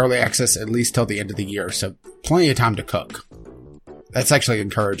staying in early access at least till the end of the year, so plenty of time to cook. That's actually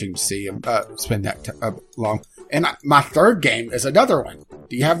encouraging to see them spend that long. And my third game is another one.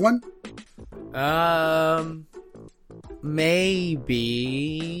 Do you have one? Maybe.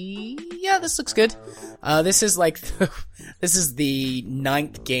 Yeah, this looks good. This is this is the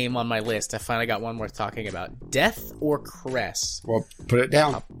 9th game on my list. I finally got one worth talking about. Death or Cress. Well, put it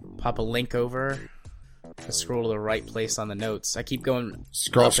down. Pop a link over. Scroll to the right place on the notes. I keep going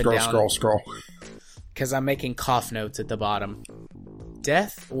Scroll. because I'm making cough notes at the bottom.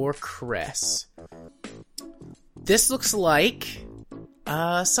 Death or Cress. This looks like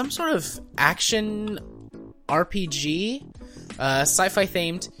some sort of action RPG, sci-fi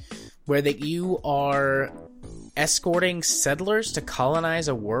themed, where that you are escorting settlers to colonize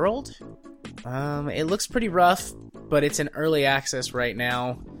a world. It looks pretty rough, but it's in early access right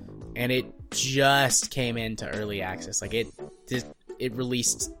now, and it just came into early access. Like, it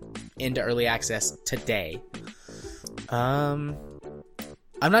released into early access today. I'm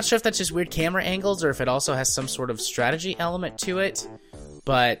not sure if that's just weird camera angles or if it also has some sort of strategy element to it,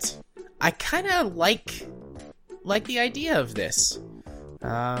 but I kind of like the idea of this.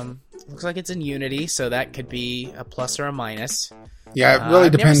 Looks like it's in Unity, so that could be a plus or a minus. Yeah, it really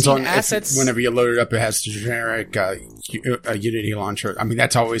depends on assets. Whenever you load it up, it has the generic Unity launcher. I mean,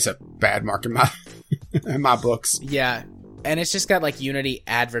 that's always a bad mark in my books. Yeah, and it's just got like Unity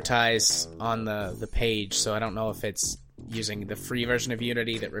advertised on the page, so I don't know if it's using the free version of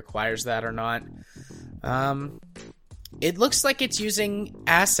Unity that requires that or not. It looks like it's using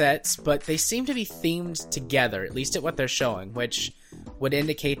assets, but they seem to be themed together, at least at what they're showing, which would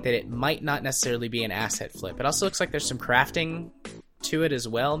indicate that it might not necessarily be an asset flip. It also looks like there's some crafting to it as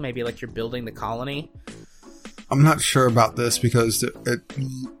well, maybe like you're building the colony. I'm not sure about this because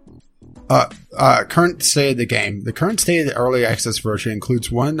current state of the game. The current state of the early access version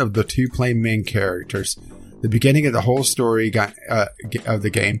includes one of the two playing main characters. The beginning of the whole story of the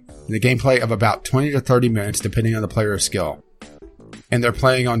game, and the gameplay of about 20 to 30 minutes, depending on the player's skill. And they're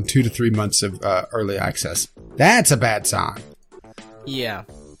playing on 2 to 3 months of early access. That's a bad sign. Yeah.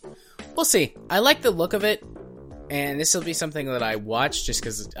 We'll see. I like the look of it, and this will be something that I watch just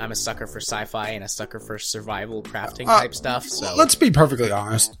because I'm a sucker for sci-fi and a sucker for survival crafting type stuff. So let's be perfectly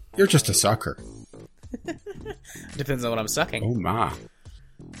honest. You're just a sucker. Depends on what I'm sucking. Oh, my.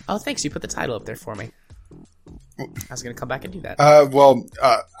 Oh, thanks. You put the title up there for me. I was going to come back and do that.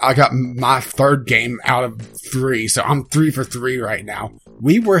 I got my third game out of 3, so I'm 3 for 3 right now.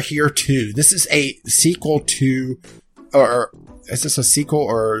 We Were Here 2. This is a sequel to, or is this a sequel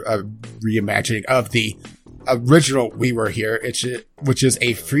or a reimagining of the original We Were Here, which is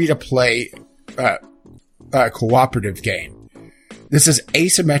a free-to-play cooperative game. This is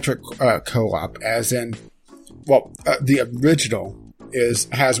asymmetric co-op, as in, the original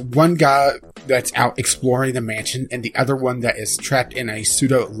has one guy that's out exploring the mansion and the other one that is trapped in a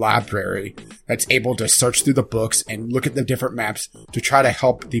pseudo library that's able to search through the books and look at the different maps to try to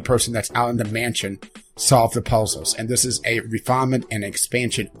help the person that's out in the mansion solve the puzzles. And this is a refinement and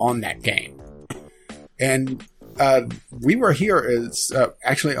expansion on that game. And We Were Here is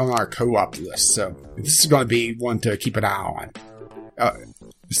actually on our co-op list, so this is going to be one to keep an eye on.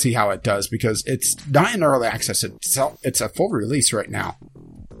 See how it does, because it's not in early access. It's a full release right now.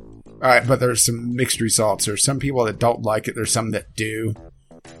 Alright, but there's some mixed results. There's some people that don't like it. There's some that do.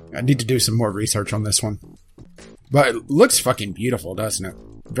 I need to do some more research on this one. But it looks fucking beautiful, doesn't it?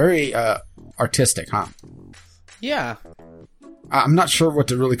 Very artistic, huh? Yeah. I'm not sure what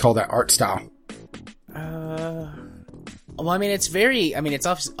to really call that art style. Well, I mean, it's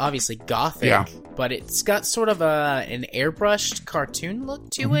obviously gothic, yeah, but it's got sort of an airbrushed cartoon look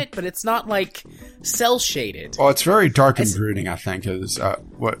to it, but it's not like cell shaded. Well, it's very dark and brooding, I think, is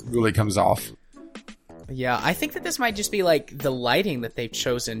what really comes off. Yeah, I think that this might just be like the lighting that they've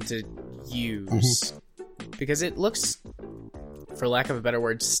chosen to use, because it looks, for lack of a better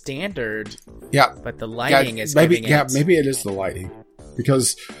word, standard. Yeah, but the lighting is maybe maybe it is the lighting.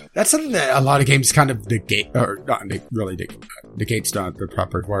 Because that's something that a lot of games kind of negate, or not really negate's not the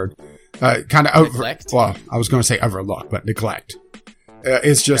proper word. Kind of neglect? Well, I was going to say overlook, but neglect.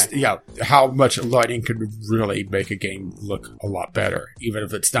 It's just, how much lighting could really make a game look a lot better, even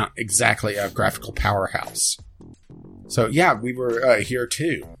if it's not exactly a graphical powerhouse. So, We Were Here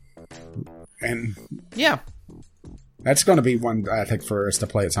too. And yeah, that's going to be one, I think, for us to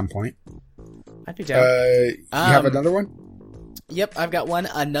play at some point. I'd be down. You have another one? Yep, I've got one.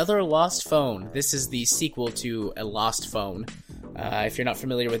 Another Lost Phone. This is the sequel to A Lost Phone. If you're not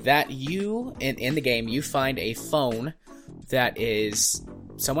familiar with that, you, in the game, you find a phone that is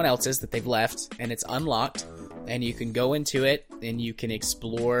someone else's that they've left, and it's unlocked, and you can go into it, and you can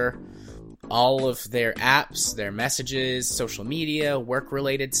explore all of their apps, their messages, social media,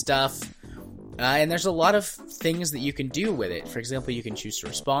 work-related stuff. And there's a lot of things that you can do with it. For example, you can choose to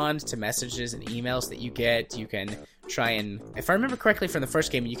respond to messages and emails that you get. You can try and, if I remember correctly from the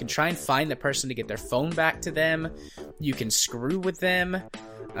first game, you can try and find the person to get their phone back to them. You can screw with them.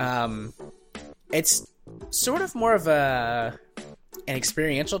 It's sort of more of an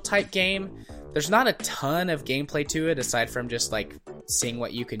experiential type game. There's not a ton of gameplay to it, aside from just like seeing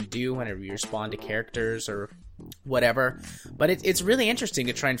what you can do whenever you respond to characters or whatever, but it's really interesting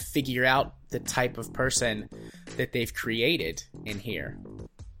to try and figure out the type of person that they've created in here.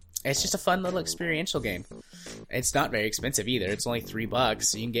 It's just a fun little experiential game, It's not very expensive either. It's only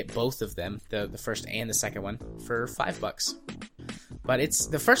 $3. You can get both of them, the first and the second one, for $5. But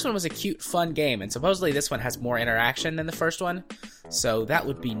the first one was a cute, fun game, and supposedly this one has more interaction than the first one. So that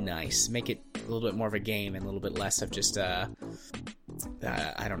would be nice. Make it a little bit more of a game and a little bit less of just I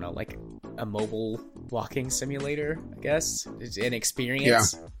don't know, like a mobile walking simulator, I guess. It's an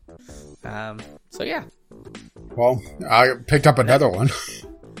experience. Yeah. So yeah. Well, I picked up another one.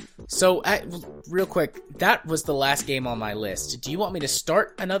 So, real quick, that was the last game on my list. Do you want me to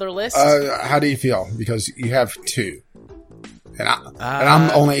start another list? How do you feel? Because you have two. And I'm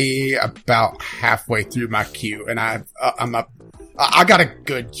only about halfway through my queue, and I got a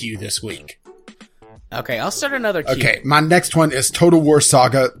good queue this week. Okay, I'll start another queue. Okay, my next one is Total War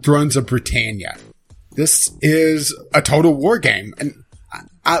Saga: Thrones of Britannia. This is a Total War game, and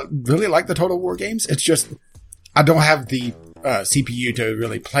I really like the Total War games. It's just I don't have the CPU to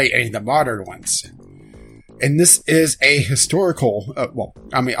really play any of the modern ones. And this is a historical,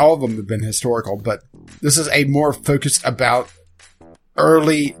 all of them have been historical, but this is a more focused about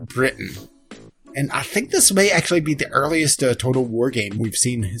early Britain. And I think this may actually be the earliest Total War game we've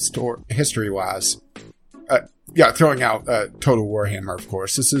seen history-wise. Throwing out Total Warhammer, of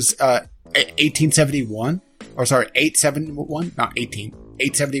course. This is 1871. Or sorry, 871? Not 18.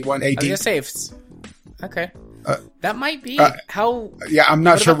 871 AD. I was going to say, okay. That might be how... Yeah, I'm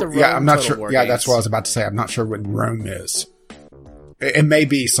not sure. I'm not Total sure. War Yeah, games? that's what I was about to say. I'm not sure when Rome is. It may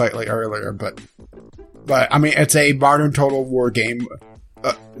be slightly earlier, but I mean, it's a modern Total War game.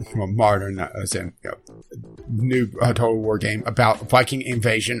 Modern as in new Total War game about Viking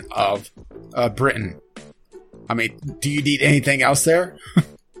invasion of Britain. I mean, do you need anything else there?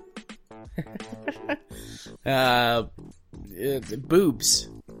 Boobs.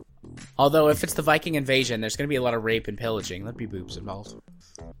 Although, if it's the Viking invasion, there's going to be a lot of rape and pillaging. There'd be boobs involved.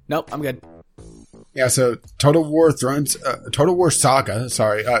 Nope, I'm good. Yeah, so Total War Saga,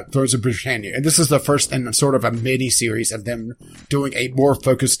 Thrones of Britannia. And this is the first in sort of a mini-series of them doing a more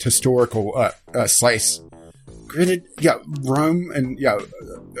focused historical slice. Granted, Rome and,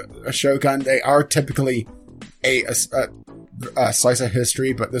 a Shogun, they are typically a slice of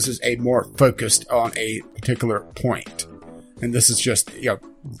history, but this is a more focused on a particular point. And this is just,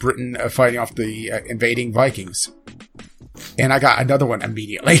 Britain fighting off the invading Vikings. And I got another one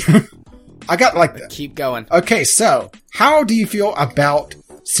immediately. I got Keep going. Okay, so how do you feel about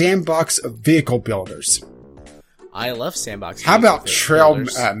sandbox vehicle builders? I love sandbox. How about trail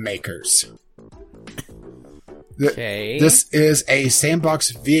makers? Okay. This is a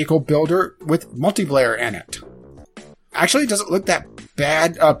sandbox vehicle builder with multiplayer in it. Actually, it doesn't look that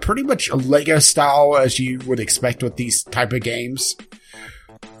bad. Pretty much a Lego style as you would expect with these type of games.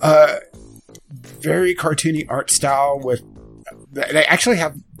 Very cartoony art style with... They actually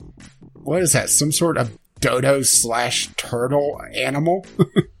have... What is that? Some sort of dodo/turtle animal?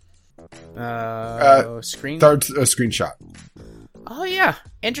 Screen? Third screenshot. Oh, yeah.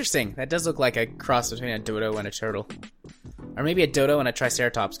 Interesting. That does look like a cross between a dodo and a turtle. Or maybe a dodo and a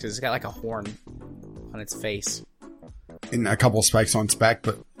triceratops, because it's got like a horn on its face. And a couple spikes on spec,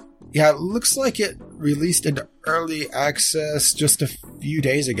 but yeah, it looks like it released into early access just a few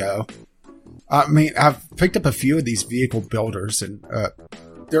days ago. I mean, I've picked up a few of these vehicle builders, and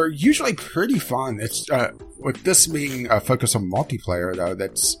they're usually pretty fun. It's with this being focused on multiplayer, though,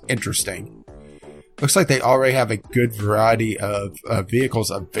 that's interesting. Looks like they already have a good variety of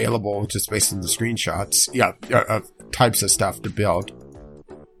vehicles available just based on the screenshots. Types of stuff to build.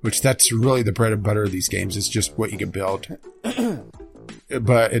 Which that's really the bread and butter of these games. It's just what you can build.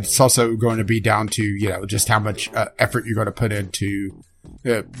 But it's also going to be down to, just how much effort you're going to put into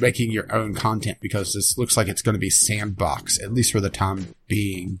making your own content, because this looks like it's going to be sandbox, at least for the time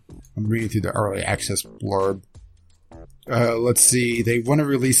being. I'm reading through the early access blurb. Let's see. They want to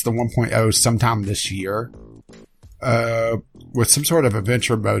release the 1.0 sometime this year. With some sort of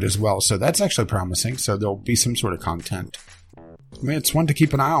adventure mode as well. So that's actually promising. So there'll be some sort of content. I mean, it's one to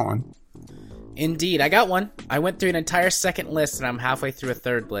keep an eye on. Indeed. I got one. I went through an entire second list, and I'm halfway through a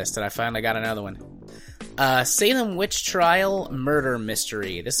third list, and I finally got another one. Salem Witch Trial Murder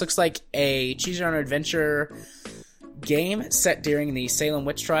Mystery. This looks like a choose-your-own-adventure game set during the Salem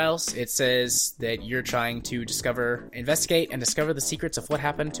Witch Trials. It says that you're trying to investigate, and discover the secrets of what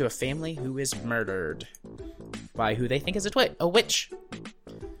happened to a family who is murdered by who they think is a witch.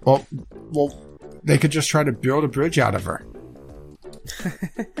 Well, they could just try to build a bridge out of her.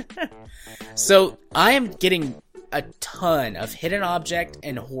 So, I am getting a ton of hidden object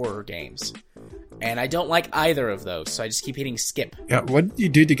and horror games. And I don't like either of those, so I just keep hitting skip. Yeah, what did you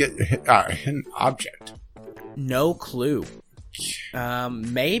do to get hidden object? No clue.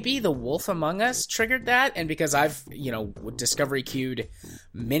 Maybe The Wolf Among Us triggered that, and because I've, Discovery queued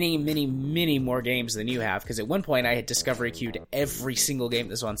many, many, many more games than you have, because at one point I had Discovery queued every single game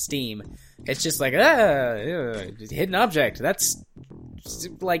that's on Steam. It's just like, hidden object. That's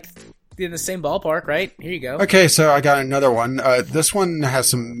like in the same ballpark, right? Here you go. Okay, so I got another one. This one has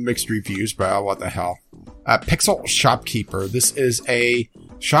some mixed reviews, but what the hell. Pixel Shopkeeper. This is a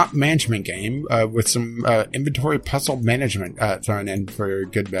shop management game with some inventory puzzle management thrown in for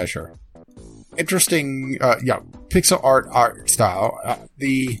good measure. Interesting, pixel art style.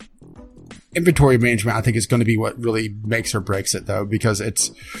 The inventory management, I think, is going to be what really makes or breaks it, though, because it's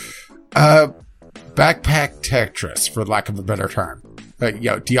backpack Tetris, for lack of a better term.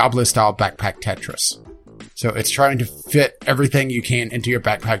 Diablo-style backpack Tetris. So it's trying to fit everything you can into your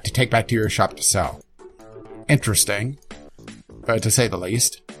backpack to take back to your shop to sell. Interesting, to say the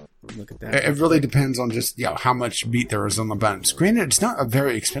least. Look at that. It really depends on just how much meat there is on the bones. Granted, it's not a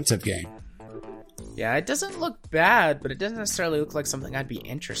very expensive game. Yeah, it doesn't look bad, but it doesn't necessarily look like something I'd be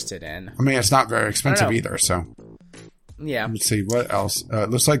interested in. I mean, it's not very expensive either, so... Yeah. Let's see, what else?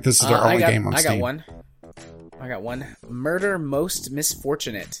 Looks like this is their only game on Steam. I got one. Murder Most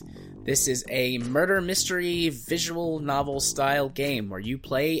Misfortunate. This is a murder mystery visual novel style game where you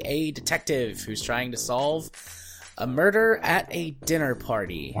play a detective who's trying to solve a murder at a dinner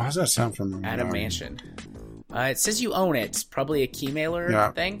party. Why does that sound familiar? At a mansion. It says you own it. Probably a key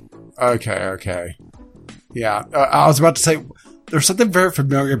mailer thing. Okay. Yeah, I was about to say, there's something very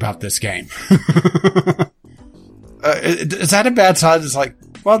familiar about this game. Is that a bad sign? It's like,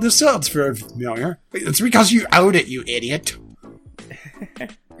 well, this sounds very familiar. It's because you own it, you idiot.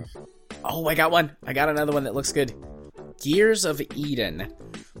 Oh, I got one. I got another one that looks good. Gears of Eden.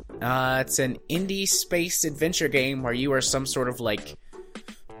 It's an indie space adventure game where you are some sort of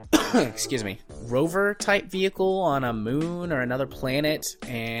rover type vehicle on a moon or another planet,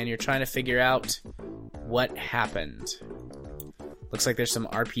 and you're trying to figure out what happened. Looks like there's some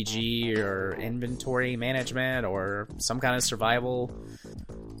RPG or inventory management or some kind of survival.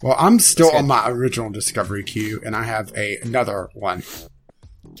 Well, I'm still on my original Discovery queue, and I have another one.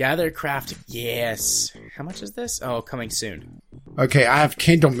 Gathercraft, yes. How much is this? Oh, coming soon. Okay, I have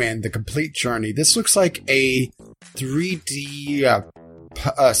Candleman, The Complete Journey. This looks like a 3D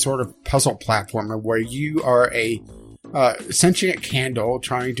sort of puzzle platformer where you are a sentient candle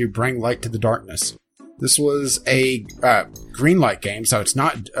trying to bring light to the darkness. This was a Greenlight game, so it's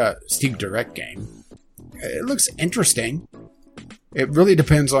not a Steam Direct game. It looks interesting. It really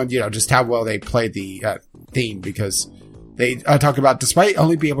depends on, just how well they play the theme, because they talk about despite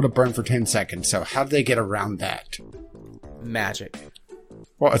only being able to burn for 10 seconds. So how do they get around that? Magic.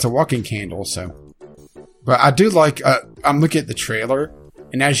 Well, it's a walking candle, so. But I do like, I'm looking at the trailer,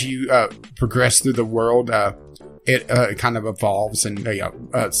 and as you progress through the world, it kind of evolves and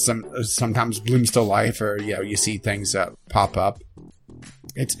sometimes blooms to life, or you see things pop up.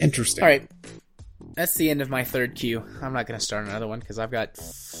 It's interesting. All right, that's the end of my third queue. I'm not going to start another one because I've got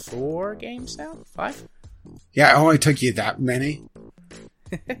 4 games now. 5. Yeah, it only took you that many.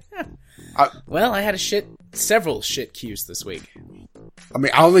 Well, I had several shit queues this week. I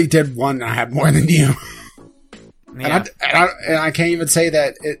mean, I only did one, and I had more than you. Yeah. And I can't even say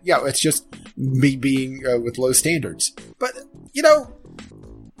that. It's just me being with low standards. But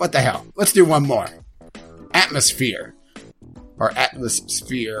what the hell? Let's do one more. Atmosphere, or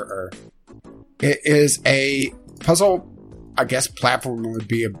Atmosphere, it is a puzzle. I guess platform would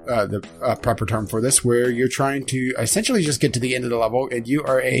be the proper term for this, where you're trying to essentially just get to the end of the level, and you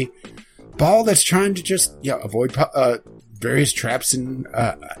are a ball that's trying to just avoid various traps and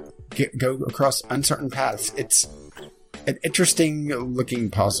go across uncertain paths. It's an interesting looking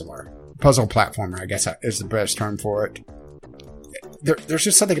puzzle platformer, I guess is the best term for it. There's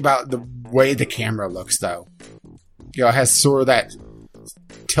just something about the way the camera looks, though. It has sort of that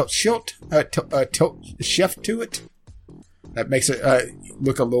tilt shift to it that makes it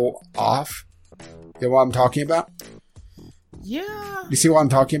look a little off. You know what I'm talking about? Yeah. You see what I'm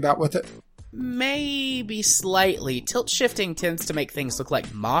talking about with it? Maybe slightly. Tilt shifting tends to make things look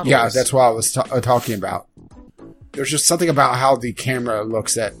like models. Yeah, that's what I was talking about. There's just something about how the camera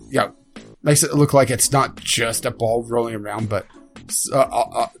looks that makes it look like it's not just a ball rolling around, but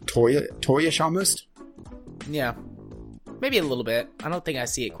toyish almost. Yeah, maybe a little bit. I don't think I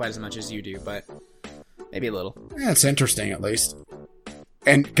see it quite as much as you do, but maybe a little. Yeah, it's interesting at least.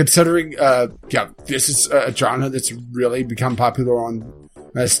 And considering, this is a genre that's really become popular on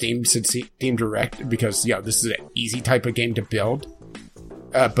Steam since Steam Direct, because this is an easy type of game to build.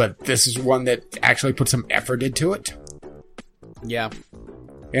 But this is one that actually put some effort into it. Yeah.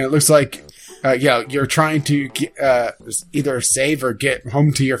 And it looks like Yeah, you're trying to get, either save or get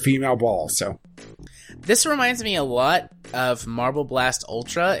home to your female ball. So this reminds me a lot of Marble Blast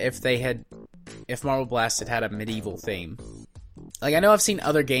Ultra if Marble Blast had a medieval theme. Like, I know I've seen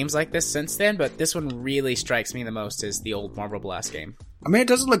other games like this since then, but this one really strikes me the most as the old Marble Blast game. I mean, it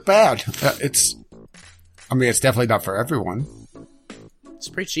doesn't look bad. It's definitely not for everyone. It's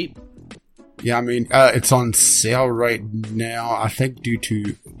pretty cheap. Yeah, I mean, it's on sale right now. I think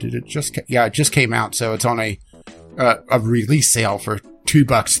it just came out, so it's on a release sale for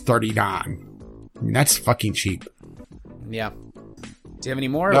 $2.39. I mean, that's fucking cheap. Yeah. Do you have any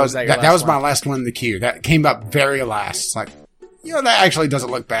more? No, was that was my last one in the queue. That came up very last. It's like, that actually doesn't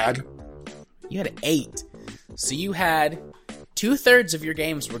look bad. You had 8. So you had 2/3 of your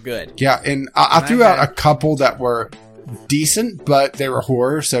games were good. Yeah, and I threw out a couple that were decent, but they were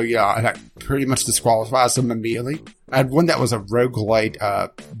horror, so that pretty much disqualifies them immediately. I had one that was a roguelite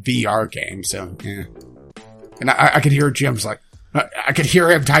VR game, so yeah. And I could hear Jim's like, I could hear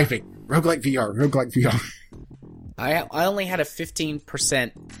him typing, roguelite VR. I only had a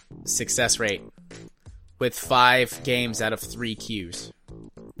 15% success rate with 5 games out of 3 queues.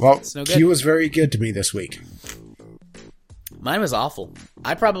 Well, Q was very good to me this week. Mine was awful.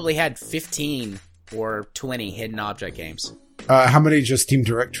 I probably had 15 or 20 hidden object games. How many just Steam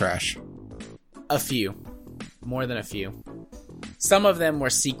Direct trash? A few. More than a few. Some of them were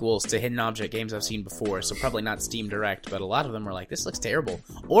sequels to hidden object games I've seen before, so probably not Steam Direct, but a lot of them were like, this looks terrible.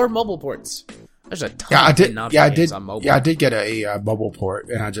 Or mobile ports. There's a ton of hidden object games on mobile. Yeah, I did get a mobile port,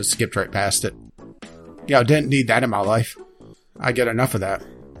 and I just skipped right past it. Yeah, I didn't need that in my life. I get enough of that.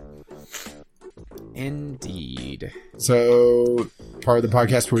 Indeed. So, part of the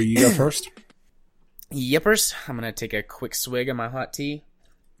podcast where you go first? Yippers. I'm going to take a quick swig of my hot tea.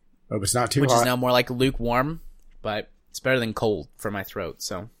 Hope it's not too hot. Which is now more like lukewarm, but it's better than cold for my throat,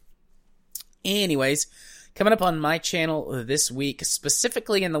 so. Anyways, coming up on my channel this week,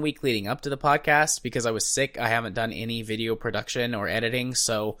 specifically in the week leading up to the podcast, because I was sick, I haven't done any video production or editing,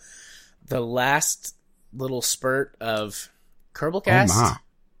 so the last little spurt of Kerbalcast,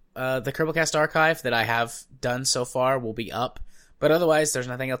 the Kerbalcast archive that I have done so far will be up. But otherwise, there's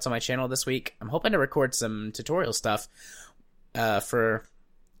nothing else on my channel this week. I'm hoping to record some tutorial stuff for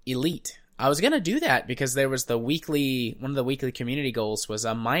Elite. I was going to do that because there was one of the weekly community goals was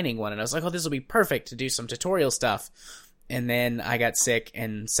a mining one. And I was like, oh, this will be perfect to do some tutorial stuff. And then I got sick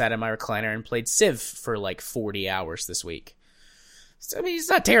and sat in my recliner and played Civ for like 40 hours this week. So, I mean, it's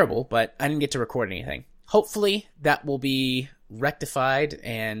not terrible, but I didn't get to record anything. Hopefully that will be rectified,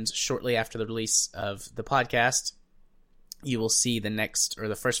 and shortly after the release of the podcast, you will see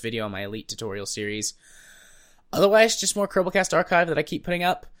the first video on my Elite tutorial series. Otherwise, just more Kerbalcast archive that I keep putting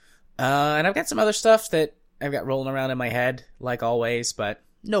up. And I've got some other stuff that I've got rolling around in my head, like always, but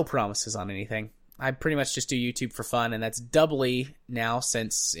no promises on anything. I pretty much just do YouTube for fun, and that's doubly now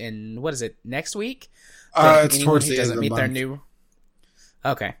since next week? It's towards the end of the month.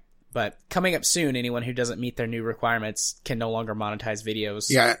 Okay. But coming up soon, anyone who doesn't meet their new requirements can no longer monetize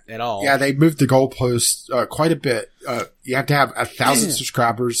videos at all. Yeah, they moved the goalposts quite a bit. You have to have 1,000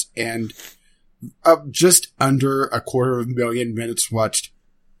 subscribers and just under 250,000 minutes watched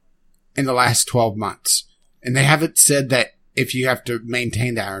in the last 12 months. And they haven't said that if you have to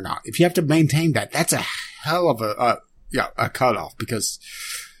maintain that or not. If you have to maintain that, that's a hell of a cutoff because,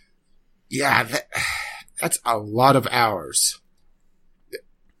 that's a lot of hours.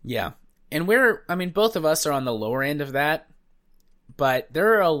 Yeah. And both of us are on the lower end of that, but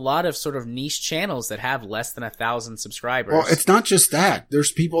there are a lot of sort of niche channels that have less than 1,000 subscribers. Well, it's not just that.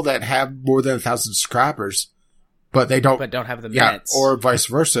 There's people that have more than 1,000 subscribers, but they don't have the minutes. Or vice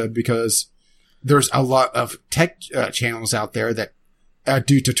versa, because there's a lot of tech channels out there that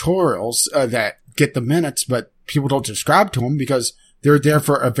do tutorials that get the minutes, but people don't subscribe to them because they're there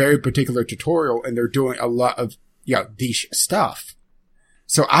for a very particular tutorial and they're doing a lot of niche stuff.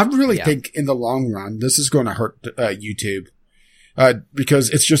 So I really think in the long run, this is going to hurt YouTube because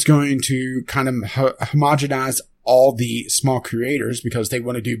it's just going to kind of homogenize all the small creators because they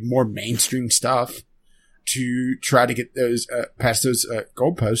want to do more mainstream stuff to try to get those past those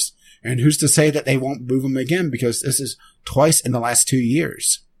goalposts. And who's to say that they won't move them again because this is twice in the last 2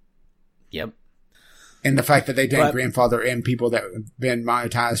 years. Yep. And the fact that they didn't grandfather in people that have been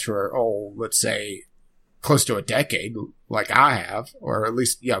monetized for, let's say, close to a decade, like I have, or at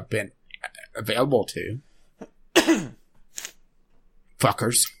least, been available to.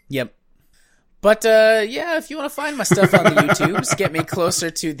 Fuckers. Yep. But, if you want to find my stuff on the YouTubes, get me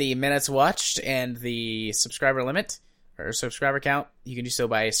closer to the minutes watched and the subscriber limit, or subscriber count, you can do so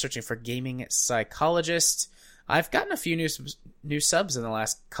by searching for Gaming Psychologist. I've gotten a few new subs in the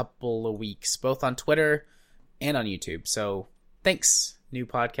last couple of weeks, both on Twitter and on YouTube. So thanks, new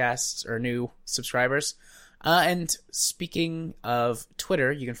podcasts or new subscribers. And speaking of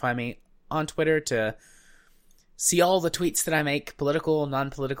Twitter, you can find me on Twitter to see all the tweets that I make, political,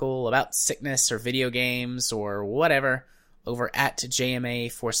 non-political, about sickness or video games or whatever, over at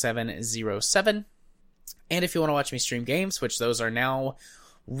JMA4707. And if you want to watch me stream games, which those are now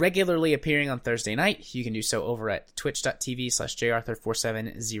regularly appearing on Thursday night, you can do so over at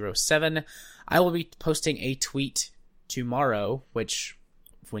twitch.tv/jarthur4707. I will be posting a tweet tomorrow, which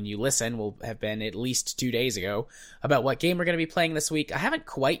when you listen will have been at least 2 days ago, about what game we're going to be playing this week. I haven't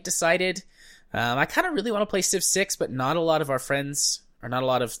quite decided. I kind of really want to play Civ 6, but not a lot of our friends, or not a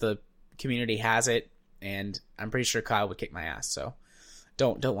lot of the community has it, and I'm pretty sure Kyle would kick my ass, so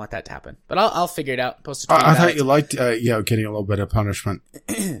don't want that to happen. But I'll figure it out, post a tweet I about thought it. you liked, getting a little bit of punishment.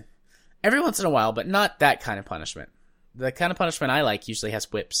 Every once in a while, but not that kind of punishment. The kind of punishment I like usually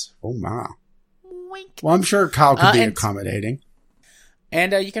has whips. Oh, my. Wink. Well, I'm sure Kyle could be and- accommodating.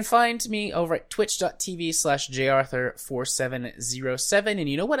 And you can find me over at twitch.tv/jarthur4707. And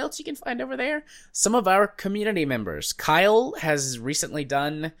you know what else you can find over there? Some of our community members. Kyle has recently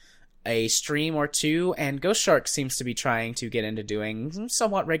done a stream or two, and Ghost Shark seems to be trying to get into doing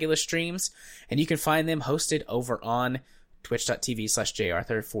somewhat regular streams. And you can find them hosted over on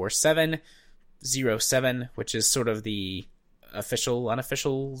twitch.tv/jarthur4707, which is sort of the official,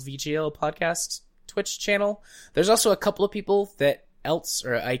 unofficial VGL podcast Twitch channel. There's also a couple of people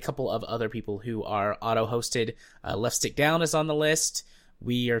a couple of other people who are auto-hosted. Left Stick Down is on the list.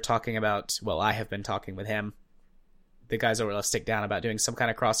 We are talking about, well, I have been talking with him, the guys over Left Stick Down, about doing some kind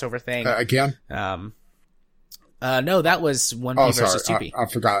of crossover thing. Again? No, that was 1P versus 2P. I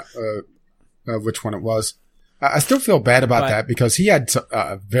forgot which one it was. I still feel bad about that because he had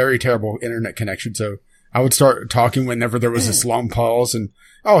a very terrible internet connection. So I would start talking whenever there was this long pause, and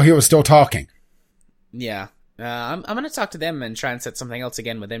he was still talking. Yeah. I'm going to talk to them and try and set something else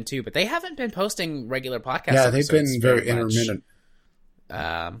again with them too, but they haven't been posting regular podcasts. Yeah, they've been very intermittent.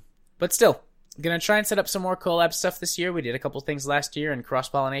 But still, I'm going to try and set up some more collab stuff this year. We did a couple things last year, and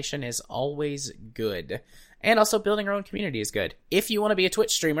cross-pollination is always good. And also building our own community is good. If you want to be a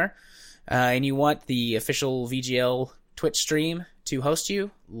Twitch streamer, and you want the official VGL Twitch stream to host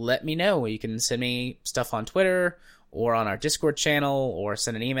you, let me know. You can send me stuff on Twitter or on our Discord channel, or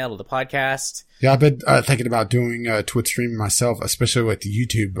send an email to the podcast. Yeah, I've been thinking about doing a Twitch stream myself, especially with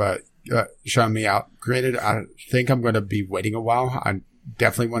YouTube showing me out. Granted, I think I'm going to be waiting a while. I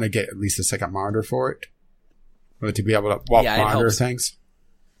definitely want to get at least a second monitor for it, to be able to monitor things.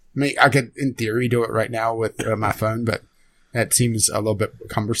 I mean, I could, in theory, do it right now with my phone, but that seems a little bit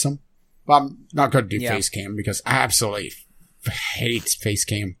cumbersome. Well, I'm not going to do face cam because I absolutely hate face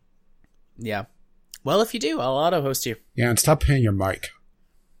cam. Yeah. Well, if you do, I'll auto-host you. Yeah, and stop hitting your mic.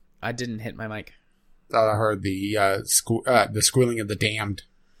 I didn't hit my mic. I heard the squealing of the damned.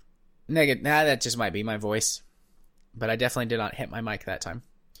 That just might be my voice. But I definitely did not hit my mic that time.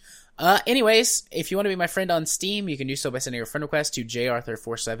 Anyways, if you want to be my friend on Steam, you can do so by sending a friend request to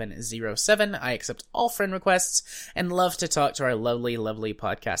jarthur4707. I accept all friend requests and love to talk to our lovely, lovely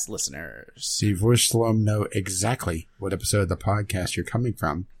podcast listeners. So you've wished to let them know exactly what episode of the podcast you're coming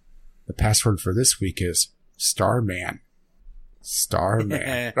from. The password for this week is Starman.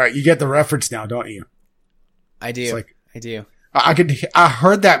 Starman. Right, you get the reference now, don't you? I do. I do. I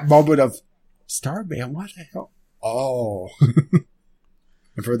heard that moment of Starman. What the hell? Oh.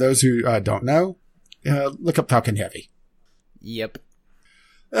 And for those who don't know, look up Talking Heavy. Yep.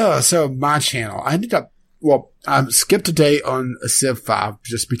 So my channel, I skipped a day on a Civ 5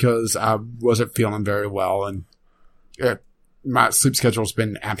 just because I wasn't feeling very well, and my sleep schedule's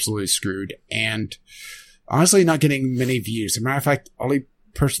been absolutely screwed, and honestly not getting many views. As a matter of fact, the only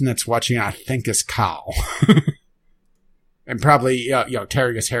person that's watching, I think, is Kyle. And probably,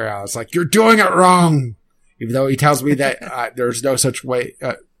 tearing his hair out. It's like, you're doing it wrong! Even though he tells me that there's no such way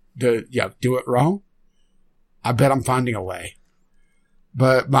to do it wrong. I bet I'm finding a way.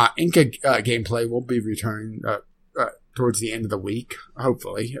 But my Inca gameplay will be returning towards the end of the week,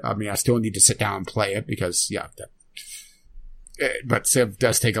 hopefully. I mean, I still need to sit down and play it because, but Civ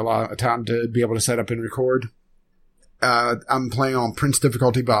does take a lot of time to be able to set up and record. I'm playing on Prince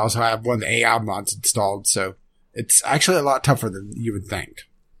difficulty, but I also have one of the AI mods installed, so it's actually a lot tougher than you would think.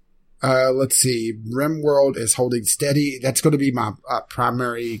 Let's see. RimWorld is holding steady. That's going to be my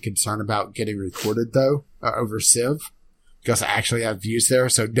primary concern about getting recorded, though, over Civ, because I actually have views there.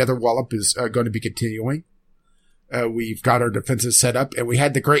 So Netherwallop is going to be continuing. We've got our defenses set up, and we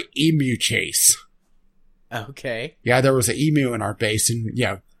had the great emu chase. Okay. Yeah, there was an emu in our base, and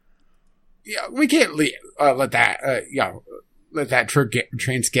yeah, we can't let that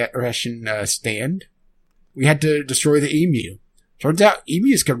transgression stand. We had to destroy the emu. Turns out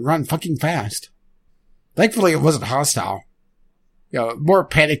emus can run fucking fast. Thankfully, it wasn't hostile. More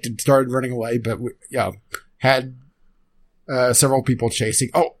panicked and started running away, but we, had several people chasing.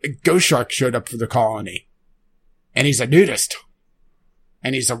 Oh, a ghost shark showed up for the colony. And he's a nudist.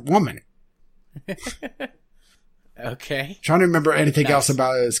 And he's a woman. Okay. Trying to remember anything else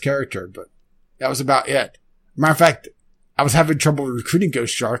about his character, but that was about it. Matter of fact, I was having trouble recruiting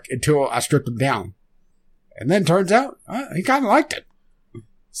Ghost Shark until I stripped him down. And then turns out, he kind of liked it.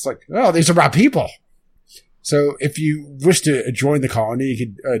 It's like, oh, these are my people. So if you wish to join the colony, you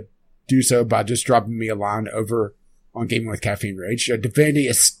can do so by just dropping me a line over on Gaming with Caffeine Rage. Divinity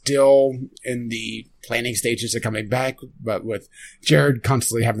is still in the planning stages of coming back, but with Jared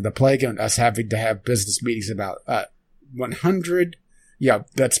constantly having the plague and us having to have business meetings about 100,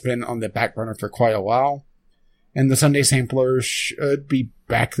 that's been on the back burner for quite a while. And the Sunday Sampler should be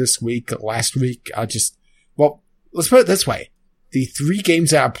back this week. Last week, let's put it this way. The 3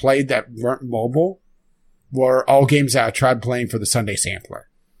 games that I played that weren't mobile were all games that I tried playing for the Sunday Sampler.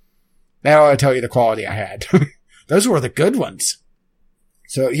 That ought to tell you the quality I had. Those were the good ones.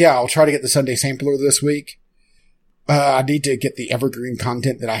 So yeah, I'll try to get the Sunday Sampler this week. I need to get the evergreen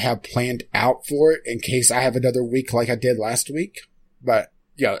content that I have planned out for it in case I have another week like I did last week. But,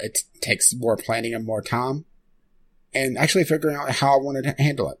 it takes more planning and more time. And actually figuring out how I want to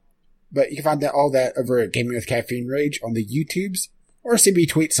handle it. But you can find all that over at Gaming with Caffeine Rage on the YouTubes, or see me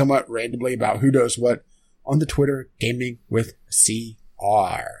tweet somewhat randomly about who knows what on the Twitter, Gaming with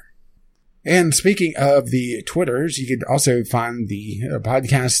CR. And speaking of the Twitters, you can also find the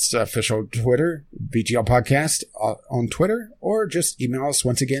podcast's official Twitter, VGL Podcast, on Twitter, or just email us.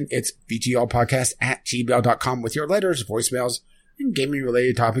 Once again, it's vglpodcast@gmail.com with your letters, voicemails, and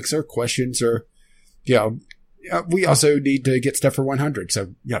gaming-related topics or questions, or, we also need to get stuff for 100,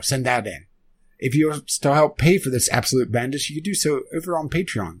 so, send that in. If you still help pay for this absolute madness, you can do so over on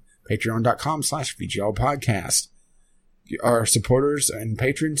Patreon, patreon.com/VGLpodcast. Our supporters and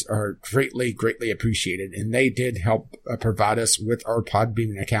patrons are greatly, greatly appreciated, and they did help provide us with our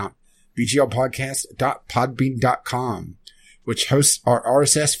Podbean account, vglpodcast.podbean.com, which hosts our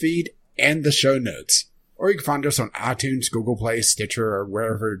RSS feed and the show notes. Or you can find us on iTunes, Google Play, Stitcher, or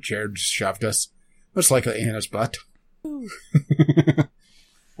wherever Jared shoved us. Most likely in his butt.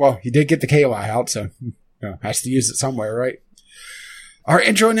 Well, he did get the KOI out, so has to use it somewhere, right? Our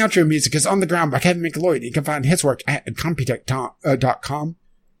intro and outro music is On the Ground by Kevin McLeod. You can find his work at Computech.com.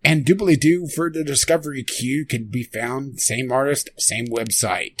 And Doobly Doo for the Discovery Queue can be found, same artist, same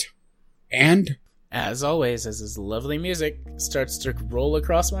website. And, as always, as his lovely music starts to roll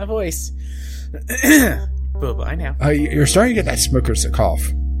across my voice. Bye-bye now. You're starting to get that smoker's cough.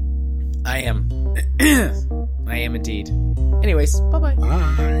 I am. I am indeed. Anyways, bye-bye.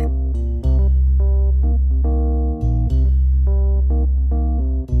 Bye.